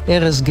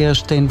 ארז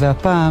גרשטיין,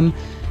 והפעם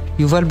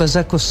יובל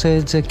בזק עושה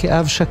את זה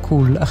כאב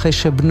שקול, אחרי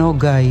שבנו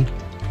גיא,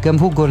 גם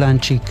הוא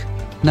גולנצ'יק,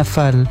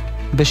 נפל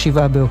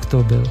ב7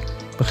 באוקטובר.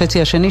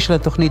 בחצי השני של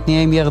התוכנית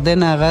נהיה עם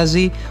ירדנה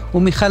ארזי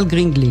ומיכל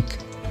גרינגליק.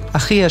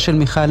 אחיה של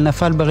מיכל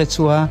נפל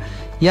ברצועה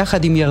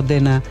יחד עם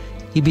ירדנה.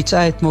 היא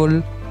ביצעה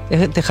אתמול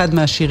את אחד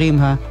מהשירים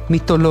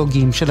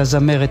המיתולוגיים של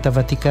הזמרת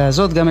הוותיקה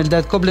הזאת. גם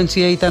אלדד קובלנץ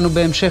יהיה איתנו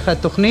בהמשך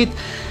התוכנית.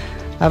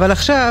 אבל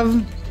עכשיו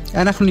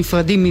אנחנו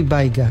נפרדים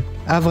מבייגה.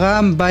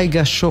 אברהם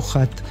בייגה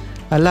שוחט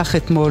הלך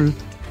אתמול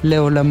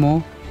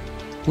לעולמו.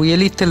 הוא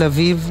יליד תל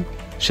אביב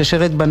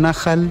ששרת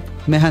בנחל,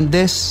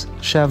 מהנדס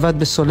שעבד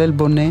בסולל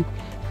בונה,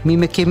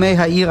 ממקימי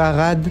העיר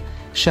ערד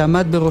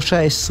שעמד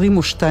בראשה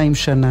 22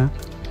 שנה.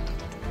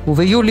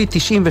 וביולי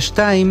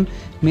 92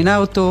 מינה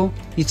אותו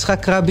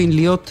יצחק רבין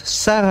להיות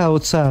שר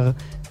האוצר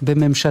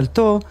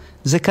בממשלתו.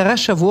 זה קרה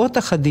שבועות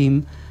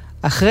אחדים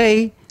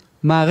אחרי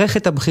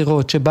מערכת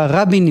הבחירות שבה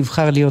רבין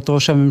נבחר להיות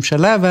ראש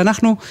הממשלה,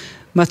 ואנחנו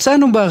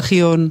מצאנו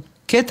בארכיון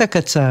קטע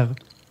קצר.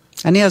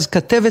 אני אז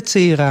כתבת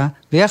צעירה,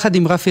 ויחד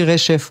עם רפי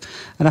רשף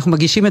אנחנו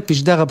מגישים את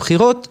משדר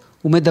הבחירות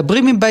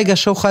ומדברים עם בייגה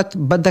שוחט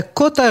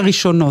בדקות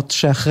הראשונות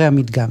שאחרי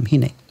המדגם.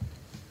 הנה.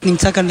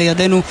 נמצא כאן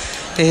לידינו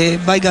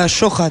בייגה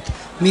שוחט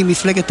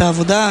ממפלגת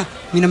העבודה,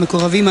 מן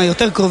המקורבים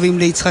היותר קרובים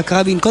ליצחק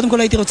רבין. קודם כל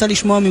הייתי רוצה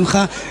לשמוע ממך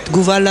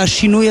תגובה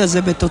לשינוי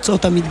הזה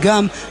בתוצאות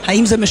המדגם.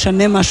 האם זה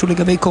משנה משהו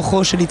לגבי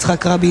כוחו של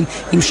יצחק רבין?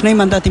 עם 2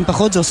 מנדטים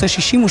פחות זה עושה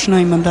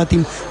 62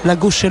 מנדטים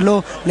לגוש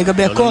שלו,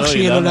 לגבי הכוח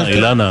שיהיה לו להרכיב.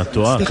 אילנה,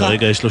 טועה,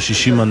 כרגע יש לו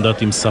 60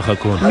 מנדטים סך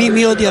הכל.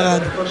 מי עוד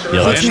ירד?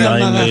 ירד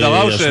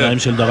 2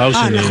 של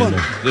דראושן. נכון.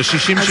 זה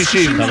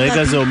 60-60.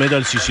 כרגע זה עומד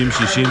על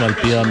 60-60 על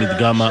פי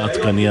המדגם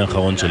העדכני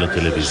האחרון של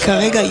הטלוויזיה.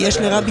 כרגע יש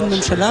לרבין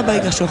ממשלה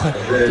בייגה שוחט?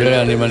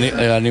 תראה,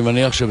 אני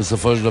מניח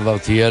שבסופו של דבר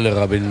תהיה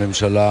לרבין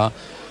ממשלה.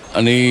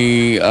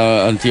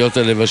 האנטיות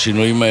האלה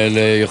והשינויים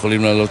האלה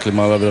יכולים לעלות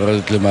למעלה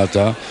ולרדת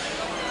למטה.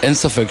 אין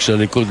ספק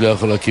שהליכוד לא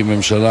יכול להקים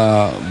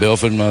ממשלה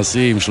באופן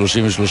מעשי עם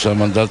 33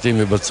 מנדטים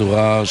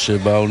ובצורה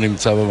שבה הוא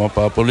נמצא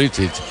במפה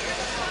הפוליטית.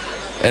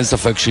 אין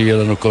ספק שיהיה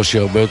לנו קושי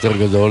הרבה יותר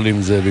גדול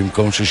עם זה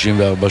במקום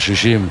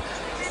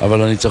 64-60.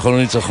 אבל הניצחון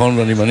הוא ניצחון,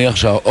 ואני מניח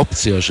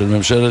שהאופציה של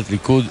ממשלת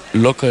ליכוד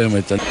לא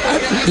קיימת.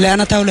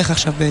 לאן אתה הולך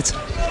עכשיו בעצם?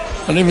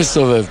 אני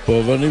מסתובב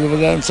פה, ואני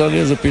בוודאי אמצא לי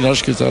איזה פינה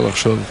שקטה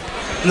לחשוב.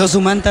 לא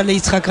זומנת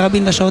ליצחק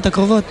רבין לשעות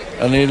הקרובות?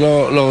 אני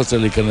לא רוצה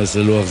להיכנס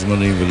ללוח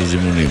זמנים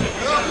ולזימונים.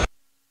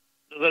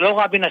 זה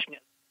לא רבין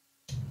השנייה.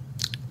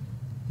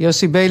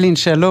 יוסי ביילין,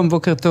 שלום,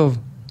 בוקר טוב.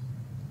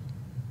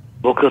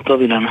 בוקר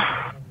טוב, אילנה.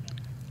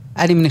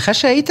 אני מניחה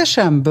שהיית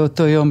שם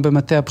באותו יום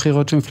במטה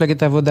הבחירות של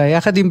מפלגת העבודה,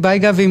 יחד עם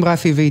בייגה ועם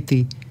רפי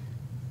ואיתי.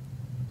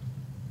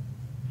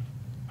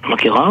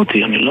 מכירה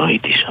אותי, אני לא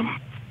הייתי שם.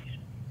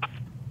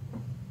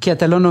 כי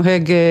אתה לא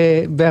נוהג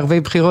בערבי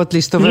בחירות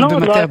להסתובב במטה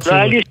הבחירות. לא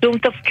היה לי שום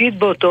תפקיד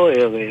באותו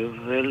ערב,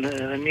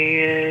 ואני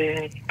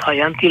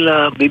התראיינתי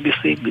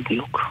ל-BBC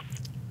בדיוק.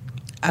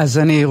 אז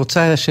אני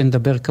רוצה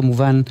שנדבר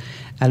כמובן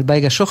על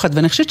בייגה שוחט,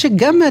 ואני חושבת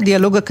שגם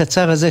מהדיאלוג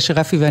הקצר הזה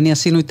שרפי ואני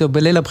עשינו איתו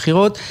בליל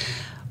הבחירות,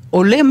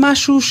 עולה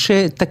משהו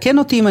שתקן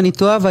אותי אם אני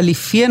טועה, אבל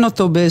אפיין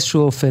אותו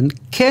באיזשהו אופן.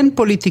 כן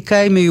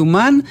פוליטיקאי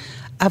מיומן,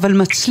 אבל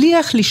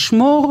מצליח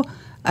לשמור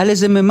על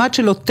איזה ממד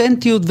של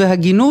אותנטיות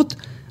והגינות,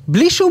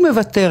 בלי שהוא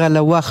מוותר על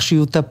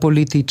הוואחשיות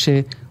הפוליטית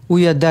שהוא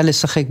ידע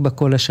לשחק בה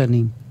כל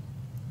השנים.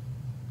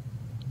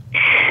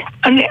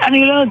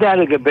 אני לא יודע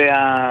לגבי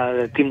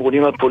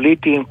התמרונים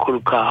הפוליטיים כל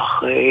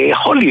כך.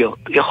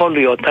 יכול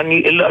להיות.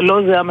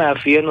 לא זה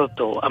המאפיין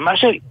אותו. מה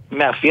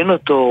שמאפיין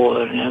אותו,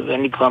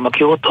 אני כבר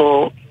מכיר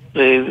אותו,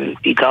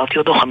 הכרתי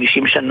אותו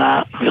 50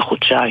 שנה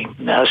וחודשיים,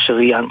 מאז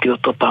שראיינתי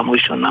אותו פעם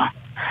ראשונה.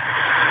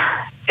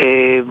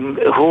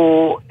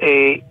 הוא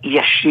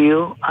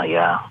ישיר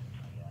היה,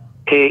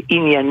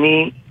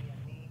 ענייני,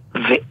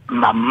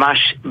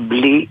 וממש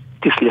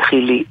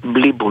תסלחי לי,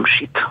 בלי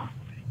בולשיט.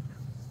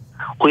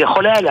 הוא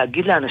יכול היה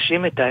להגיד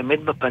לאנשים את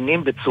האמת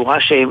בפנים בצורה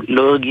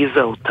שלא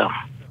הרגיזה אותם.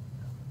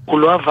 הוא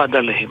לא עבד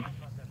עליהם.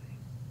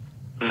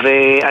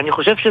 ואני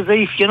חושב שזה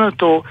אפיין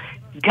אותו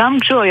גם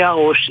כשהוא היה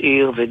ראש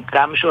עיר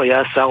וגם כשהוא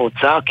היה שר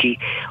אוצר, כי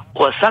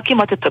הוא עשה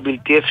כמעט את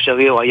הבלתי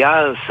אפשרי, הוא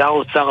היה שר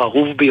אוצר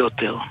אהוב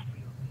ביותר.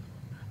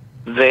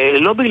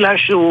 ולא בגלל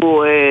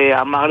שהוא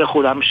אמר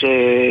לכולם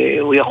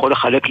שהוא יכול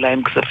לחלק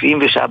להם כספים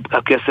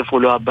ושהכסף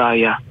הוא לא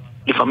הבעיה.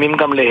 לפעמים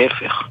גם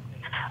להפך.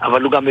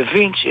 אבל הוא גם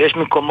מבין שיש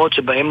מקומות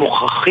שבהם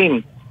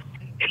מוכרחים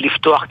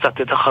לפתוח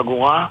קצת את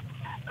החגורה,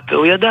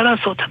 והוא ידע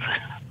לעשות את זה.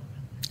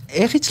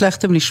 איך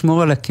הצלחתם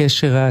לשמור על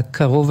הקשר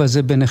הקרוב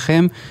הזה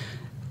ביניכם?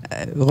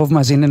 רוב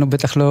מאזיננו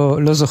בטח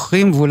לא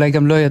זוכרים, ואולי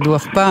גם לא ידעו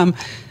אף פעם,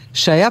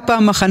 שהיה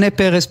פעם מחנה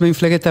פרס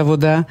במפלגת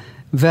העבודה,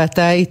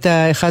 ואתה היית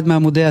אחד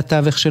מעמודי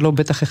התווך שלו,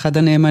 בטח אחד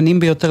הנאמנים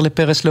ביותר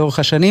לפרס לאורך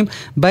השנים.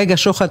 בייגה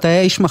שוחט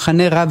היה איש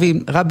מחנה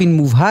רבין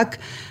מובהק,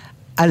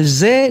 על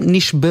זה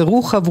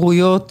נשברו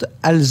חברויות,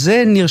 על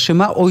זה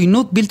נרשמה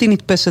עוינות בלתי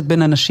נתפסת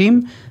בין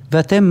אנשים,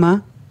 ואתם מה?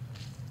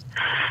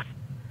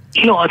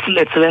 לא,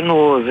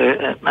 אצלנו,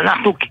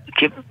 אנחנו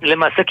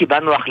למעשה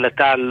קיבלנו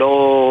החלטה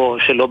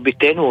שלא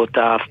ביטאנו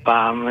אותה אף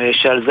פעם,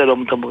 שעל זה לא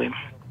מדברים.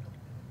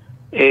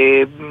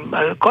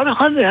 כל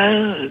אחד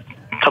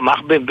תמך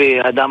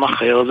באדם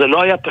אחר, זה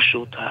לא היה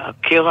פשוט.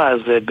 הקרע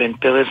הזה בין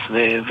פרס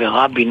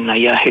ורבין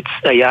היה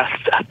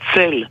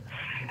הצל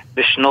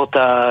בשנות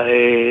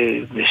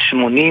ה-80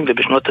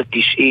 ובשנות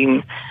ה-90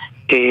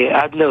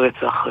 עד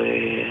לרצח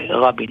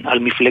רבין על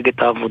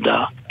מפלגת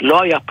העבודה.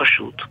 לא היה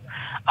פשוט.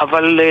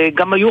 אבל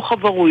גם היו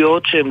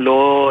חברויות שהן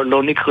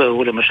לא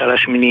נקראו, למשל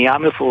השמינייה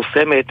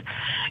המפורסמת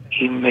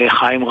עם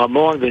חיים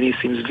רמון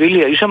וניסים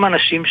זבילי, היו שם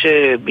אנשים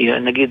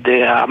שנגיד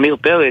אמיר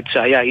פרץ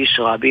שהיה איש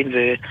רבין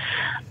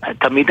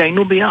ותמיד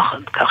היינו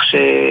ביחד, כך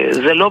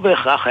שזה לא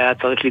בהכרח היה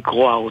צריך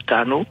לקרוא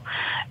אותנו,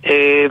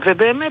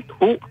 ובאמת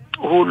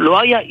הוא לא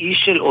היה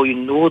איש של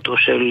עוינות או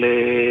של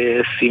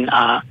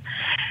שנאה,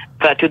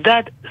 ואת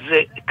יודעת,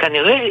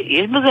 כנראה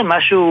יש בזה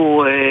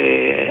משהו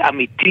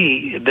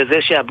אמיתי, בזה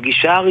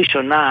שהפגישה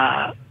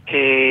הראשונה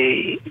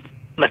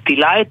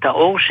מטילה את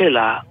האור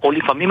שלה, או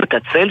לפעמים את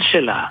הצל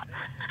שלה,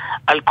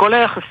 על כל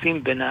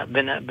היחסים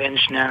בין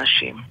שני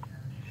אנשים.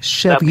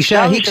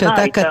 שהפגישה ההיא,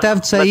 כשאתה כתב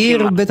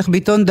צעיר, בטח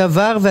בעיתון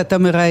דבר, ואתה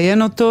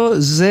מראיין אותו,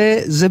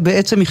 זה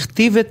בעצם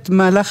הכתיב את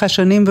מהלך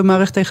השנים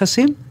במערכת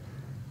היחסים?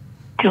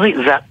 תראי,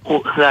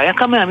 זה היה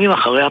כמה ימים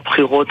אחרי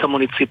הבחירות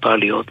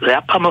המוניציפליות. זה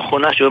היה פעם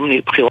האחרונה שהיו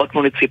בחירות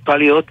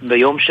מוניציפליות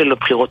ביום של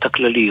הבחירות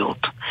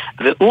הכלליות.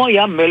 והוא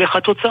היה מלך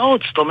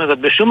התוצאות. זאת אומרת,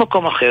 בשום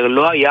מקום אחר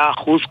לא היה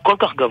אחוז כל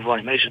כך גבוה,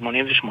 נדמה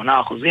לי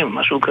 88%,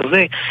 משהו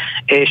כזה,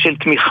 של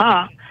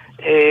תמיכה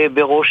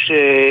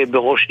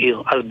בראש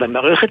עיר. אז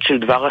במערכת של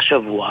דבר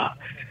השבוע,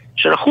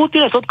 שלחו אותי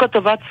לעשות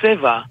כתבת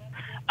צבע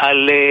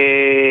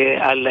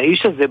על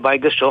האיש הזה,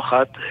 בייגה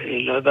שוחט.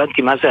 לא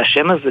הבנתי מה זה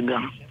השם הזה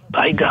גם,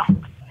 בייגה.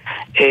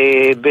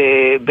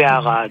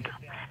 בערד,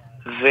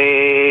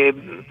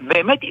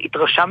 ובאמת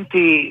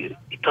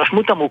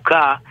התרשמות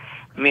עמוקה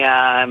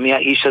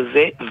מהאיש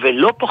הזה,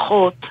 ולא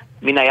פחות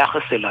מן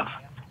היחס אליו.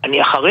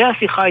 אני אחרי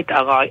השיחה,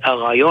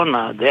 הרעיון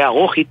הדי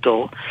ארוך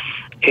איתו,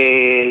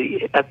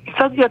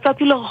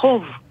 יצאתי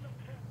לרחוב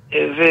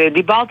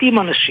ודיברתי עם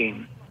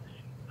אנשים,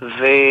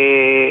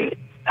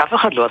 ואף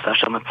אחד לא עשה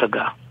שם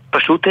הצגה.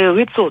 פשוט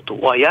העריצו אותו.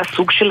 הוא היה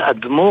סוג של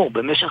אדמו"ר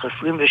במשך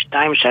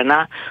 22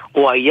 שנה,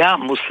 הוא היה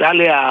מושא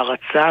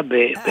להערצה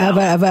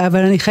אבל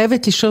אני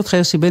חייבת לשאול אותך,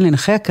 יוסי בלין,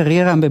 אחרי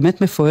הקריירה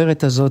הבאמת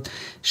מפוארת הזאת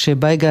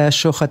שבייגה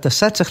שוחט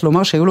עשה, צריך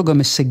לומר שהיו לו גם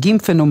הישגים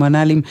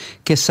פנומנליים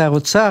כשר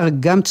אוצר,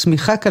 גם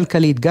צמיחה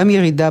כלכלית, גם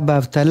ירידה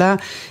באבטלה,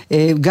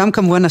 גם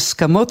כמובן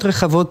הסכמות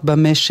רחבות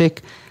במשק,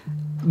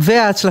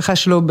 וההצלחה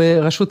שלו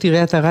בראשות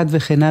עיריית ערד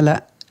וכן הלאה.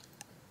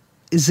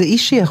 זה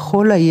איש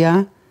שיכול היה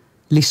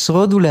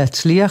לשרוד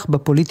ולהצליח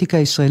בפוליטיקה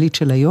הישראלית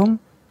של היום?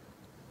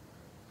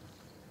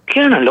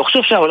 כן, אני לא חושב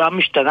שהעולם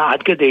משתנה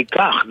עד כדי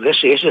כך. זה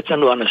שיש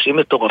אצלנו אנשים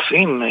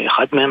מטורפים,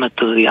 אחד מהם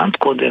הטריאנט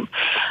קודם,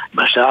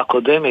 בשעה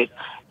הקודמת,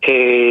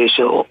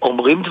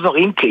 שאומרים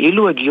דברים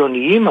כאילו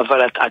הגיוניים,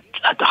 אבל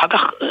את אחר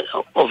כך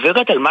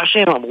עוברת על מה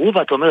שהם אמרו,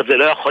 ואת אומרת, זה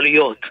לא יכול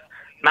להיות.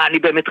 מה, אני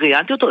באמת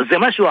ראיינתי אותו? זה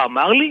מה שהוא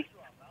אמר לי?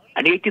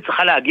 אני הייתי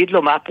צריכה להגיד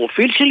לו מה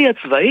הפרופיל שלי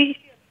הצבאי?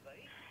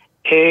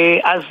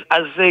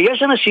 אז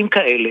יש אנשים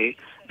כאלה,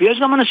 ויש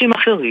גם אנשים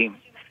אחרים,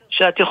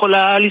 שאת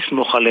יכולה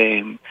לסמוך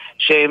עליהם,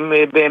 שהם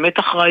באמת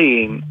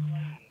אחראיים,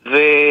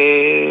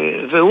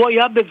 והוא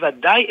היה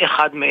בוודאי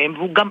אחד מהם,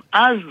 והוא גם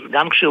אז,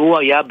 גם כשהוא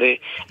היה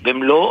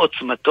במלוא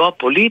עוצמתו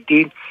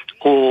הפוליטית,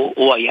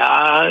 הוא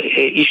היה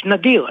איש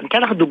נדיר. אני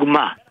אתן לך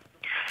דוגמה.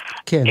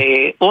 כן.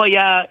 הוא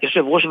היה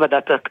יושב ראש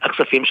ועדת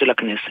הכספים של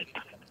הכנסת,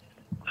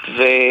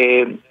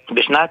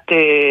 ובשנת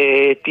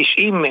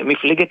 90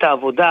 מפלגת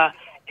העבודה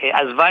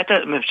עזבה את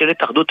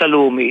ממשלת האחדות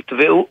הלאומית,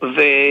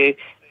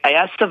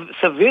 והיה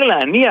סביר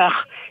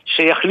להניח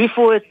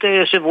שיחליפו את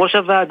יושב ראש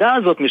הוועדה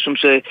הזאת, משום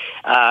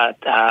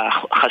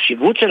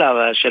שהחשיבות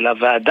של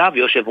הוועדה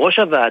ויושב ראש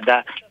הוועדה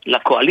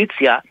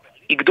לקואליציה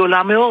היא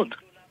גדולה מאוד,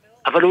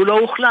 אבל הוא לא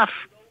הוחלף,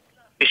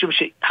 משום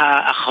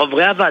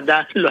שחברי הוועדה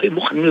לא היו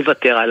מוכנים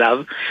לוותר עליו,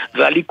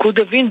 והליכוד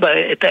הבין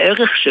את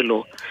הערך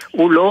שלו.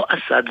 הוא לא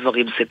עשה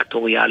דברים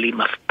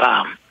סקטוריאליים אף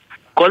פעם.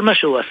 כל מה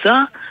שהוא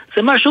עשה,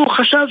 זה מה שהוא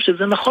חשב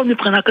שזה נכון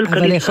מבחינה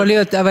כלכלית.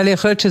 אבל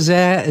יכול להיות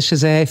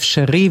שזה היה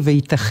אפשרי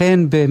וייתכן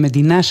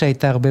במדינה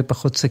שהייתה הרבה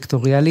פחות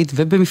סקטוריאלית,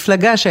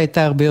 ובמפלגה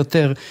שהייתה הרבה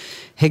יותר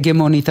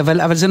הגמונית.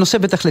 אבל זה נושא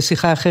בטח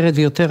לשיחה אחרת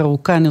ויותר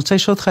ארוכה. אני רוצה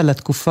לשאול אותך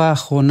לתקופה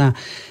האחרונה,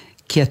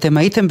 כי אתם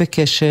הייתם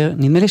בקשר,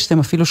 נדמה לי שאתם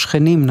אפילו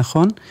שכנים,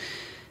 נכון?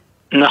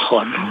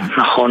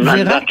 נכון.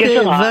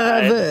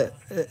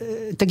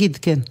 תגיד,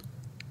 כן.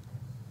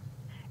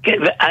 כן,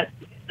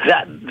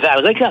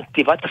 ועל רקע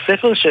כתיבת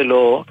הספר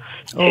שלו,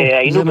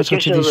 היינו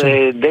בקשר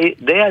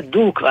די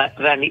הדוק,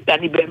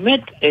 ואני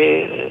באמת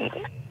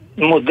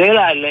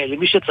מודה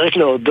למי שצריך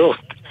להודות,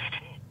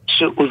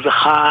 שהוא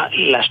זכה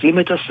להשלים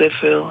את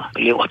הספר,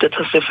 לראות את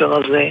הספר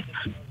הזה,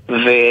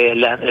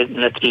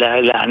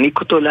 ולהעניק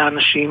אותו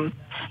לאנשים.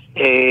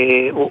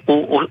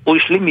 הוא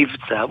השלים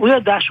מבצע, הוא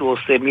ידע שהוא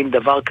עושה מין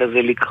דבר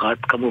כזה לקראת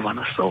כמובן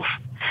הסוף,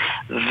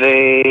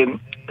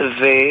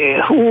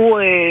 והוא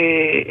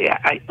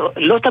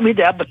לא תמיד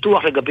היה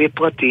בטוח לגבי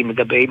פרטים,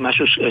 לגבי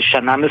משהו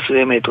שנה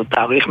מסוימת או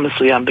תאריך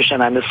מסוים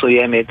בשנה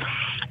מסוימת.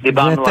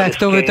 ואתה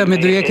הכתובת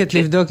המדויקת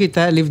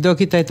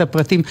לבדוק איתה את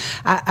הפרטים.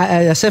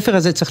 הספר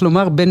הזה, צריך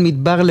לומר, בין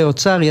מדבר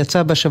לאוצר,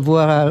 יצא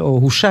בשבוע, או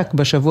הושק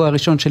בשבוע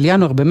הראשון של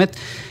ינואר, באמת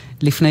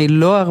לפני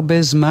לא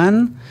הרבה זמן,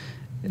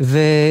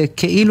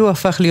 וכאילו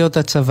הפך להיות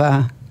הצבא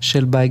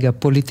של בייגה,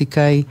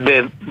 פוליטיקאי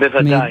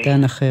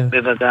מעידן אחר.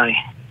 בוודאי.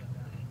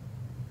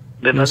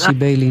 יוסי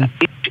ביילין.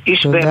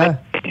 איש באמת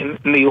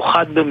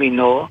מיוחד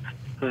במינו,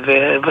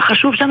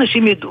 וחשוב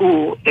שאנשים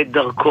ידעו את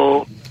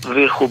דרכו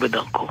וילכו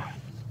בדרכו.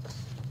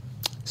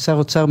 שר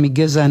אוצר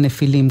מגזע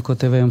הנפילים,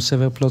 כותב היום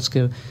סבר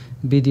פלוצקר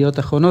בידיעות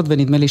אחרונות,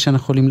 ונדמה לי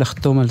שאנחנו יכולים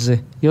לחתום על זה.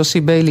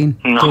 יוסי ביילין,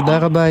 תודה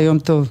רבה, יום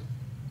טוב.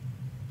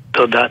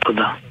 תודה.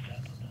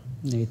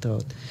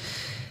 להתראות.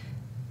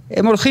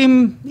 הם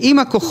הולכים עם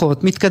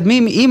הכוחות,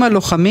 מתקדמים עם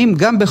הלוחמים,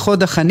 גם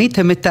בחוד החנית,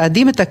 הם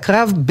מתעדים את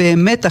הקרב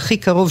באמת הכי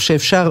קרוב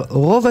שאפשר.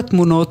 רוב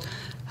התמונות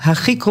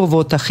הכי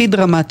קרובות, הכי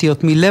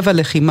דרמטיות מלב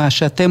הלחימה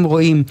שאתם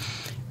רואים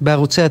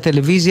בערוצי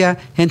הטלוויזיה,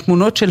 הן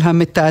תמונות של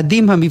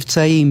המתעדים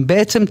המבצעיים,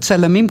 בעצם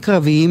צלמים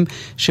קרביים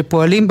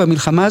שפועלים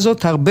במלחמה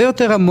הזאת הרבה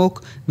יותר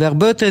עמוק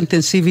והרבה יותר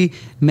אינטנסיבי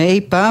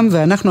מאי פעם,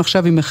 ואנחנו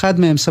עכשיו עם אחד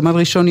מהם, סמל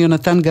ראשון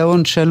יונתן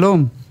גאון,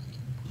 שלום.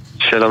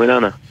 שלום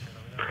אילנה.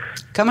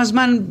 כמה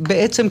זמן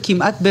בעצם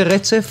כמעט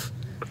ברצף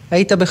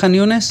היית בח'אן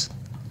יונס?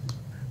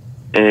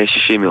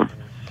 60 יום.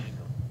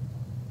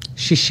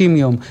 60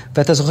 יום.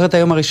 ואתה זוכר את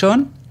היום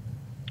הראשון?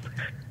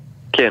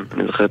 כן,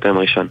 אני זוכר את היום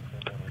הראשון.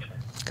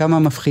 כמה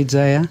מפחיד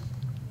זה היה?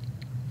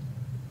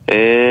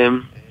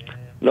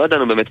 לא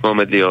ידענו באמת מה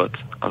עומד להיות,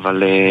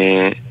 אבל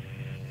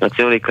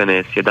רצינו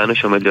להיכנס, ידענו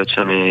שעומד להיות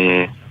שם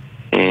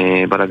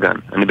בלגן.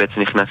 אני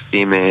בעצם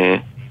נכנסתי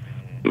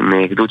עם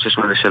גדוד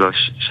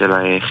 683 של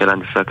חיל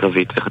ההנדסה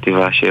הקרבית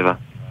וחטיבה 7.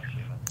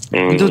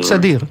 גדוד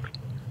סדיר?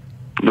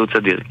 גדוד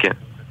סדיר, כן.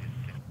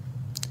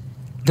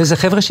 וזה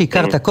חבר'ה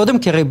שהכרת קודם,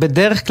 כי הרי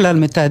בדרך כלל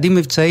מתעדים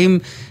מבצעים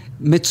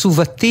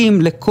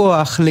מצוותים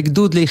לכוח,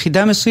 לגדוד,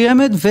 ליחידה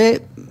מסוימת,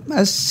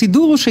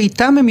 והסידור הוא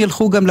שאיתם הם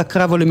ילכו גם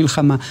לקרב או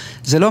למלחמה.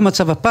 זה לא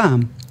המצב הפעם.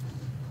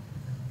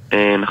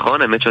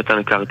 נכון, האמת שאותם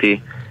הכרתי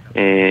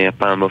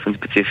הפעם באופן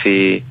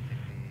ספציפי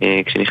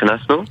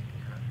כשנכנסנו,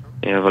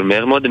 אבל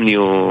מהר מאוד הם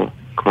נהיו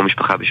כמו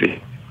משפחה בשבילי.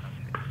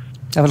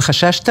 אבל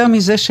חששת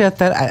מזה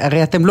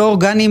הרי אתם לא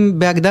אורגנים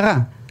בהגדרה.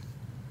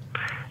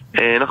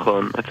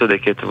 נכון, את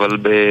צודקת, אבל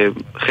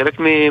חלק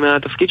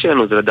מהתפקיד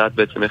שלנו זה לדעת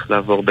בעצם איך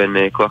לעבור בין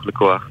כוח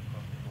לכוח,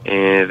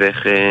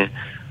 ואיך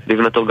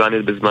לבנות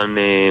אורגנית בזמן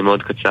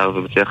מאוד קצר,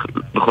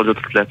 ובכל זאת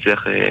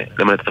להצליח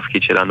למלא את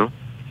התפקיד שלנו.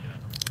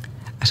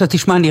 עכשיו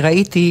תשמע, אני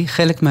ראיתי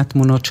חלק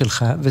מהתמונות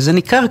שלך, וזה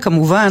ניכר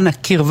כמובן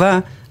הקרבה,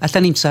 אתה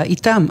נמצא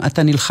איתם,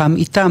 אתה נלחם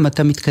איתם,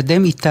 אתה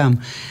מתקדם איתם.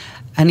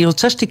 אני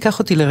רוצה שתיקח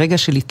אותי לרגע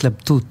של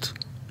התלבטות,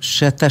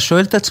 שאתה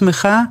שואל את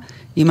עצמך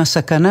אם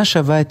הסכנה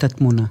שווה את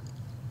התמונה.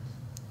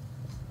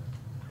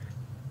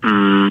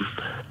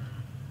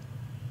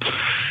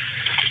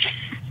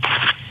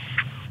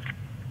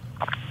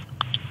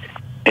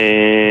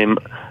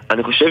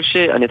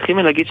 אני אתחיל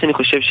מלהגיד שאני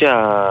חושב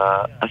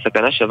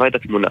שהסכנה שווה את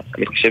התמונה.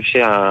 אני חושב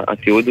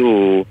שהתיעוד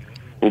הוא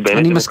באמת...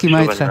 אני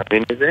מסכימה איתך.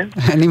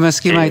 אני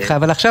מסכימה איתך,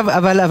 אבל עכשיו,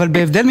 אבל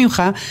בהבדל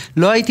ממך,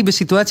 לא הייתי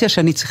בסיטואציה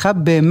שאני צריכה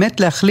באמת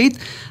להחליט,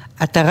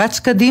 אתה רץ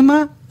קדימה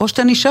או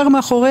שאתה נשאר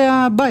מאחורי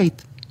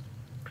הבית?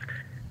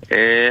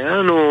 היה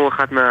לנו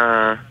אחת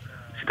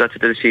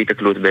מהסיטואציות איזושהי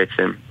התקלות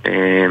בעצם.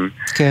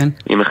 כן.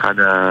 עם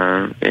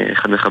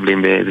אחד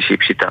מחבלים באיזושהי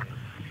פשיטה.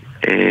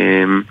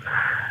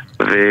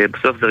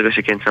 ובסוף זה רגע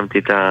שכן שמתי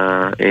את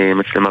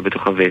המצלמה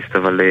בתוך הווסט,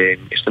 אבל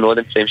יש לנו עוד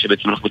אמצעים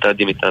שבעצם אנחנו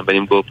מתעדים איתם, בין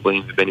עם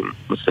גופרואים ובין עם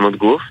מצלמות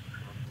גוף.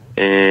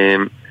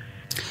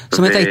 זאת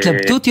אומרת,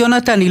 ההתלבטות,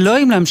 יונתן, היא לא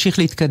אם להמשיך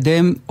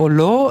להתקדם או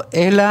לא,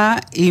 אלא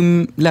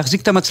אם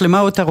להחזיק את המצלמה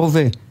או את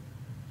הרובה.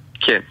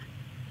 כן.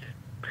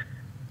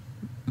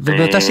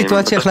 ובאותה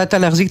סיטואציה החלטת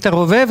להחזיק את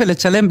הרובה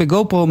ולצלם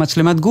בגופרו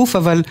מצלמת גוף,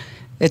 אבל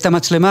את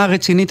המצלמה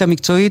הרצינית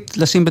המקצועית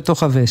לשים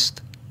בתוך הווסט.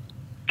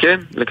 כן,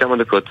 לכמה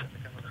דקות.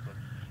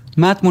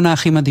 מה התמונה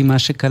הכי מדהימה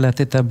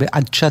שקלטת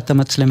בעדשת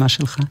המצלמה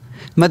שלך?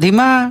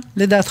 מדהימה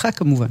לדעתך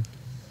כמובן.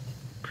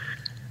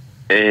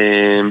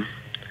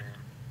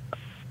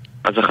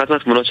 אז אחת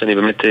מהתמונות שאני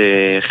באמת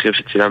הכי אוהב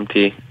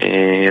שצילמתי,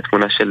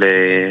 התמונה של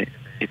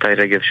איתי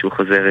רגב שהוא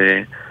חוזר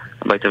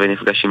הביתה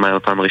ונפגש עם מים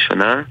הפעם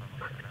הראשונה.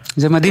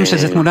 זה מדהים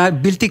שזו תמונה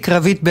בלתי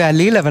קרבית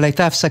בעליל, אבל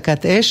הייתה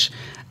הפסקת אש,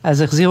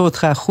 אז החזירו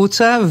אותך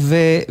החוצה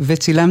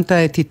וצילמת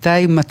את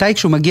איתי מתי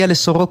כשהוא מגיע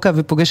לסורוקה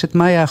ופוגש את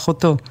מאיה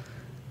אחותו.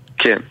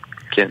 כן.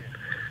 כן.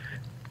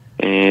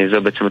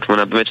 זו בעצם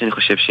התמונה באמת שאני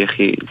חושב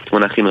שהיא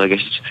התמונה הכי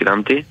מרגשת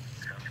שצילמתי.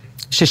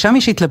 ששם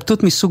יש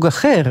התלבטות מסוג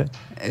אחר,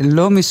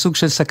 לא מסוג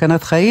של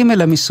סכנת חיים,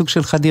 אלא מסוג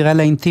של חדירה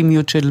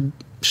לאינטימיות של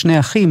שני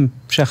אחים,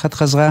 שאחת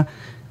חזרה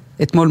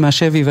אתמול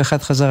מהשבי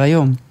ואחת חזר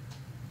היום.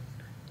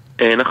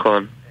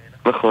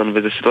 נכון,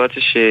 וזו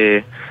סיטואציה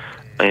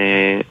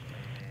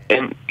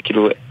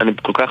כאילו, אני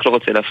כל כך לא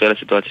רוצה להפריע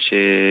לסיטואציה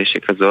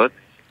שכזאת,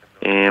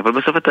 אבל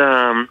בסוף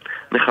אתה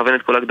מכוון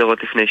את כל הגדרות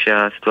לפני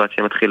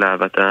שהסיטואציה מתחילה,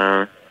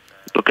 ואתה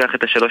לוקח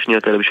את 3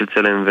 שניות האלה בשביל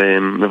צלם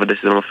ומוודא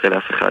שזה לא מפריע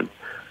לאף אחד.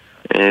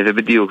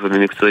 ובדיוק,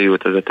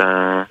 ובמקצועיות, אז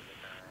אתה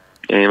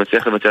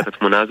מצליח לבצע את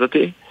התמונה הזאת.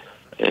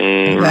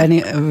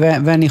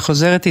 ואני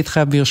חוזרת איתך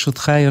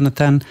ברשותך,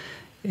 יונתן,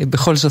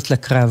 בכל זאת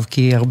לקרב,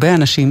 כי הרבה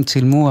אנשים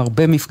צילמו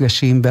הרבה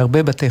מפגשים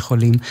בהרבה בתי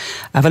חולים,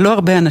 אבל לא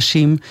הרבה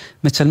אנשים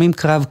מצלמים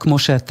קרב כמו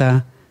שאתה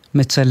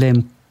מצלם,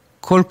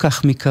 כל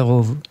כך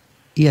מקרוב.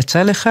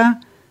 יצא לך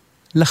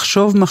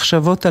לחשוב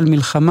מחשבות על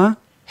מלחמה?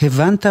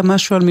 הבנת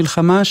משהו על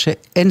מלחמה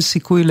שאין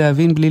סיכוי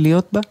להבין בלי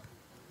להיות בה?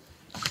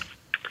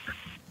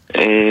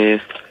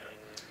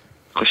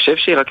 חושב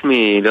שרק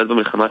מלהיות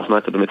במלחמה עצמה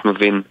אתה באמת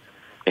מבין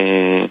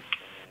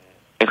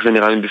איך זה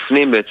נראה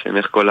מבפנים בעצם,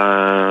 איך כל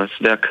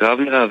השדה הקרב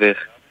נראה ואיך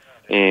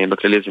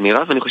בכללי זה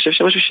נראה, ואני חושב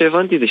שמשהו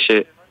שהבנתי זה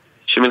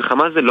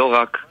שמלחמה זה לא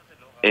רק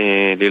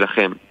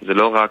להילחם, זה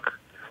לא רק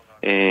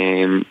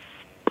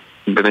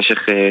במשך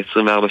 24/7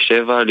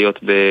 להיות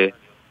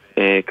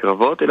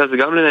בקרבות, אלא זה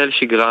גם לנהל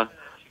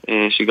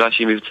שגרה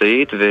שהיא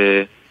מבצעית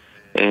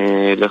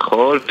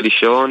ולאכול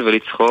ולישון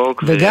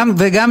ולצחוק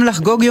וגם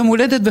לחגוג יום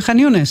הולדת בח'אן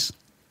יונס.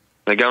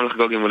 וגם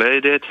לחגוג יום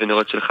הולדת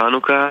ונרות של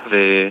חנוכה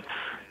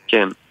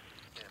וכן.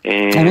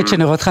 האמת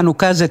שנרות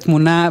חנוכה זה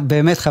תמונה,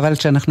 באמת חבל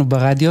שאנחנו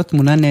ברדיו,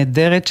 תמונה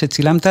נהדרת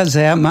שצילמת, זה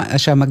היה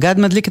שהמגד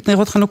מדליק את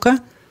נרות חנוכה?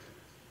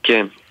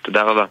 כן,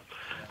 תודה רבה.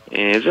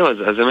 זהו,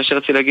 אז זה מה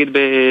שרציתי להגיד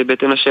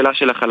בהתאם לשאלה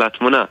שלך על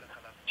התמונה,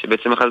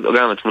 שבעצם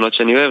גם התמונות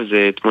שאני אוהב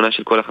זה תמונה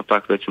של כל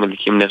החפ"ק בעצם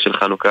מדליקים נר של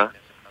חנוכה,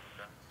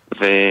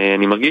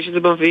 ואני מרגיש שזה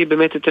מביא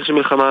באמת את איך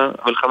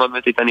המלחמה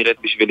באמת הייתה נראית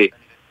בשבילי,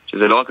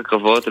 שזה לא רק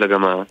הקרבות אלא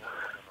גם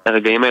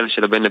הרגעים האלה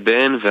של הבין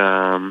לבין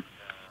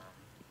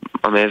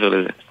והמעבר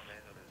לזה.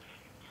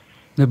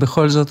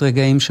 ובכל זאת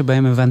רגעים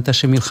שבהם הבנת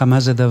שמלחמה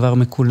זה דבר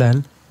מקולל?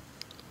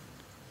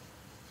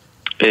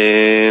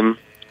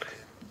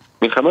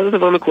 מלחמה זה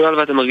דבר מקולל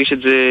ואתה מרגיש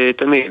את זה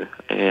תמיד.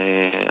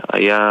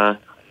 היה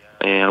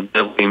הרבה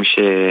אירועים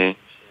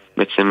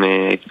שבעצם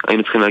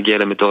היינו צריכים להגיע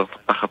אליהם בתור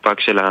החפ"ק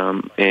של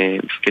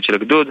המפקד של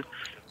הגדוד,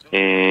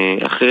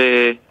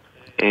 אחרי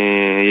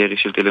ירי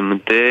של טיל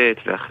נ"ט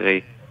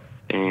ואחרי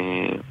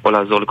או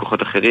לעזור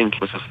לכוחות אחרים, כי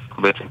בסוף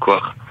הוא בעצם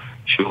כוח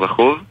שהוא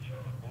רכוב.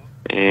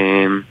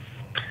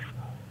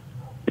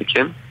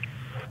 כן.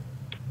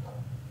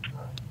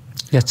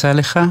 יצא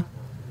לך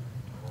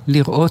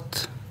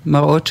לראות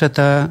מראות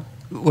שאתה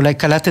אולי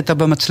קלטת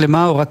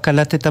במצלמה או רק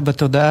קלטת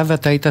בתודעה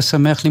ואתה היית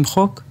שמח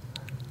למחוק?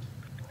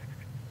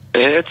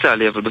 יצא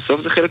לי, אבל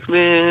בסוף זה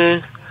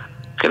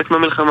חלק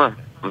מהמלחמה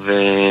וכן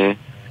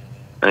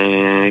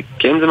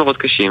זה מראות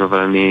קשים,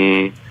 אבל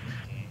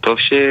טוב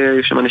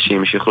שיש שם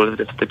אנשים שיכולו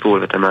לתת את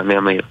הטיפול ואת המענה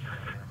המהיר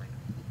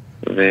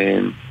וזה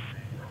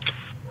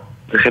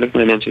חלק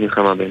מהעניין של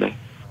מלחמה בעיניי.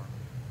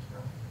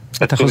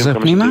 אתה חוזר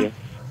פנימה?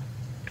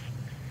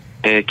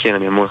 כן,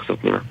 אני אמור לחזור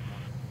פנימה.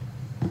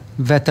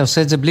 ואתה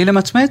עושה את זה בלי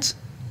למצמץ?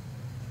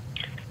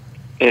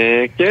 כן.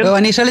 לא,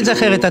 אני אשאל את זה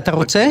אחרת, אתה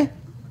רוצה?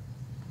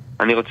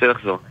 אני רוצה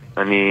לחזור.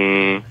 אני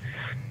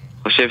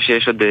חושב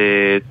שיש עוד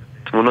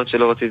תמונות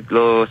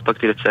שלא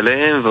הספקתי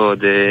לצלם,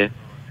 ועוד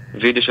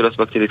וידאו שלא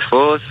הספקתי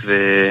לתפוס,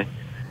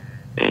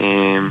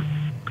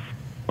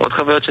 עוד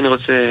חוויות שאני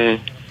רוצה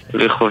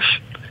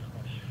לרכוש.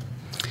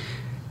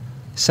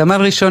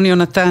 סמל ראשון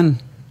יונתן,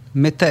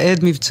 מתעד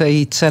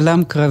מבצעי,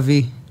 צלם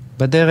קרבי,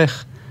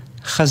 בדרך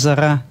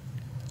חזרה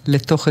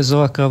לתוך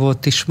אזור הקרבות.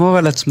 תשמור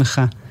על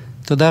עצמך.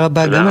 תודה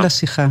רבה גם על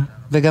השיחה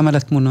וגם על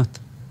התמונות.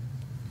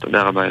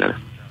 תודה רבה, אילנה.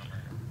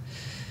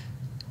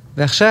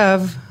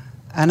 ועכשיו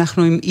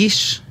אנחנו עם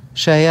איש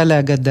שהיה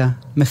לאגדה,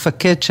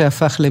 מפקד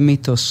שהפך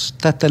למיתוס,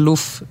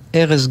 תת-אלוף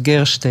ארז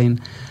גרשטיין.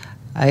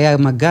 היה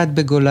מג"ד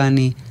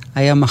בגולני,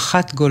 היה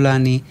מח"ט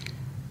גולני,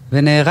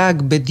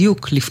 ונהרג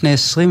בדיוק לפני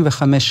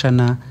 25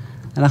 שנה.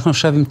 אנחנו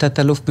עכשיו עם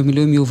תת-אלוף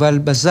במילואים יובל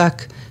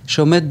בזק,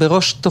 שעומד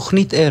בראש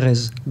תוכנית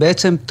ארז,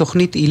 בעצם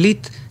תוכנית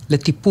עילית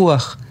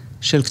לטיפוח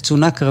של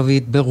קצונה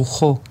קרבית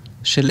ברוחו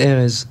של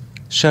ארז.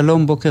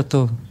 שלום, בוקר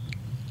טוב.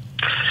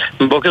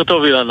 בוקר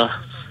טוב, אילנה.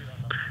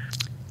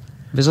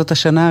 וזאת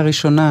השנה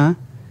הראשונה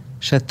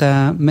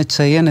שאתה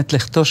מציין את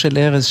לכתו של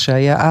ארז,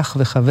 שהיה אח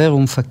וחבר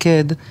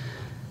ומפקד,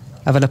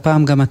 אבל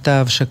הפעם גם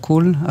אתה אב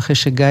שקול, אחרי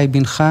שגיא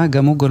בנך,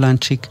 גם הוא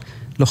גולנצ'יק,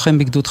 לוחם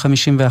בגדוד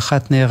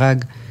 51,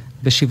 נהרג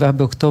ב7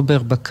 באוקטובר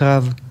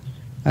בקרב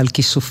על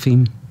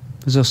כיסופים.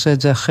 זה עושה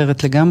את זה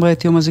אחרת לגמרי,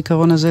 את יום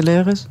הזיכרון הזה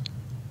לארז?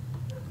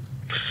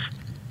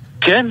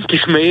 כן,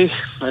 תשמעי,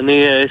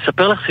 אני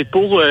אספר לך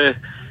סיפור.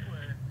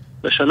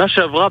 בשנה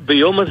שעברה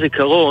ביום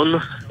הזיכרון,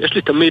 יש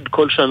לי תמיד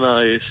כל שנה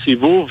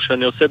סיבוב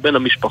שאני עושה בין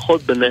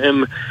המשפחות,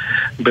 ביניהם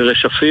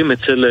ברשפים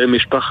אצל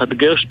משפחת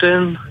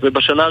גרשטיין,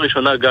 ובשנה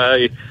הראשונה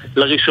גיא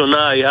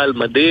לראשונה היה על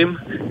מדים,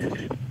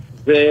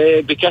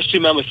 וביקשתי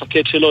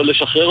מהמפקד שלו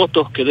לשחרר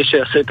אותו כדי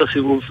שיעשה את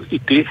הסיבוב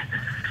איתי,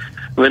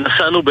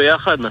 ונסענו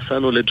ביחד,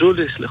 נסענו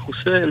לג'וליס,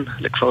 לחוסיין,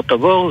 לכפר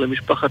תבור,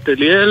 למשפחת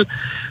אליאל,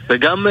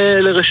 וגם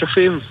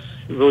לרשפים.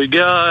 והוא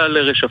הגיע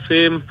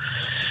לרשפים,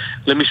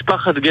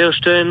 למשפחת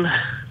גרשטיין,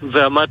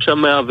 ועמד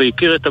שם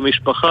והכיר את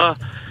המשפחה.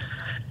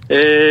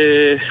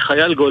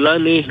 חייל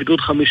גולני,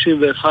 גדוד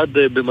 51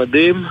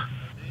 במדים.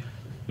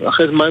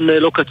 אחרי זמן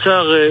לא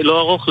קצר, לא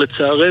ארוך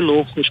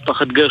לצערנו,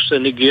 משפחת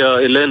גרשטיין הגיעה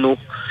אלינו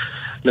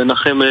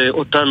לנחם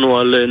אותנו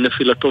על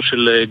נפילתו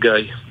של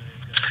גיא.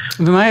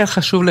 ומה היה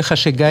חשוב לך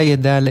שגיא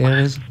ידע על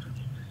ארז?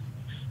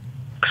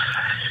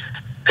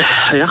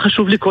 היה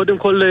חשוב לי קודם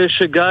כל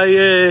שגיא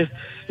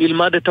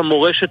ילמד את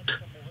המורשת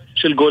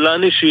של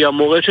גולני, שהיא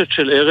המורשת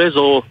של ארז,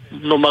 או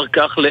נאמר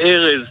כך,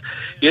 לארז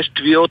יש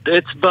טביעות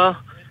אצבע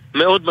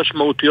מאוד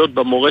משמעותיות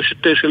במורשת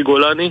של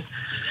גולני.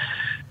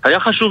 היה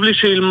חשוב לי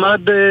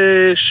שילמד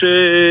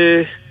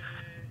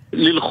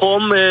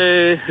ללחום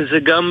זה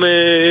גם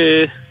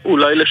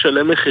אולי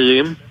לשלם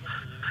מחירים,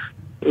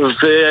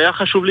 והיה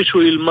חשוב לי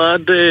שהוא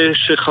ילמד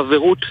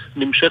שחברות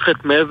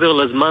נמשכת מעבר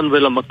לזמן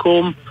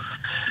ולמקום.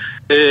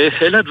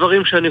 אלה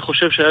הדברים שאני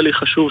חושב שהיה לי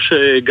חשוב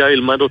שגיא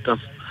ילמד אותם.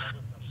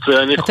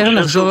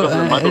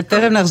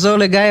 תכף נחזור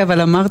לגיא,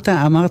 אבל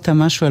אמרת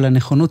משהו על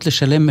הנכונות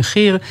לשלם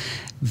מחיר,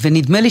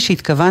 ונדמה לי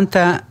שהתכוונת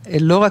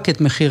לא רק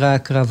את מחיר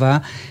ההקרבה,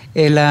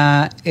 אלא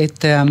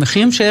את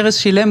המחירים שארז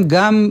שילם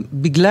גם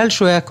בגלל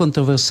שהוא היה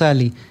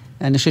קונטרוברסלי.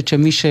 אני חושבת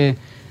שמי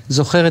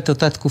שזוכר את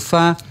אותה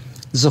תקופה,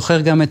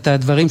 זוכר גם את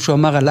הדברים שהוא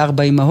אמר על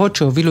 4 אמהות,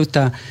 שהובילו את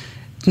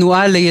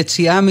התנועה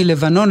ליציאה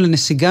מלבנון,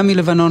 לנסיגה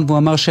מלבנון, והוא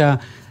אמר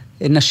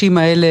שהנשים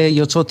האלה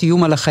יוצרות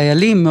איום על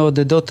החיילים,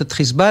 מעודדות את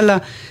חיזבאללה.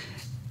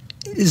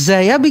 זה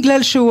היה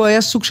בגלל שהוא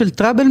היה סוג של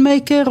טראבל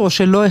מייקר, או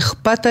שלא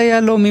אכפת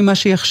היה לו ממה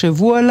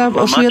שיחשבו עליו,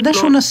 או שהוא ידע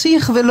שהוא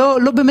נסיך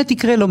ולא באמת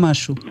יקרה לו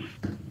משהו?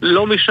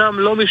 לא משם,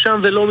 לא משם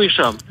ולא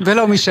משם.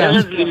 ולא משם.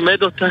 ארז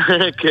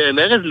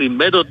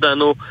לימד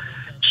אותנו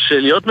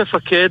שלהיות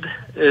מפקד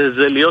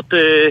זה להיות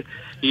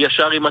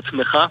ישר עם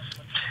עצמך,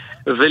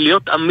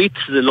 ולהיות אמיץ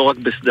זה לא רק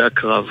בשדה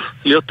הקרב.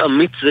 להיות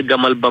אמיץ זה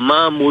גם על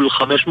במה מול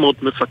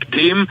 500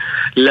 מפקדים,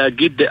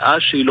 להגיד דעה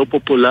שהיא לא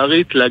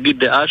פופולרית, להגיד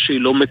דעה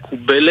שהיא לא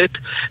מקובלת,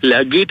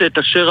 להגיד את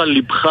אשר על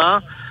לבך.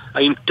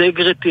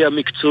 האינטגריטי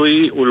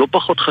המקצועי הוא לא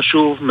פחות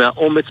חשוב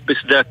מהאומץ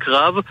בשדה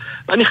הקרב.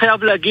 ואני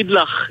חייב להגיד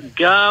לך,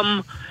 גם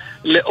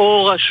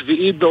לאור 7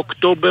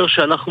 באוקטובר,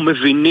 שאנחנו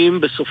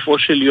מבינים בסופו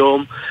של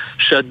יום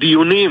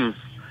שהדיונים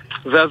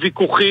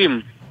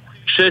והוויכוחים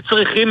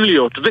שצריכים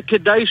להיות,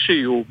 וכדאי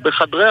שיהיו,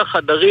 בחדרי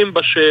החדרים,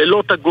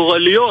 בשאלות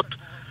הגורליות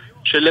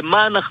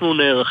שלמה אנחנו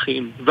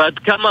נערכים, ועד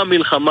כמה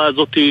המלחמה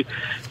הזאת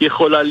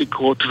יכולה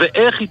לקרות,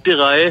 ואיך היא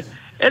תיראה,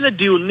 אלה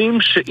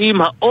דיונים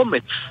שאם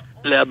האומץ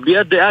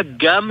להביע דעה,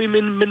 גם אם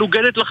היא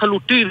מנוגדת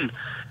לחלוטין,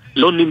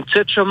 לא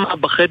נמצאת שם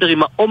בחדר,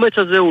 אם האומץ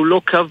הזה הוא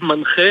לא קו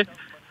מנחה,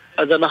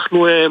 אז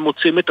אנחנו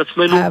מוצאים את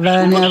עצמנו.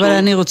 אבל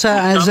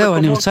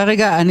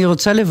אני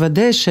רוצה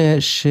לוודא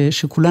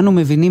שכולנו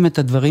מבינים את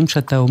הדברים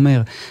שאתה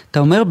אומר. אתה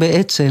אומר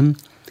בעצם,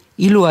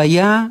 אילו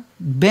היה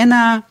בין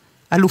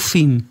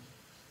האלופים,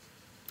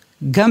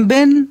 גם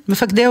בין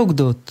מפקדי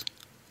האוגדות,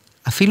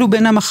 אפילו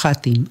בין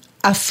המח"טים,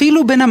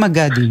 אפילו בין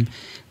המג"דים,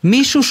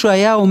 מישהו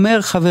שהיה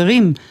אומר,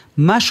 חברים,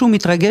 משהו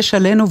מתרגש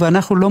עלינו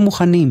ואנחנו לא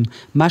מוכנים,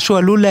 משהו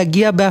עלול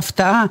להגיע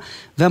בהפתעה,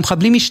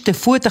 והמחבלים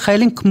ישטפו את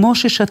החיילים כמו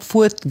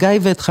ששטפו את גיא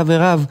ואת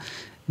חבריו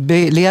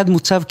ליד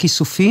מוצב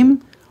כיסופים,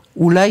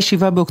 אולי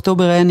 7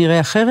 באוקטובר היה נראה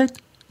אחרת?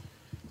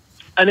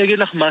 אני אגיד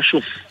לך משהו.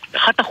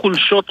 אחת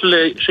החולשות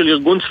של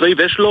ארגון צבאי,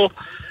 ויש לו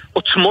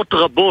עוצמות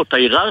רבות,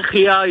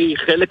 ההיררכיה היא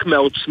חלק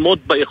מהעוצמות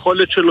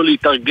ביכולת שלו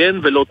להתארגן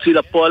ולהוציא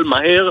לפועל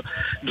מהר,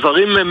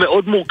 דברים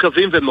מאוד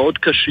מורכבים ומאוד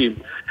קשים.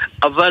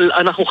 אבל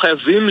אנחנו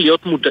חייבים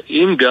להיות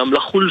מודעים גם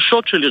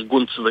לחולשות של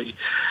ארגון צבאי.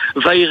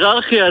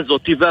 וההיררכיה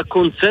הזאת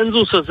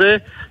והקונצנזוס הזה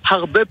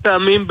הרבה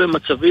פעמים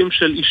במצבים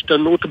של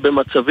השתנות,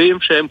 במצבים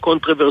שהם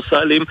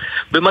קונטרוברסליים,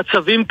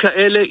 במצבים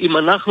כאלה אם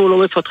אנחנו לא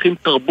מפתחים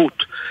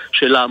תרבות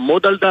של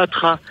לעמוד על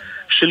דעתך,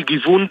 של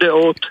גיוון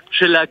דעות,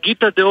 של להגיד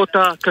את הדעות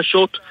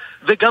הקשות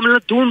וגם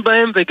לדון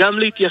בהם וגם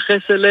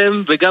להתייחס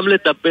אליהם וגם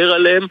לדבר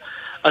עליהם,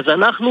 אז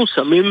אנחנו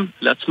שמים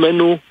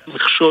לעצמנו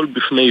מכשול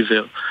בפני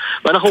עיוור.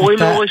 ואנחנו רואים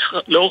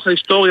לאורך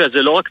ההיסטוריה,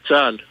 זה לא רק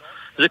צה"ל,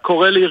 זה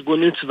קורה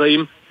לארגונים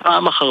צבאיים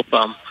פעם אחר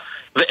פעם.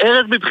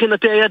 וארז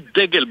מבחינתי היה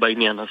דגל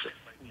בעניין הזה.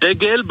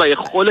 דגל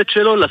ביכולת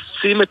שלו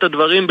לשים את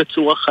הדברים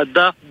בצורה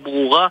חדה,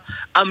 ברורה,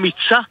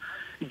 אמיצה,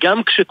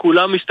 גם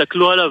כשכולם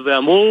הסתכלו עליו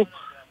ואמרו,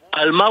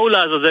 על מה הוא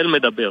לעזאזל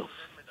מדבר.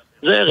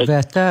 זה ארז.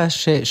 ואתה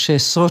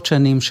שעשרות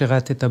שנים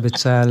שירתת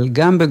בצה"ל,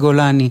 גם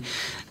בגולני,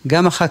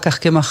 גם אחר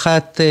כך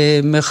כמח"ט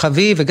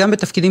מרחבי וגם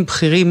בתפקידים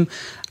בכירים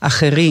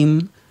אחרים,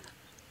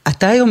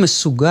 אתה היום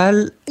מסוגל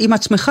עם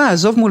עצמך,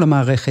 עזוב מול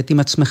המערכת, עם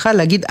עצמך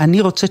להגיד,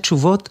 אני רוצה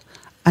תשובות,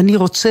 אני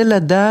רוצה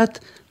לדעת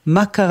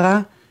מה קרה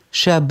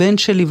שהבן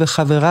שלי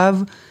וחבריו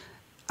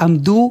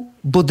עמדו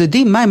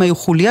בודדים, מה הם היו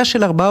חוליה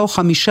של 4 או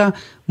 5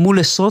 מול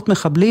עשרות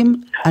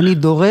מחבלים, אני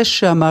דורש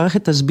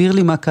שהמערכת תסביר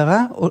לי מה קרה,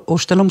 או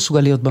שאתה לא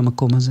מסוגל להיות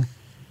במקום הזה?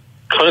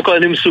 קודם כל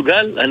אני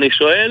מסוגל,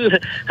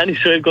 אני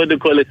שואל קודם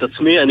כל את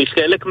עצמי, אני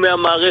חלק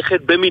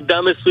מהמערכת במידה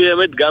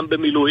מסוימת, גם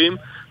במילואים,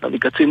 אני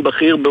קצין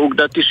בכיר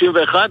באוגדה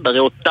 91, הרי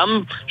אותם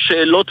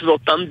שאלות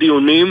ואותם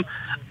דיונים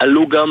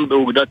עלו גם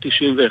באוגדה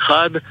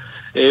 91,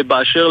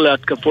 באשר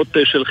להתקפות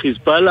של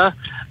חיזבאללה,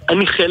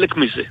 אני חלק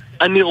מזה,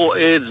 אני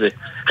רואה את זה.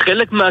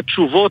 חלק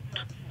מהתשובות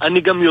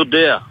אני גם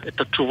יודע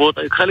את התשובות,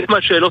 חלק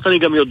מהשאלות אני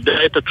גם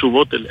יודע את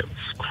התשובות אליהם.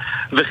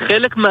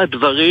 וחלק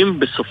מהדברים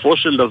בסופו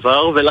של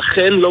דבר,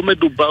 ולכן לא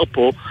מדובר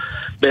פה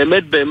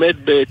באמת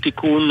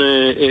בתיקון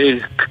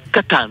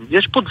קטן.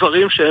 יש פה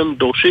דברים שהם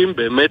דורשים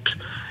באמת,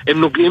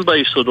 הם נוגעים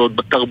ביסודות,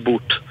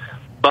 בתרבות,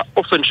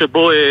 באופן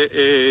שבו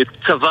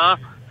צבא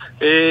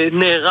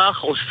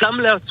נערך או שם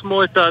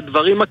לעצמו את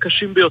הדברים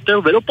הקשים ביותר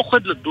ולא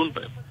פוחד לדון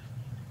בהם.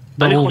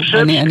 ברור.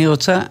 אני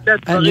חושב שזה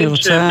הדברים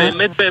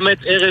שבאמת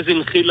ארז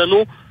הנחיל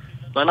לנו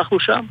ואנחנו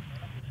שם.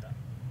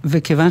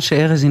 וכיוון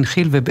שארז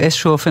הנחיל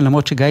ובאיזשהו אופן,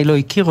 למרות שגיא לא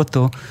הכיר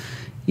אותו,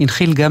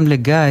 הנחיל גם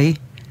לגיא,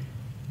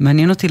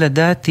 מעניין אותי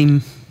לדעת אם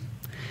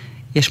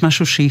יש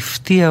משהו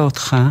שהפתיע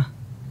אותך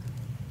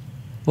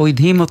או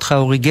הדהים אותך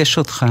או ריגש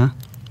אותך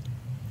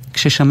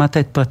כששמעת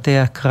את פרטי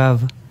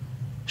הקרב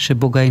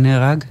שבו גיא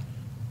נהרג?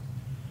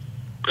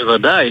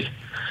 בוודאי.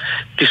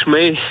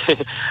 תשמעי,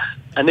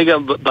 אני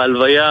גם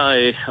בהלוויה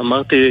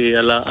אמרתי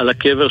על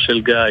הקבר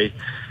של גיא.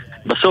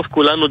 בסוף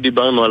כולנו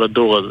דיברנו על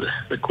הדור הזה,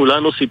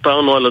 וכולנו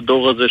סיפרנו על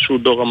הדור הזה שהוא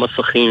דור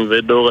המסכים,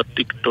 ודור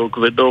הטיק טוק,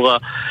 ודור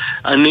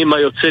אני מה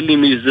יוצא לי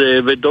מזה,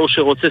 ודור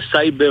שרוצה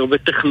סייבר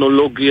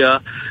וטכנולוגיה,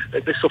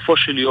 ובסופו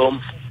של יום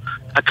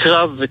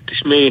הקרב,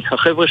 ותשמעי,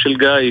 החבר'ה של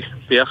גיא,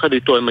 ביחד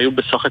איתו, הם היו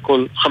בסך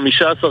הכל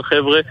 15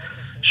 חבר'ה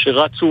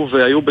שרצו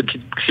והיו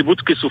בקיבוץ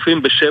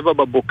כיסופים ב7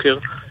 בבוקר,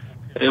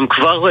 הם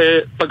כבר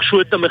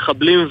פגשו את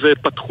המחבלים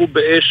ופתחו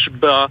באש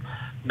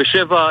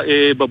ב7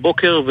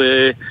 בבוקר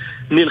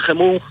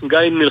ונלחמו. גיא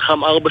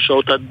נלחם 4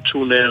 שעות עד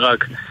שהוא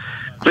נהרג.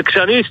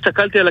 וכשאני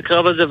הסתכלתי על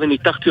הקרב הזה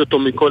וניתחתי אותו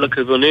מכל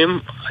הכיוונים,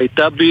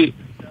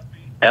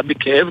 היה בי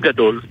כאב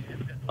גדול,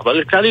 אבל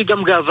הייתה לי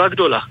גם גאווה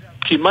גדולה.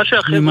 כי מה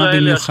שהחבר'ה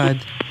האלה עשו,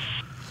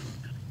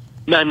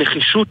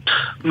 מהנחישות,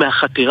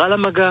 מהחתירה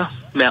למגע,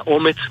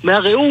 מהאומץ,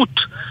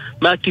 מהרעות,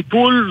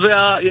 מהטיפול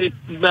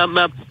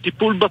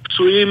מהטיפול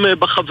בפצועים,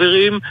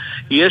 בחברים,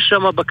 יש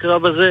שם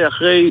בקרב הזה,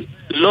 אחרי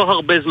לא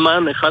הרבה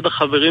זמן, אחד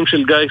החברים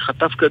של גיא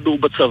חטף כדור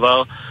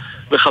בצוואר,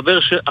 וחבר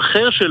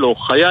אחר שלו,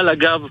 חייל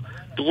אגב,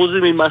 דרוזי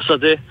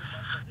ממסעדה,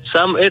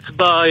 שם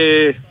אצבע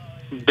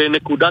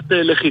בנקודת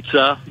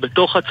לחיצה,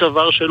 בתוך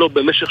הצוואר שלו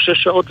במשך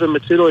 6 שעות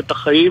ומציל לו את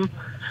החיים,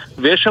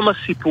 ויש שם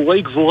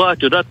סיפורי גבורה.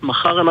 את יודעת,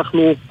 מחר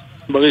אנחנו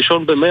ב1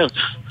 במרץ,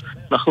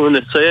 אנחנו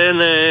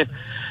נציין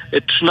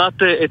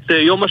את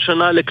יום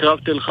השנה לקרב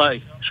תל חי,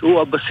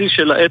 שהוא הבסיס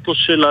של האתוס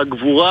של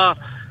הגבורה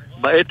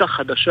בעת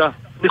החדשה.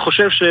 אני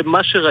חושב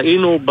שמה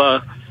שראינו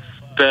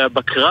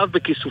בקרב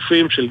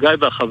בכיסופים של גיא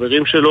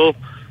והחברים שלו,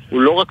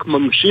 הוא לא רק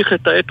ממשיך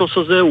את האתוס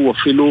הזה, הוא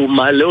אפילו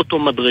מעלה אותו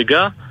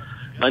מדרגה,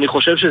 ואני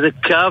חושב שזה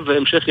קו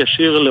והמשך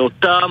ישיר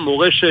לאותה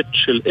מורשת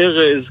של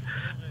ארז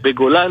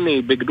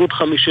בגולני, בגדוד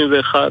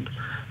 51,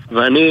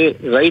 ואני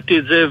ראיתי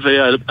את זה,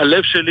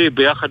 והלב שלי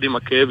ביחד עם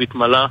הכאב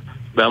התמלא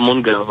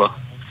בהמון גאווה.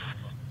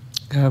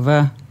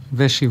 גאווה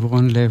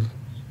ושברון לב.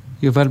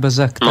 יובל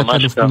בזק, תת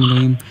אלוף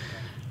במילואים,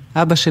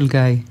 אבא של גיא,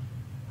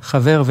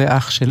 חבר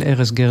ואח של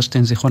ארז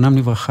גרשטיין, זיכרונם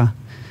לברכה.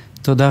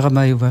 תודה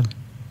רבה, יובל.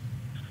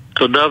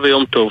 תודה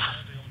ויום טוב.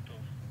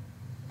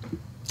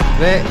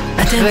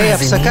 ואחרי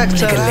הפסקה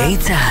קצרה...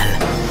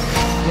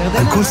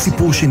 על כל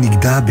סיפור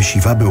שנגדע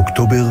ב7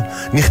 באוקטובר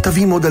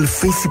נכתבים עוד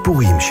אלפי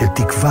סיפורים של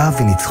תקווה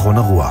וניצחון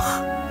הרוח.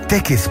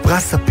 טקס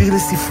פרס ספיר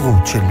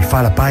לספרות של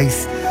מפעל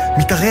הפיס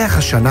מתארח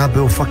השנה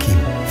באופקים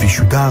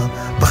וישודר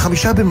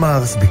ב5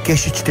 במרס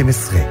בקשת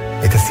 12.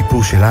 את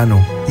הסיפור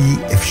שלנו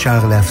אי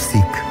אפשר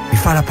להפסיק.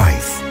 מפעל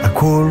הפיס,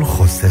 הכל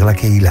חוסר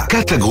לקהילה.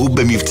 קאטה גרופ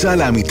במבצע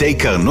לעמיתי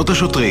קרנות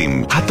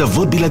השוטרים.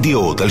 הטבות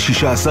בלעדיות על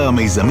 16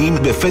 המיזמים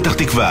בפתח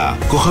תקווה.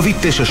 כוכבית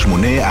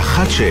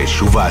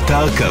 9816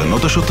 ובאתר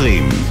קרנות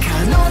השוטרים.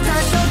 קרנות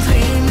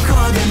השוטרים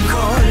קודם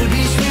כל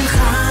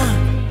בשבילך.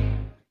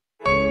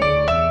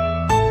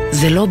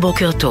 זה לא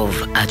בוקר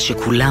טוב עד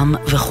שכולם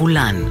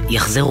וכולן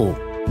יחזרו.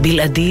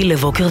 בלעדי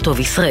לבוקר טוב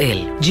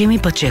ישראל, ג'ימי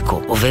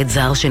פצ'קו, עובד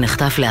זר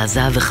שנחטף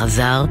לעזה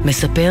וחזר,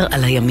 מספר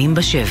על הימים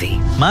בשבי.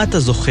 מה אתה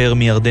זוכר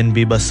מירדן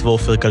ביבס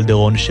ועופר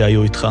קלדרון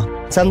שהיו איתך?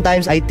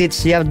 Sometimes I teach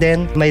Yarden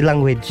my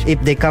language. If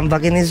they come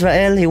back in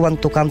Israel, he want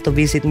to come to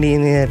visit me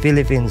in the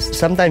Philippines.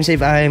 Sometimes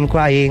if I am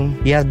crying,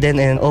 Yarden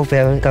and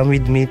Ofer come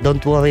with me.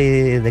 Don't worry,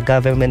 the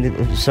government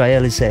of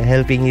Israel is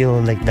helping you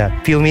like that.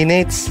 Few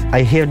minutes,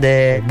 I hear the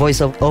voice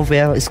of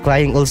Ofer is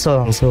crying also.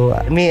 So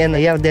me and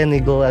Yarden we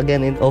go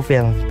again in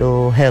Ofer to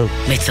help.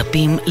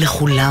 מצפים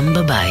לכולם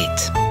בבית.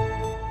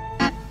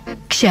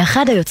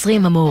 כשאחד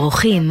היוצרים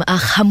המוערוכים,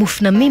 אך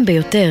המופנמים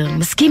ביותר,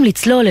 מסכים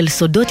לצלול אל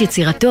סודות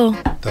יצירתו,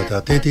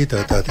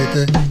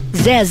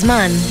 זה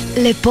הזמן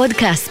לפוד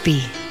כספי.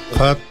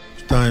 1,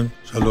 2,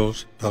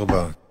 3,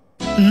 4.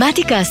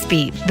 מתי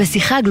כספי,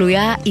 בשיחה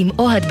גלויה עם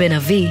אוהד בן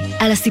אבי,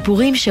 על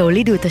הסיפורים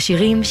שהולידו את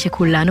השירים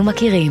שכולנו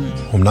מכירים.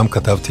 אמנם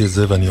כתבתי את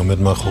זה ואני עומד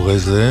מאחורי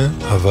זה,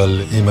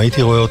 אבל אם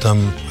הייתי רואה אותם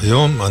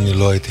היום, אני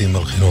לא הייתי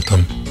מלחין אותם.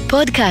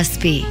 פוד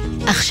כספי,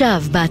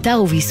 עכשיו באתר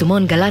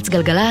וביישומון גלץ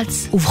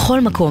גלגלץ,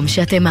 ובכל מקום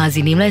שאתם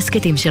מאזינים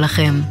להסקטים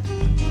שלכם.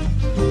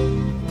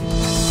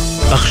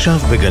 עכשיו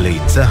בגלי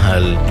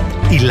צהל,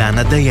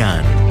 אילנה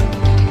דיין.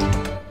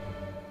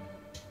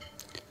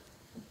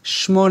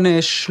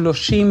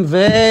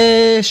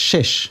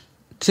 8:36,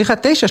 סליחה,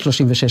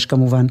 9:36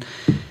 כמובן,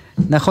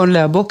 נכון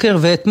להבוקר,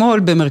 ואתמול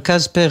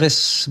במרכז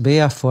פרס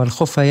ביפו, על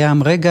חוף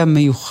הים, רגע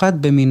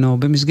מיוחד במינו,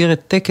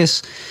 במסגרת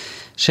טקס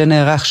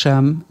שנערך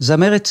שם,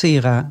 זמרת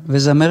צעירה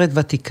וזמרת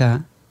ותיקה,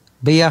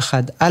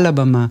 ביחד, על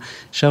הבמה,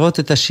 שרות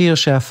את השיר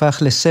שהפך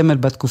לסמל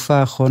בתקופה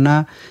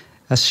האחרונה,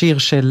 השיר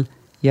של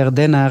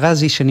ירדנה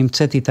ארזי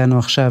שנמצאת איתנו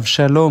עכשיו.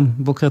 שלום,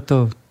 בוקר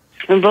טוב.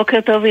 בוקר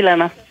טוב,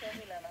 אילנה.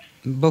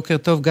 בוקר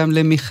טוב גם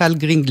למיכל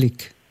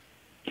גרינגליק.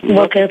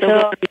 בוקר טוב,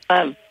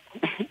 מיכל.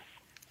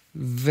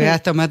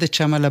 ואת עמדת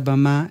שם על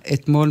הבמה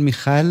אתמול,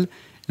 מיכל,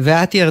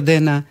 ואת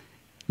ירדנה,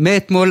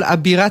 מאתמול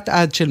אבירת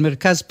עד של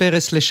מרכז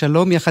פרס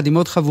לשלום, יחד עם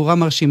עוד חבורה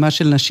מרשימה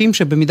של נשים,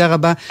 שבמידה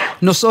רבה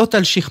נושאות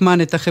על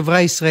שכמן את החברה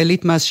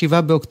הישראלית מאז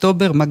 7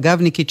 באוקטובר,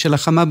 מג"בניקית של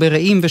החמה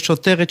ברעים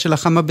ושוטרת של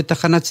החמה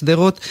בתחנת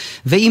שדרות,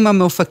 ואימא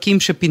מאופקים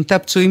שפינתה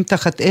פצועים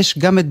תחת אש,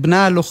 גם את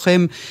בנה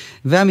הלוחם,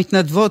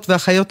 והמתנדבות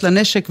והחיות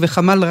לנשק,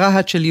 וחמל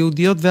רהט של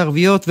יהודיות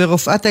וערביות,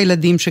 ורופאת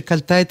הילדים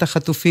שקלטה את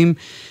החטופים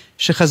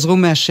שחזרו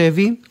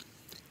מהשבי,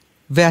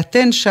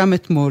 ואתן שם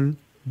אתמול,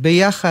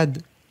 ביחד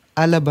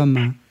על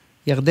הבמה,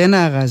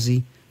 ירדנה ארזי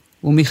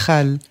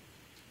ומיכל,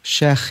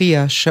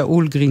 שאחיה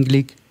שאול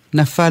גרינגליק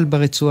נפל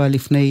ברצועה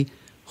לפני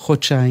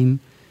חודשיים,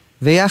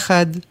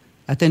 ויחד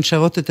אתן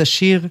שרות את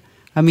השיר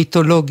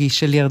המיתולוגי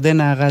של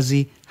ירדנה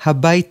ארזי,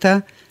 הביתה,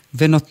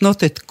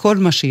 ונותנות את כל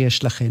מה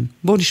שיש לכן.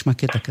 בואו נשמע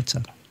קטע קצר.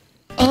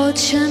 עוד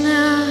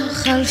שנה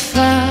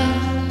חלפה,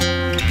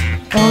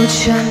 עוד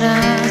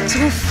שנה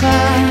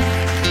תרופה,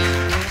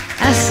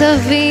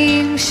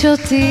 עשבים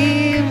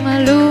שוטים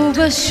עלו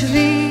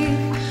בשביל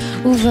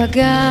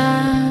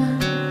ובגן,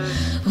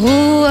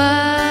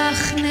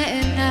 רוח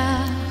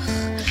נאנח,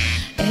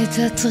 את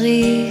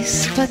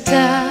התריס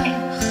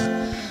פתח,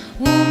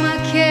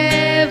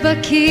 ומכה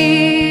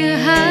בקיר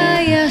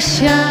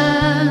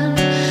הישן,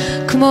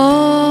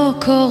 כמו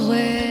קורא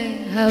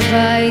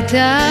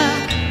הביתה,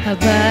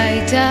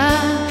 הביתה,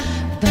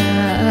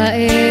 באה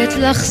עת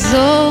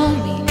לחזור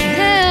מן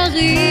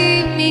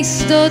הערים,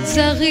 משדות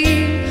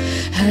זרים,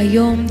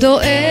 היום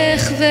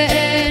דועך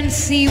ואין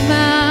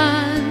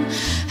סימן,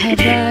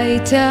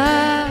 הביתה,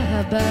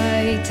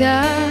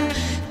 הביתה,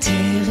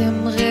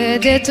 תרם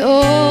רדת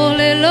אור,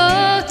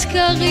 לילות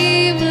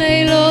קרים,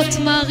 לילות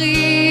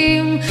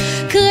מרים,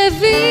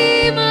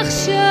 קרבים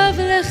עכשיו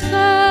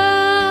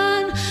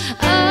לכאן,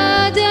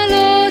 עד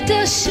עלות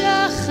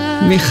השחר.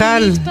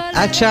 מיכל,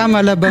 את שם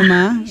על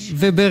הבמה,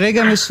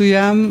 וברגע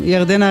מסוים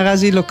ירדנה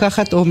ארזי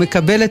לוקחת או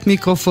מקבלת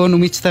מיקרופון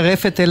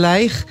ומצטרפת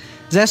אלייך.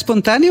 זה היה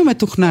ספונטני או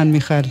מתוכנן,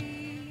 מיכל?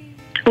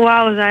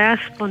 וואו, זה היה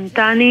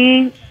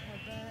ספונטני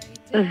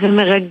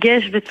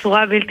ומרגש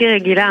בצורה בלתי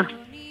רגילה.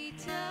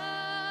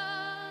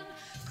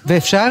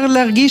 ואפשר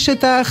להרגיש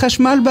את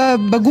החשמל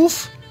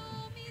בגוף?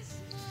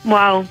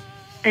 וואו,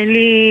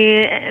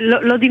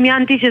 לא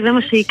דמיינתי שזה מה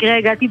שיקרה,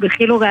 הגעתי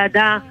בחיל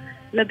ורעדה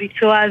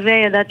לביצוע הזה,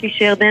 ידעתי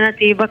שירדנה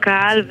תהי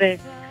בקהל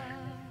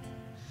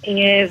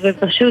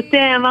ופשוט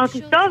אמרתי,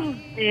 טוב,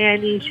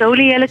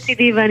 שאולי יהיה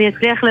לצידי ואני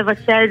אצליח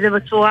לבצע את זה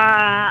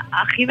בצורה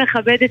הכי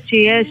מכבדת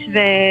שיש,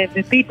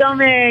 ופתאום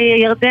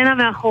ירדנה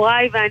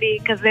מאחוריי ואני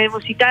כזה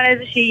מושיטה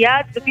לאיזושהי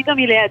יד ופתאום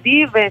היא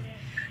לידי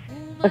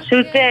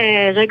ופשוט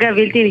רגע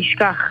בלתי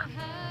נשכח.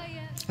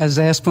 אז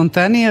זה היה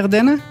ספונטני,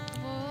 ירדנה?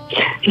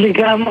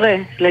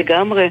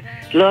 לגמרי.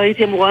 לא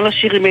הייתי אמורה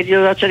לשיר אם הייתי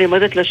יודעת שאני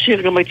עומדת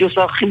לשיר, גם הייתי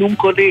עושה חימום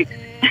קולי.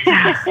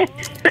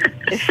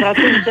 אפרת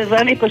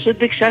ואני פשוט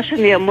ביקשה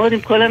שאני אעמוד עם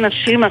כל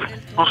הנשים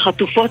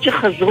החטופות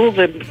שחזרו,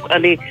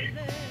 ואני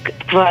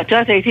כבר את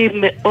יודעת, הייתי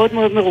מאוד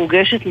מאוד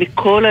מרוגשת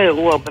מכל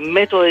האירוע,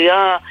 באמת הוא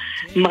היה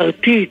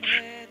מרטיט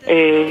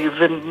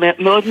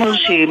ומאוד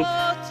מרשים,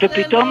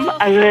 ופתאום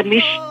אז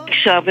מישהו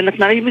ביקשה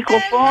ונתנה לי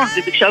מיקרופון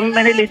וביקשה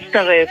ממני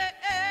להצטרף,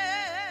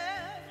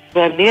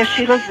 ואני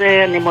השיר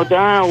הזה, אני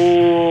מודה,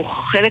 הוא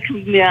חלק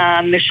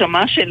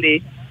מהנשמה שלי,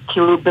 כי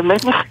הוא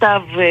באמת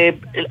נכתב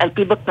על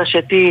פי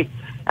בקשתי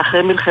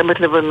אחרי מלחמת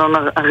לבנון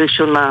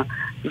הראשונה,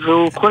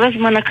 והוא כל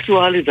הזמן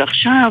אקטואלי,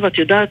 ועכשיו, את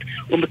יודעת,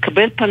 הוא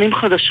מקבל פנים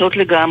חדשות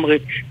לגמרי,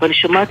 ואני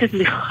שומעת את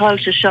מיכל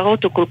ששרה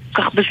אותו כל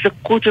כך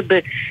בסקות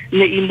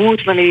ובנעימות,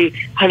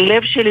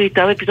 הלב שלי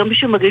איתה, ופתאום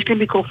מישהו מגיש לי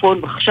מיקרופון,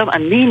 ועכשיו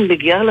אני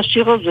מגיעה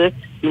לשיר הזה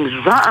עם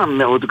זעם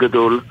מאוד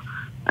גדול.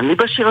 אני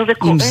בשיר הזה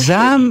כועסת. עם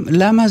זעם?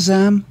 למה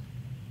זעם?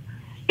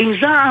 עם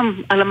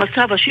זעם על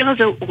המצב. השיר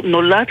הזה הוא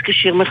נולד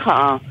כשיר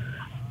מחאה,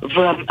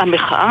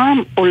 והמחאה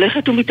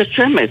הולכת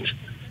ומתעצמת.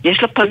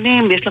 יש לה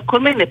פנים, יש לה כל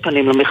מיני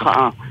פנים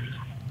למחאה.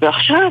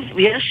 ועכשיו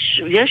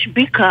יש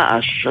בי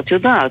כעס, את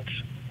יודעת.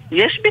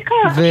 יש בי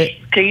כעס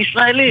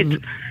כישראלית.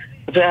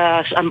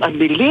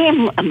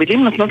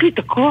 והמילים נתנות לי את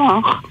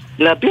הכוח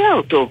להביע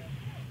אותו.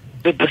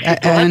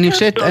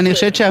 אני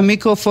חושבת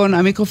שהמיקרופון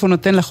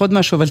נותן לך עוד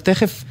משהו, אבל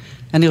תכף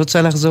אני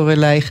רוצה לחזור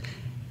אלייך.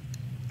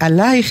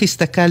 עלייך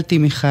הסתכלתי,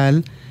 מיכל,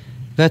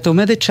 ואת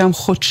עומדת שם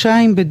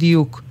חודשיים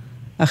בדיוק,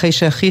 אחרי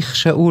שאחיך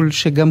שאול,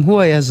 שגם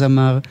הוא היה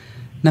זמר,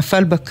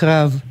 נפל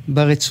בקרב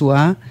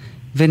ברצועה,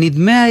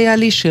 ונדמה היה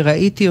לי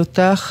שראיתי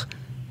אותך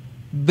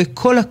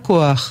בכל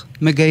הכוח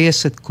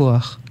מגייסת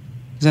כוח.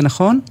 זה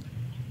נכון?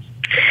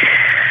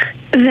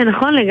 זה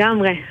נכון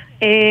לגמרי.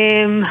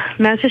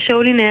 מאז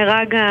ששאולי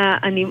נהרג,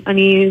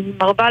 אני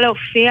מרבה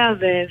להופיע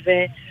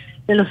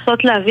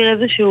ולנסות להעביר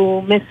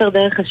איזשהו מסר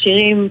דרך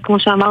השירים. כמו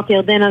שאמרתי,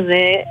 ירדנה,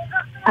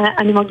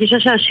 אני מרגישה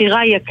שהשירה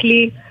היא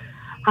הכלי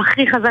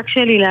הכי חזק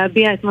שלי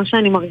להביע את מה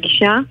שאני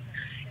מרגישה.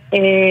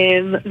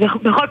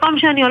 ובכל פעם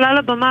שאני עולה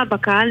לבמה,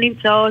 בקהל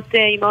נמצאות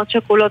אמהות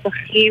שכולות,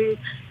 אחים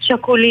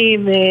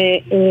שכולים,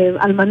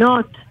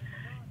 אלמנות,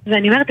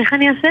 ואני אומרת, איך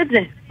אני אעשה את זה?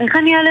 איך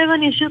אני אעלה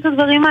ואני אשאיר את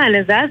הדברים האלה?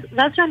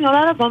 ואז שאני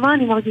עולה לבמה,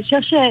 אני מרגישה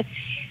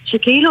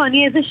שכאילו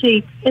אני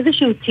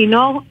איזשהו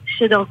צינור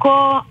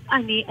שדרכו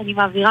אני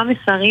מעבירה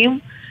מסרים,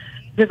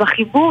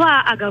 ובחיבור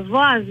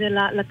הגבוה הזה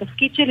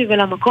לתפקיד שלי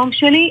ולמקום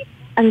שלי,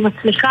 אני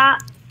מצליחה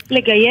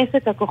לגייס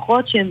את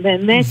הכוחות שהם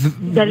באמת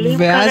דלים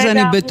כרגע.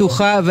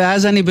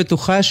 ואז אני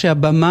בטוחה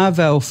שהבמה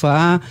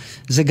וההופעה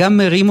זה גם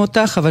מרים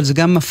אותך, אבל זה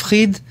גם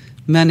מפחיד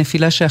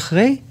מהנפילה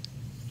שאחרי?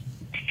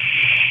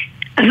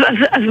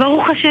 אז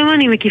ברוך השם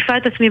אני מקיפה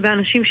את עצמי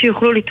באנשים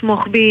שיוכלו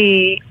לתמוך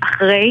בי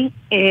אחרי.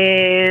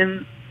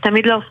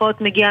 תמיד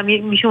להופעות מגיע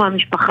מישהו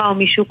מהמשפחה או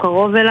מישהו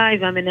קרוב אליי,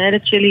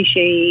 והמנהלת שלי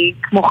שהיא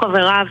כמו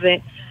חברה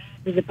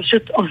וזה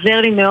פשוט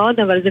עוזר לי מאוד,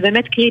 אבל זה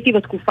באמת קריטי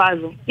בתקופה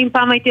הזו. אם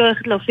פעם הייתי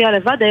הולכת להופיע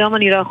לבד, היום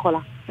אני לא יכולה.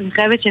 אני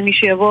חייבת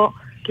שמישהו יבוא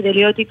כדי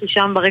להיות איתי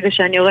שם ברגע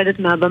שאני יורדת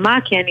מהבמה,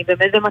 כי אני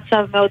באמת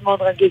במצב מאוד מאוד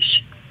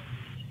רגיש.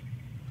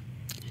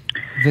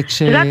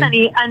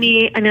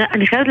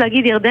 אני חייבת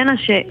להגיד, ירדנה,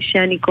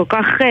 שאני כל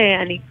כך,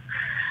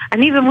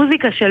 אני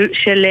במוזיקה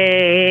של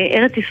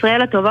ארץ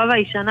ישראל הטובה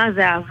והישנה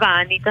זה אהבה.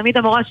 אני תמיד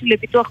המורה שלי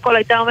לפיתוח קול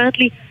הייתה אומרת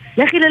לי,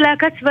 לכי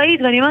ללהקה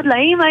צבאית, ואני אומרת לה,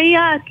 אמא,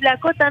 את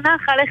להקות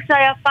הנחל, איך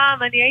שהיה פעם,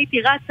 אני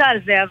הייתי רצה על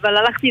זה, אבל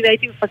הלכתי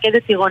והייתי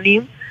מפקדת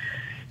עירונים,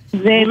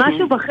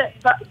 ומשהו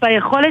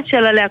ביכולת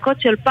של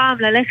הלהקות של פעם,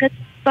 ללכת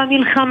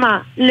במלחמה,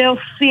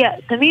 להופיע,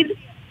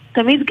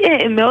 תמיד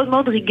מאוד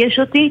מאוד ריגש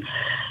אותי,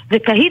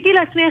 וקהיתי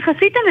לעצמי איך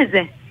עשיתם את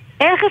זה.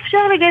 איך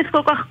אפשר לגייס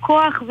כל כך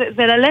כוח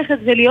וללכת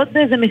ולהיות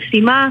באיזה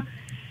משימה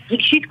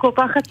רגשית כל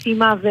כך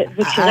עצימה,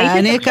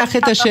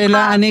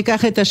 אני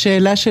אקח את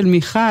השאלה של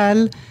מיכל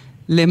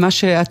למה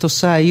שאת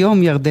עושה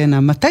היום,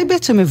 ירדנה. מתי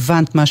בעצם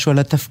הבנת משהו על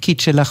התפקיד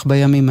שלך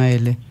בימים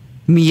האלה?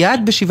 מיד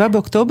ב7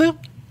 באוקטובר?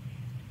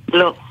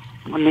 לא.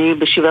 אני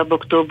ב7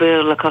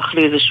 באוקטובר לקח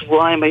לי איזה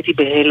שבועיים, הייתי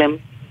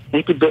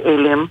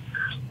בהלם,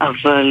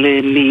 אבל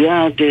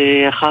מיד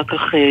אחר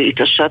כך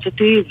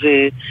התעשתתי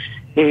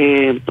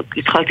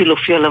והתחלתי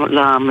להופיע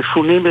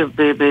למפונים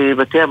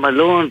בבתי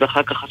המלון,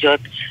 ואחר כך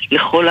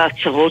לכל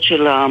העצרות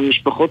של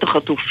המשפחות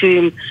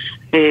החטופים.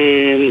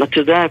 את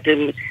יודעת,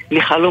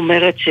 מיכל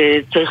אומרת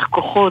שצריך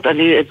כוחות.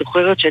 אני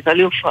זוכרת שהייתה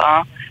לי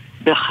הופעה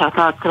באחת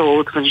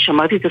העצרות, ואני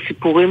שמעתי את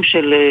הסיפורים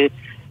של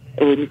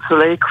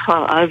ניצולי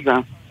כפר עזה,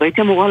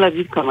 והייתי אמורה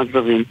להגיד כמה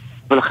דברים,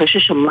 אבל אחרי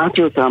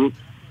ששמעתי אותם,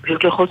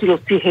 פשוט לא יכולתי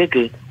להוציא הגה,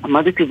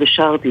 עמדתי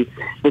ושרתי,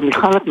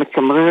 ומיכל את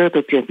מצמררת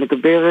אותי, את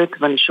מדברת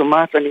ואני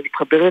שומעת ואני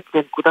מתחברת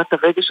לנקודת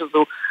הרגש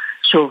הזו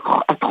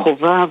שאת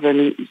חובה,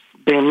 ואני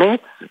באמת,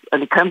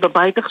 אני כאן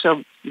בבית עכשיו,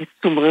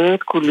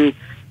 מצומררת כולי,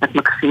 את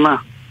מקסימה.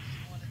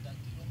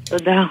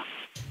 תודה.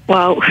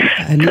 וואו,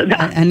 תודה.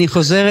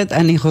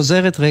 אני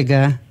חוזרת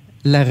רגע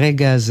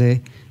לרגע הזה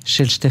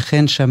של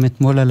שתיכן שם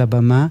אתמול על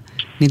הבמה.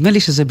 נדמה לי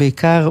שזה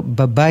בעיקר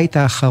בבית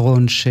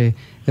האחרון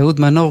שאהוד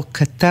מנור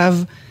כתב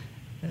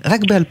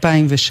רק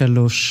ב-2003,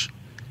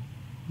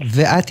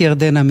 ואת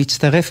ירדנה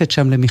מצטרפת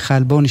שם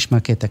למיכל. בואו נשמע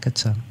קטע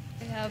קצר.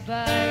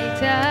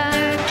 הביתה,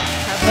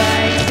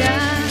 הביתה,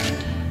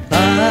 בא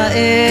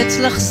העת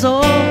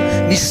לחזור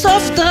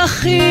מסוף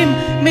דרכים,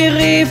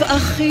 מריב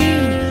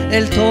אחים,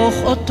 אל תוך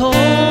אותו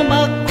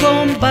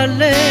מקום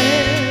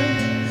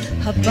בלב.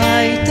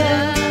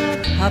 הביתה,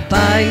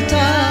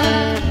 הביתה,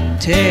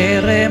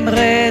 טרם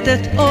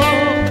רדת אור,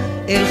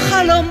 אל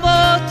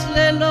חלומות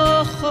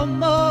ללא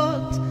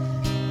חומות,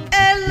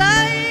 אל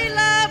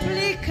לילה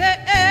בלי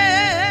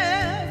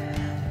כאב,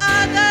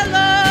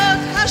 עגלות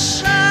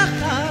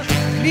השחר,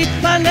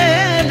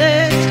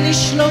 מתפללת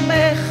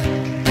לשלומך,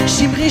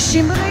 שמרי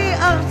שמרי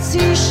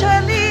ארצי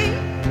שלי,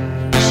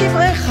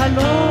 שברי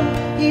חלום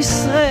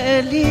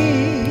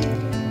ישראלי.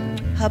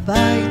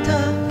 הביתה.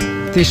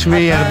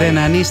 תשמעי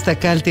ירדנה, אני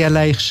הסתכלתי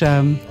עלייך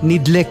שם,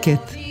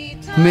 נדלקת,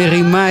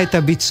 מרימה את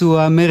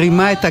הביצוע,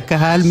 מרימה את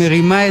הקהל,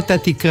 מרימה את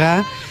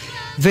התקרה,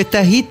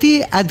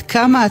 ותהיתי עד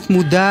כמה את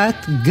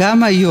מודעת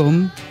גם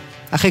היום,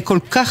 אחרי כל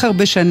כך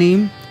הרבה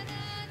שנים,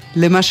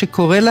 למה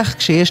שקורה לך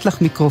כשיש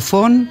לך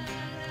מיקרופון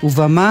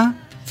ובמה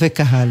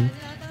וקהל.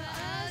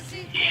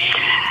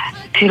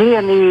 תראי,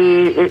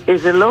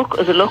 זה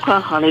לא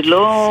ככה,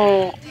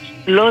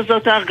 לא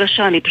זאת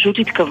ההרגשה, אני פשוט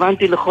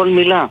התכוונתי לכל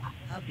מילה.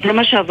 זה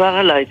מה שעבר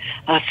עליי.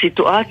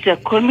 הסיטואציה,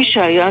 כל מי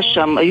שהיה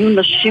שם, היו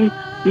נשים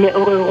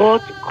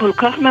מעוררות, כל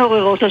כך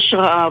מעוררות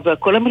השראה,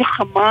 וכל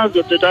המלחמה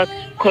הזאת, אתה יודעת,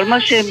 כל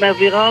מה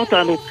שמעבירה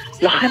אותנו.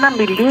 לכן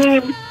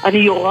המילים, אני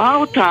יורה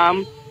אותם,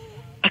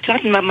 קצת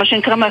מה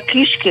שנקרא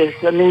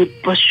מהקישקס, אני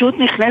פשוט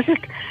נכנסת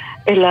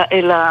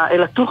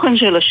אל התוכן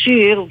של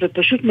השיר,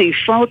 ופשוט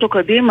מעיפה אותו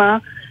קדימה,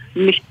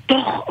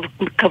 מתוך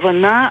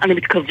כוונה, אני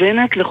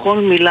מתכוונת לכל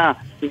מילה.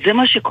 זה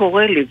מה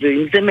שקורה לי,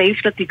 ואם זה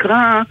מעיף את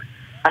התקרה,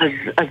 אז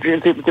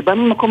זה בא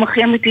ממקום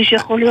הכי אמיתי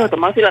שיכול להיות.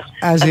 אמרתי לך,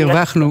 אז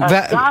הרווחנו.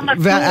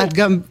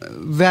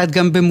 ואת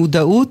גם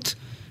במודעות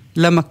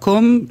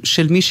למקום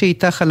של מי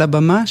שאיתך על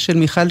הבמה, של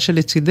מיכל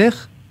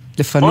שלצידך?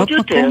 לפנות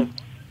מקום?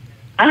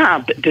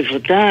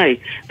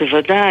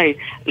 בוודאי.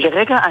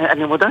 לרגע,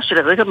 אני מודה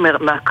שלרגע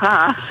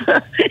מהכעס,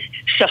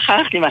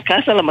 שכחתי,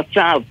 מהכעס על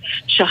המצב,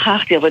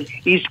 שכחתי, אבל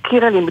היא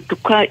הזכירה לי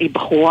מתוקה, היא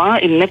בחורה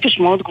עם נפש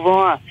מאוד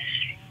גבוהה.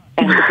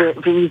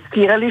 והיא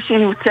הזכירה לי שהיא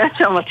נמצאת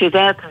שם, את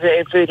יודעת,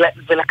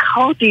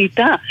 ולקחה אותי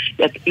איתה.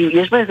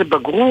 יש בה איזו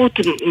בגרות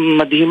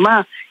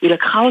מדהימה, היא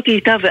לקחה אותי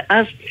איתה,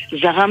 ואז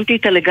זרמתי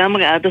איתה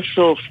לגמרי עד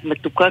הסוף.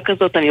 מתוקה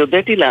כזאת, אני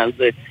הודיתי לה על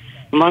זה.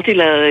 אמרתי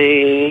לה,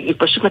 היא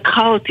פשוט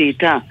לקחה אותי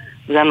איתה.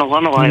 זה היה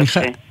נורא נורא יפה.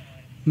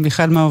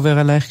 מיכל, מה עובר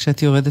עלייך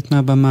כשאת יורדת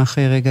מהבמה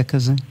אחרי רגע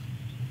כזה?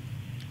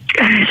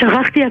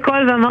 שכחתי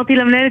הכל ואמרתי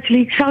למנהלת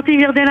שלי, שרתי עם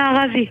ירדנה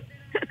ארזי.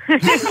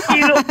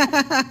 כאילו...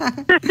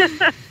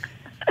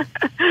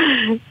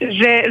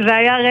 זה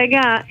היה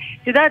רגע,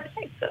 את יודעת,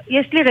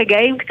 יש לי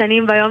רגעים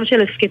קטנים ביום של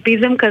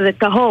אסקפיזם כזה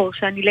טהור,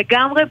 שאני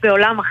לגמרי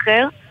בעולם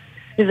אחר,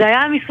 וזה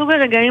היה מסוג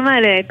הרגעים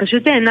האלה,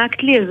 פשוט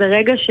הענקת לי איזה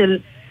רגע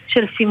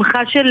של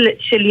שמחה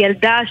של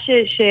ילדה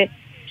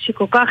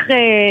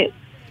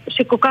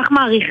שכל כך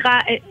מעריכה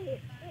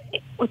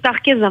אותך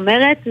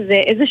כזמרת. זה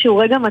איזשהו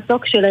רגע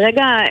מתוק של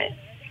רגע,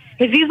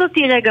 הזיז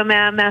אותי רגע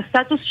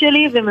מהסטטוס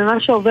שלי וממה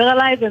שעובר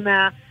עליי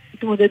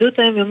ומההתמודדות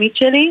היומיומית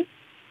שלי.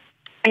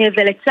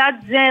 ולצד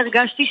זה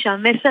הרגשתי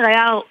שהמסר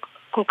היה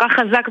כל כך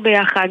חזק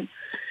ביחד,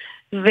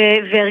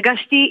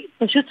 והרגשתי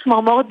פשוט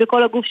צמרמורת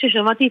בכל הגוף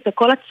ששמעתי את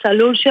הקול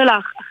הצלול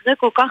שלך אחרי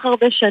כל כך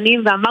הרבה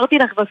שנים, ואמרתי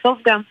לך בסוף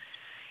גם,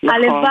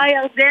 הלוואי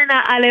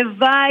ירדנה,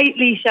 הלוואי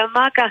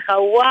להישמע ככה,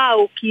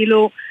 וואו,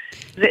 כאילו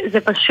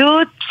זה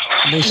פשוט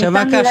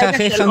להישמע ככה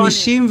אחרי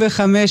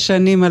 55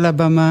 שנים על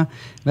הבמה,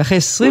 ואחרי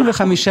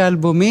 25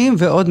 אלבומים,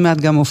 ועוד מעט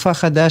גם הופעה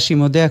חדש עם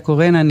הודיה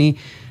קורן. אני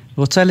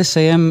רוצה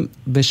לסיים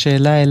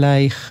בשאלה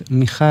אלייך,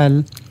 מיכל.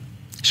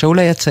 שאול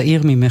היה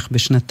צעיר ממך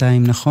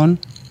בשנתיים, נכון?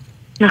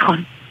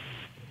 נכון.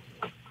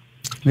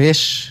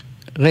 ויש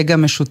רגע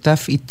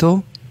משותף איתו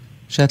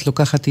שאת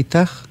לוקחת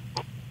איתך?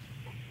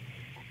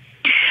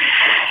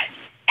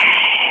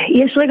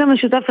 יש רגע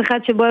משותף אחד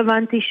שבו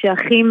הבנתי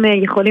שאחים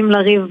יכולים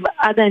לריב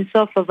עד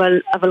האינסוף,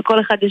 אבל כל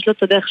אחד יש לו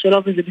את הדרך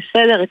שלו וזה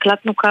בסדר.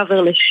 הקלטנו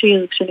קאבר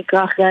לשיר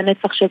שנקרא אחרי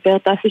הנצח של פאר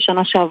טסי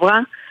שנה שעברה.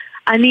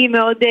 אני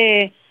מאוד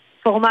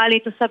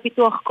פורמלית עושה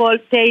פיתוח כל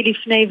תי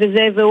לפני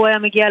וזה, והוא היה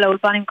מגיע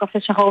לאולפן עם קפה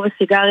שחור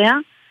וסיגריה.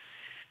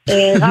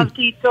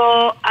 רבתי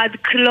איתו עד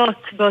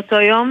קלות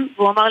באותו יום,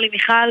 והוא אמר לי,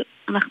 מיכל,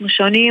 אנחנו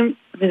שונים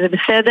וזה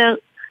בסדר,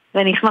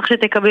 ואני אשמח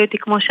שתקבלי אותי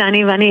כמו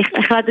שאני, ואני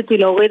החלטתי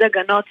להוריד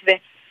הגנות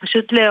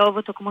ופשוט לאהוב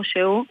אותו כמו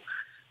שהוא.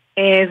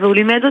 והוא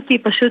לימד אותי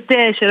פשוט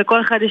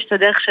שלכל אחד יש את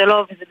הדרך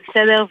שלו וזה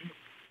בסדר,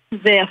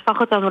 זה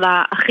הפך אותנו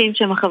לאחים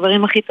שהם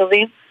החברים הכי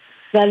טובים,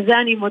 ועל זה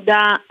אני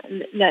מודה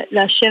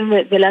להשם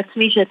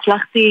ולעצמי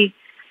שהצלחתי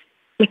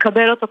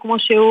לקבל אותו כמו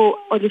שהוא,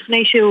 עוד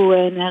לפני שהוא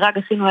נהרג.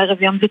 עשינו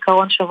ערב יום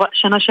זיכרון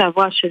שנה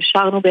שעברה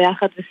ששרנו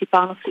ביחד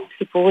וסיפרנו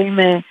סיפורים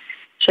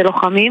של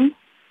לוחמים,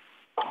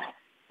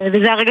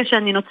 וזה הרגע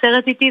שאני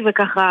נוצרת איתי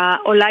וככה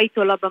עולה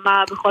איתו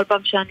לבמה בכל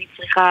פעם שאני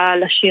צריכה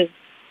לשיר.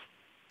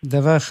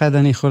 דבר אחד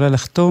אני יכולה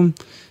לחתום,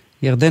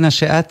 ירדנה,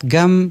 שאת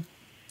גם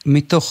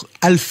מתוך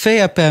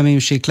אלפי הפעמים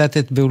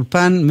שהקלטת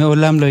באולפן,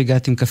 מעולם לא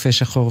הגעת עם קפה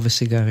שחור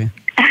וסיגריה.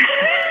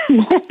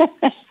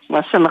 מה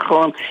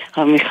שנכון,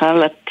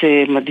 מיכל, את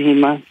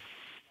מדהימה.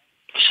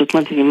 פשוט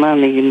מדהימה,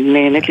 אני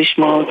נהנית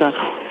לשמוע אותך.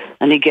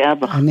 אני גאה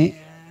בך.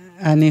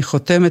 אני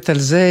חותמת על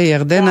זה.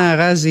 ירדנה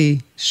ארזי,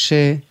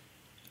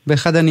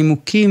 שבאחד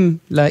הנימוקים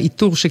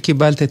לאיתור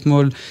שקיבלת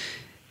אתמול,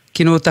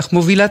 כינו אותך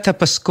מובילת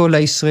הפסקול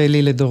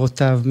הישראלי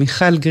לדורותיו.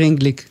 מיכל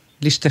גרינגליק,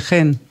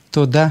 לשתכן,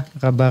 תודה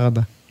רבה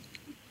רבה.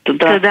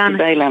 תודה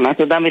אילנה,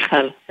 תודה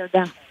מיכל.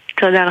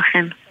 תודה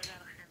לכם.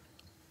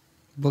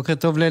 בוקר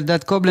טוב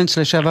לאלדד קובלנץ,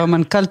 לשעבר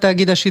מנכ"ל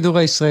תאגיד השידור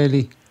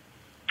הישראלי.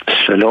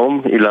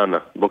 שלום, אילנה,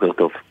 בוקר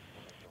טוב.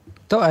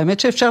 טוב, האמת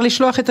שאפשר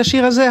לשלוח את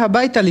השיר הזה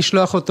הביתה,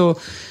 לשלוח אותו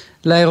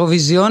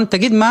לאירוויזיון.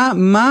 תגיד,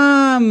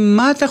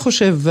 מה אתה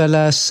חושב על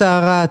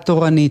הסערה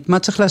התורנית? מה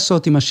צריך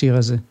לעשות עם השיר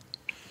הזה?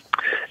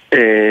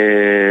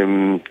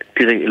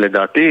 תראי,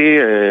 לדעתי,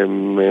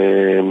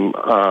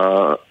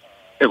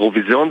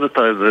 אירוויזיון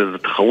זה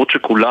תחרות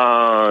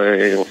שכולה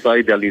עושה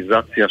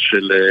אידיאליזציה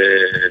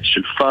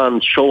של פאן,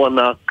 שואו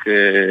ענק,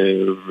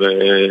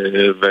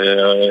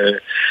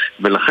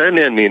 ולכן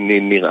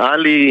נראה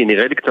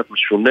לי קצת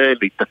משונה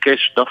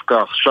להתעקש דווקא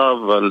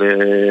עכשיו על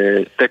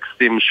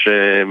טקסטים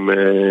שהם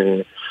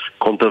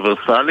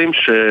קונטרוברסליים,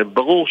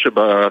 שברור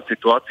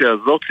שבסיטואציה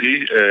הזאת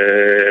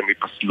הם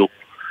ייפסלו.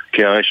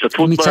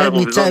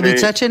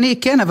 מצד שני,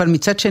 כן, אבל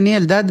מצד שני,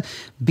 אלדד,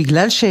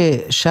 בגלל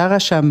ששרה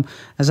שם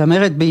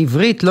הזמרת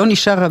בעברית, לא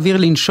נשאר אוויר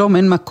לנשום,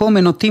 אין מקום,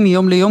 אין אותי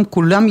מיום ליום,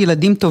 כולם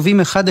ילדים טובים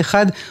אחד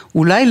אחד,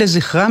 אולי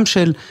לזכרם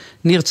של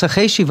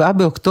נרצחי 7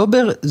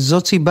 באוקטובר,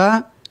 זאת סיבה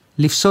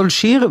לפסול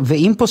שיר,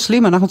 ואם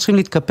פוסלים אנחנו צריכים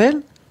להתקפל?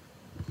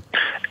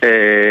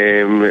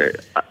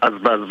 אז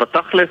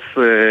בתכלס,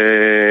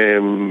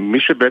 מי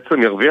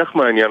שבעצם ירוויח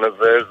מהעניין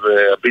הזה זה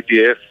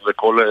ה-BDS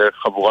וכל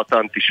חבורת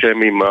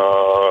האנטישמים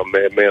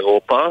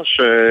מאירופה,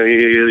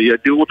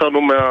 שידירו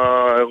אותנו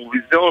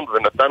מהאירוויזיון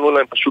ונתנו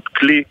להם פשוט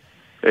כלי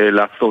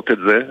לעשות את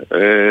זה.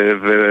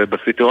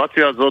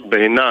 ובסיטואציה הזאת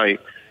בעיניי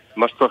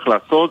מה שצריך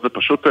לעשות זה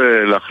פשוט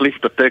להחליף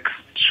את הטקסט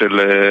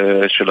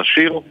של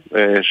השיר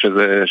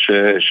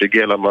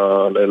שהגיע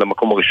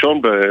למקום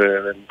הראשון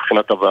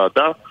מבחינת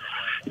הוועדה,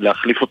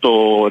 להחליף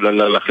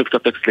את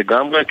הטקסט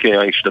לגמרי, כי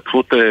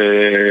ההשתתפות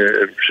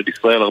של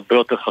ישראל הרבה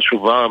יותר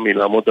חשובה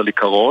מלעמוד על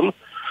עיקרון.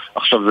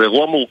 עכשיו זה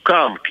אירוע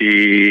מורכב,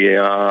 כי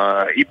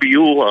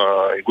ה-EBU,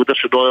 האיגוד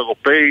השידור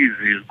האירופאי,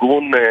 זה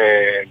ארגון,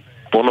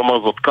 בוא נאמר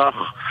זאת כך,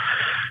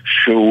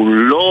 שהוא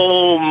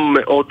לא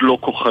מאוד לא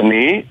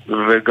כוחני,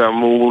 וגם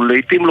הוא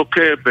לעתים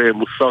לוקה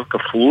במוסר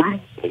כפול,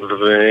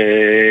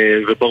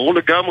 וברור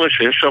לגמרי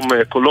שיש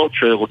שם קולות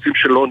שרוצים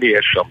שלא נהיה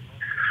שם.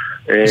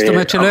 זאת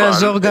אומרת שלא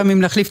יעזור גם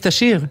אם נחליף את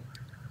השיר?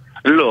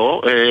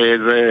 לא,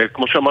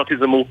 כמו שאמרתי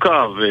זה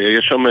מורכב,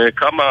 יש שם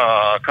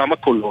כמה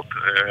קולות.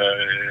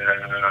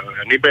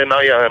 אני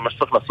בעיניי מה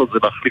שצריך לעשות זה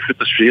להחליף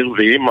את השיר,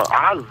 ואם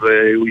אז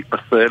הוא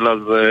ייפסל אז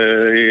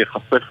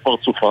ייחשף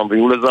פרצופם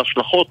ויהיו לזה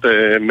השלכות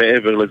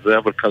מעבר לזה,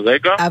 אבל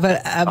כרגע...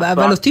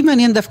 אבל אותי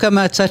מעניין דווקא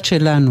מהצד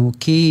שלנו,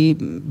 כי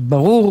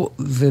ברור,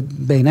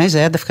 ובעיניי זה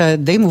היה דווקא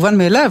די מובן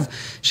מאליו,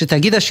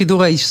 שתאגיד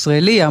השידור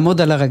הישראלי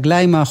יעמוד על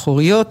הרגליים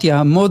האחוריות,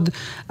 יעמוד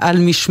על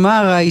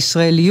משמר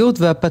הישראליות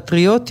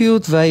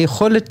והפטריוטיות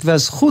והיכולת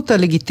והזכות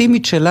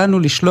הלגיטימית שלנו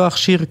לשלוח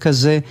שיר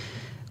כזה,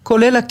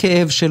 כולל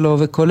הכאב שלו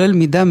וכולל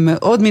מידה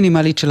מאוד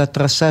מינימלית של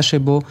התרסה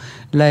שבו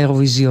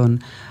לאירוויזיון.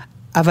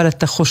 אבל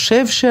אתה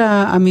חושב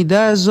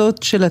שהעמידה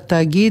הזאת של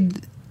התאגיד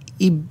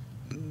היא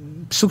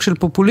סוג של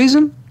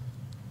פופוליזם?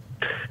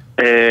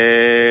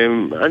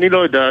 אני לא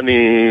יודע, אני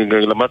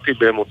למדתי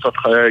במוצאת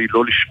חיי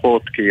לא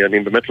לשפוט, כי אני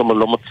באמת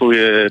לא מצוי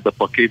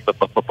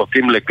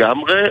בפרטים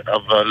לגמרי,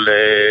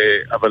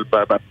 אבל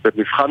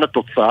במבחן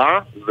התוצאה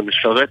זה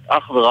משרת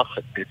אך ורק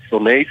את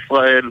שונאי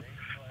ישראל.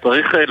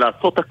 צריך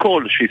לעשות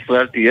הכל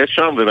שישראל תהיה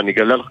שם, ואני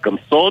אגלה לך גם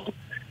סוד,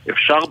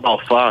 אפשר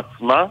בהופעה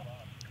עצמה,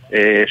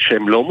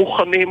 שהם לא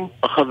מוכנים,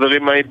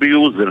 החברים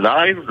מה-EBU, זה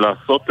לייב,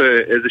 לעשות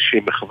איזושהי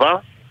מחווה,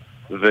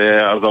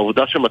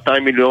 והעובדה ש200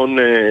 מיליון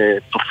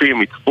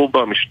צופים יצפו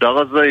במשדר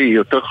הזה היא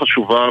יותר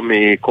חשובה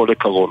מכל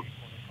עיקרון,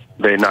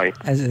 בעיניי.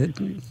 אז,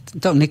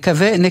 טוב,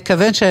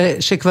 נקווה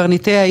שכבר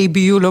ניתי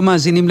ה-EBU לא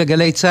מאזינים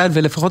לגלי צה"ל,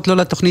 ולפחות לא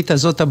לתוכנית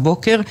הזאת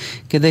הבוקר,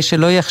 כדי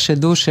שלא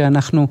יחשדו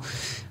שאנחנו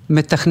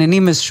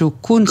מתכננים איזשהו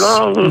קונץ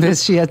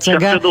ואיזושהי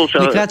הצגה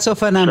לקראת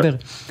סוף הנאמבר.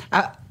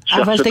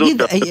 אבל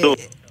תגיד,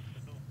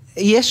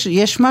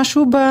 יש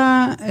משהו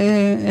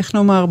איך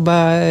נאמר,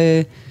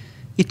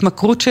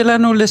 בהתמכרות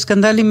שלנו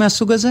לסקנדלים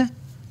מהסוג הזה?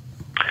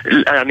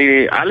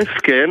 א'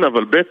 כן,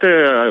 אבל ב'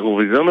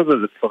 האירוויזיון הזה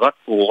זה צרה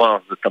צרורה,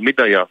 זה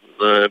תמיד היה,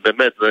 זה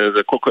באמת,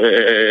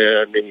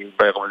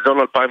 באירוויזיון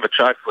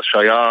 2019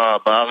 שהיה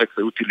בארץ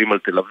היו טילים על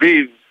תל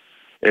אביב,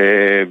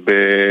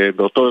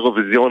 באותו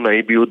אירוויזיון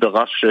האיביו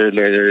דרש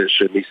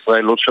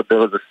שמישראל לא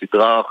לשדר איזו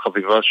סדרה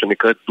חביבה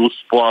שנקראת דוס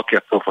פואה, כי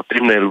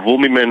הצרפתים נעלבו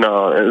ממנה.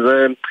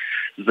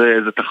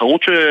 זה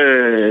תחרות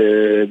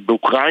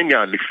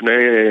שבאוקראינה לפני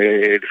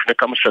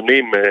כמה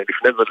שנים,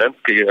 לפני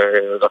זלנסקי,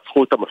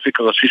 רצחו את המפיק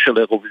הראשי של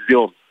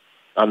האירוויזיון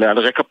על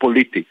רקע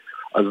פוליטי.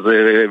 אז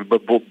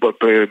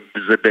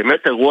זה באמת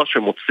אירוע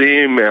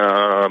שמוציא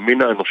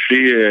מהמין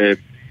האנושי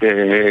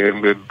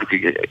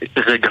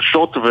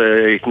רגשות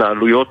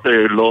והתנהלויות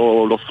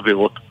לא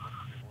סבירות.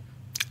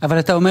 אבל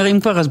אתה אומר אם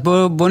כבר, אז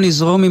בוא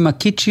נזרום עם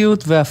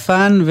הקיצ'יות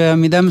והפן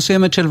והמידה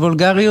מסוימת של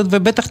וולגריות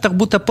ובטח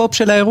תרבות הפופ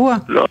של האירוע.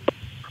 לא.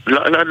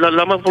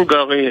 למה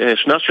וולגרי?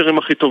 שני השירים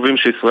הכי טובים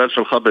שישראל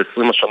שלחה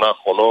ב-20 השנה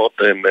האחרונות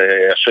הם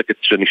השקט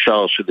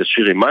שנשאר של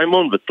שירי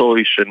מיימון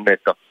וטוי של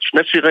נטה.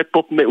 שני שירי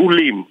פופ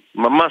מעולים,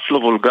 ממש לא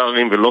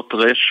וולגריים ולא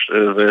טרש,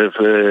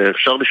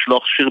 ואפשר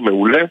לשלוח שיר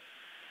מעולה,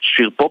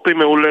 שיר פופי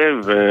מעולה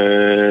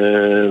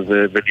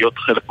ולהיות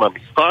חלק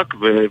מהמשחק,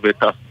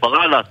 ואת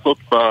ההסברה לעשות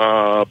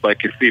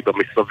בהיקפי,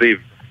 במסביב,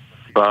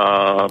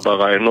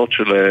 ברעיונות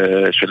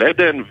של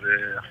עדן,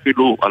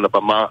 ואפילו על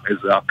הבמה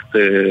איזה אקט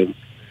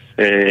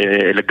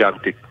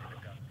אלגנטי.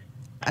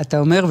 אתה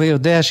אומר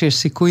ויודע שיש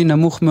סיכוי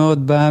נמוך מאוד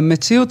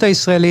במציאות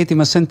הישראלית,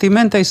 עם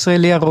הסנטימנט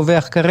הישראלי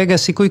הרווח כרגע,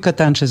 סיכוי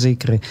קטן שזה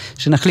יקרה.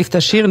 שנחליף את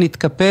השיר,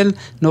 נתקפל,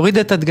 נוריד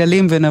את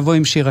הדגלים ונבוא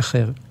עם שיר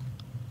אחר.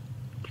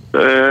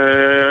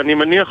 אני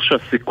מניח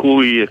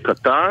שהסיכוי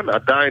קטן,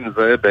 עדיין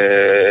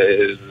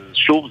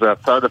שוב זה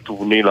הצעד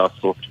התבוני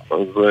לעשות.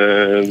 אז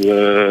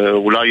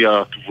אולי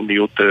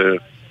התבוניות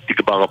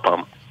תגבר הפעם.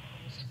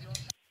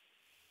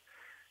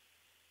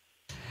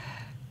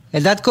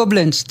 אלדד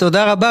קובלנץ,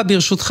 תודה רבה.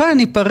 ברשותך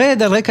אני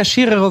פרד על רקע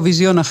שיר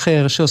אירוויזיון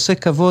אחר, שעושה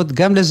כבוד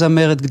גם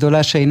לזמרת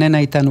גדולה שאיננה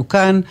איתנו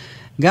כאן,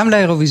 גם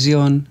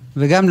לאירוויזיון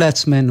וגם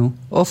לעצמנו,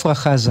 עופרה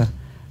חזה.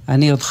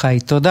 אני עוד חי.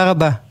 תודה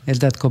רבה,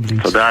 אלדד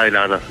קובלנץ. תודה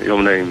אילנה,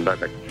 יום נעים, ביי.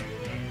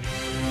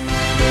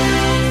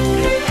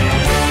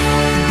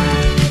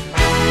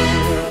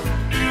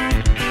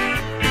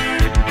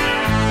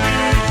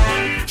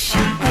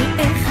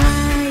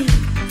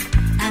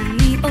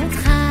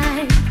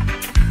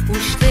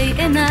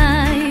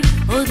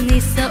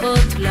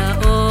 נישאות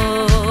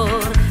לאור,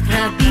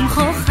 רבים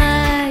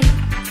חוכי,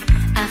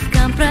 אך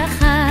גם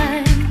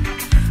פרחי,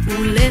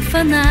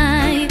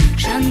 ולפני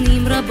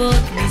שנים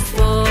רבות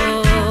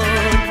לספור.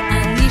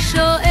 אני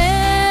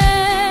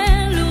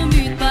שואל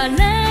ומתפלל,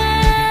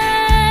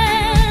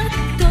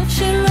 טוב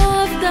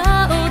שלא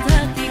עבדה עוד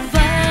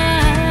התקווה.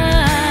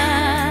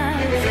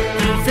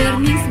 עובר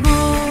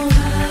מזמור,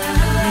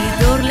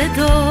 מדור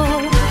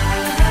לדור,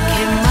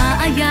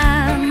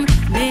 כמעיין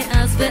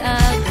מאז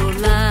ועד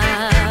עולם.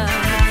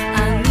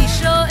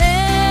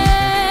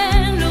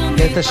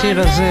 את השיר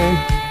הזה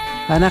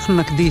אנחנו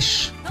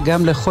נקדיש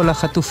גם לכל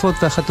החטופות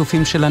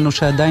והחטופים שלנו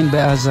שעדיין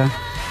בעזה,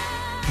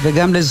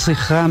 וגם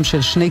לזכרם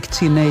של שני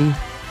קציני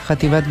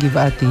חטיבת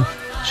גבעתי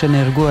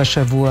שנהרגו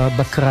השבוע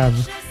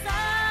בקרב,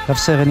 רב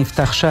סרן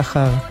יפתח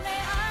שחר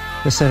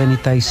וסרן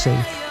איתי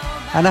סייף.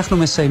 אנחנו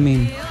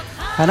מסיימים.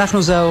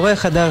 אנחנו זה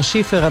העורך הדר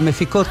שיפר,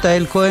 המפיקות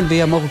תאל כהן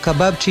וימור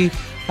קבבצ'י,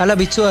 על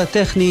הביצוע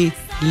הטכני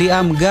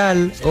ליאם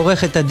גל,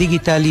 עורכת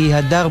הדיגיטלי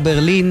הדר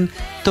ברלין.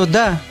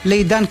 תודה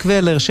לעידן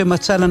קוולר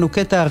שמצא לנו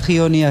קטע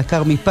ארכיוני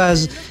יקר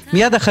מפז.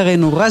 מיד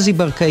אחרינו רזי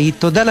ברקאי.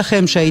 תודה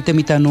לכם שהייתם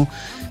איתנו.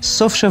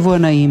 סוף שבוע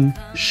נעים,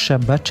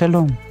 שבת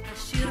שלום.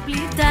 שיר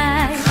בלי די,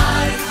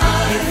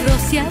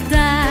 אפרוס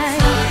ידיי,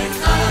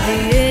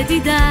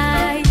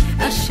 וידידיי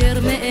אשר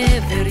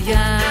מעבר ים.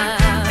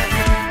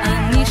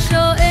 אני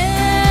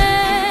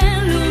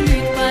שואל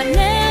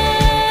ומתפלל,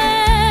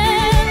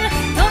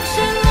 טוב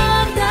שלא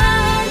עבדה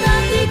עוד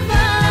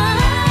התקווה.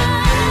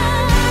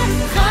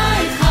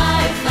 חי,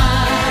 חי,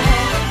 חי,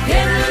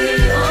 כן אני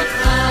עוד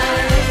חי,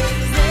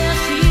 זה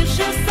השיר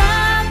של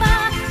סבא,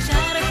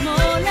 שר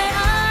אתמול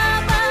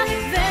לאבא,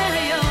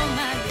 והיום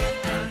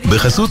אני...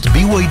 בחסות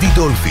BYD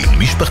דולפין,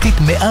 משפחתית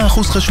 100%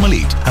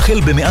 חשמלית,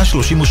 החל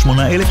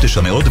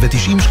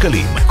ב-138,990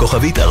 שקלים,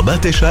 כוכבית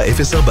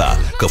 4904,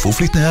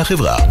 כפוף לתנאי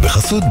החברה.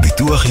 בחסות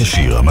ביטוח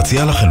ישיר,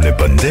 המציע לכם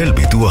לבנדל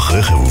ביטוח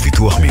רכב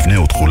וביטוח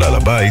מבנה ותכולה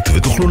לבית,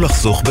 ותוכלו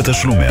לחסוך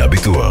בתשלומי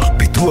הביטוח.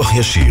 ביטוח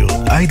ישיר,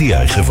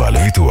 IDI חברה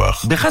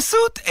לביטוח.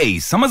 בחסות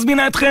אייס,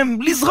 המזמינה אתכם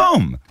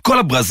לזרום. כל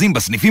הברזים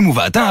בסניפים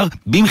ובאתר,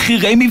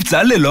 במחירי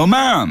מבצע ללא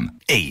מע"מ.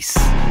 אייס.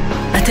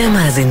 אתם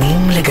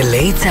מאזינים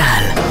לגלי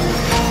צהל.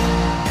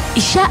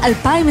 אישה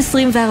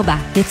 2024,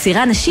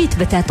 יצירה נשית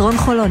בתיאטרון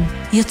חולון.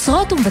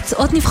 יוצרות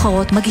ומבצעות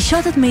נבחרות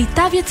מגישות את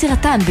מיטב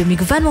יצירתן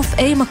במגוון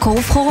מופעי מקור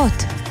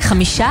ובחורות.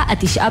 5 עד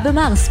 9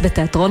 במרס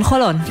בתיאטרון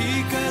חולון.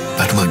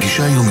 את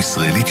מרגישה היום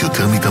ישראלית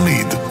יותר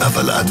מתמיד,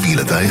 אבל את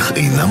וילדייך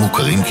אינם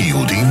מוכרים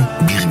כיהודים?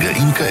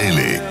 ברגעים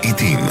כאלה,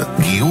 עיתים,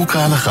 גיור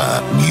כהלכה,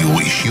 גיור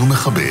אישי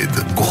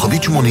ומכבד,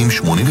 כוכבית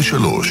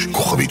 8083,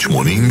 כוכבית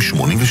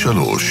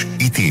 8083,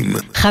 עיתים.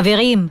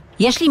 חברים,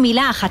 יש לי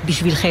מילה אחת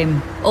בשבילכם,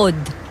 עוד.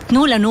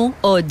 תנו לנו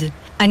עוד.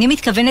 אני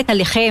מתכוונת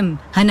עליכם,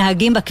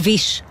 הנהגים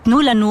בכביש.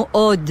 תנו לנו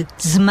עוד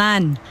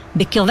זמן.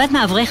 בקרבת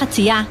מעברי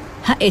חצייה,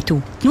 האטו.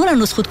 תנו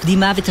לנו זכות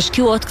קדימה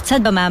ותשקיעו עוד קצת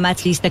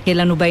במאמץ להסתכל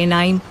לנו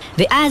בעיניים,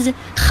 ואז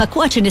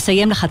חכו עד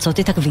שנסיים לחצות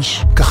את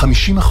הכביש.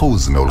 כ-50%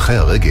 מהולכי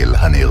הרגל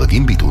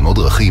הנהרגים בתאונות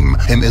דרכים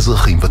הם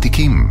אזרחים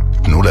ותיקים.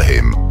 תנו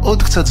להם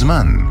עוד קצת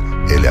זמן.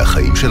 אלה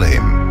החיים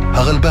שלהם.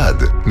 הרלב"ד,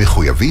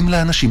 מחויבים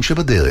לאנשים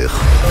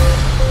שבדרך.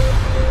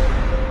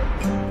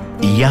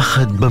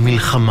 יחד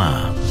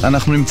במלחמה.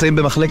 אנחנו נמצאים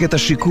במחלקת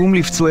השיקום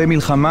לפצועי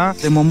מלחמה.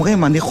 הם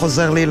אומרים, אני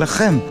חוזר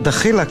להילחם.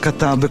 דחילק,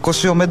 אתה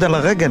בקושי עומד על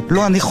הרגל.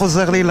 לא, אני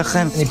חוזר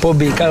להילחם. אני פה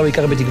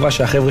בעיקר בתקווה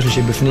שהחבר'ה שלי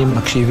שבפנים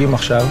מקשיבים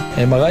עכשיו,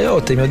 הם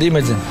הרעיות, הם יודעים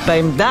את זה.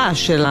 בעמדה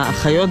של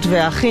האחיות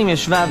והאחים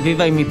ישבה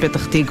אביבה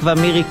מפתח תקווה,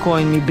 מירי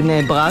כהן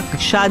מבני ברק,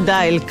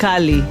 שדה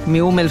אלקלי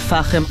מאום אל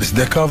פחם.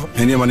 בשדה קו,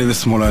 אין ימני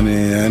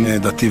ושמאלני, אין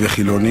דתי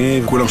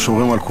וחילוני, כולם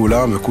שומרים על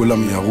כולם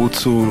וכולם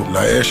ירוצו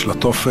לאש,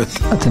 לתופת.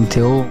 אתם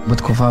תראו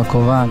בתקופה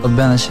הקרובה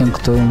הרבה אנשים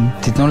קטועים.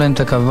 תיתנו להם את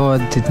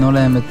הכבוד, תיתנו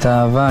להם את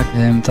האהבה,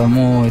 הם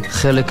תרמו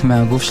חלק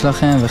מהגוף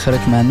שלכם וחלק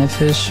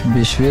מהנפש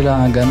בשביל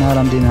ההגנה על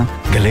המדינה.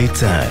 גלי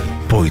צהל,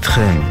 פה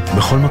איתכם,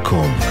 בכל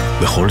מקום,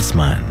 בכל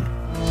זמן.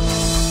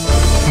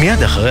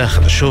 מיד אחרי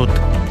החדשות,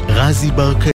 רזי ברקאי.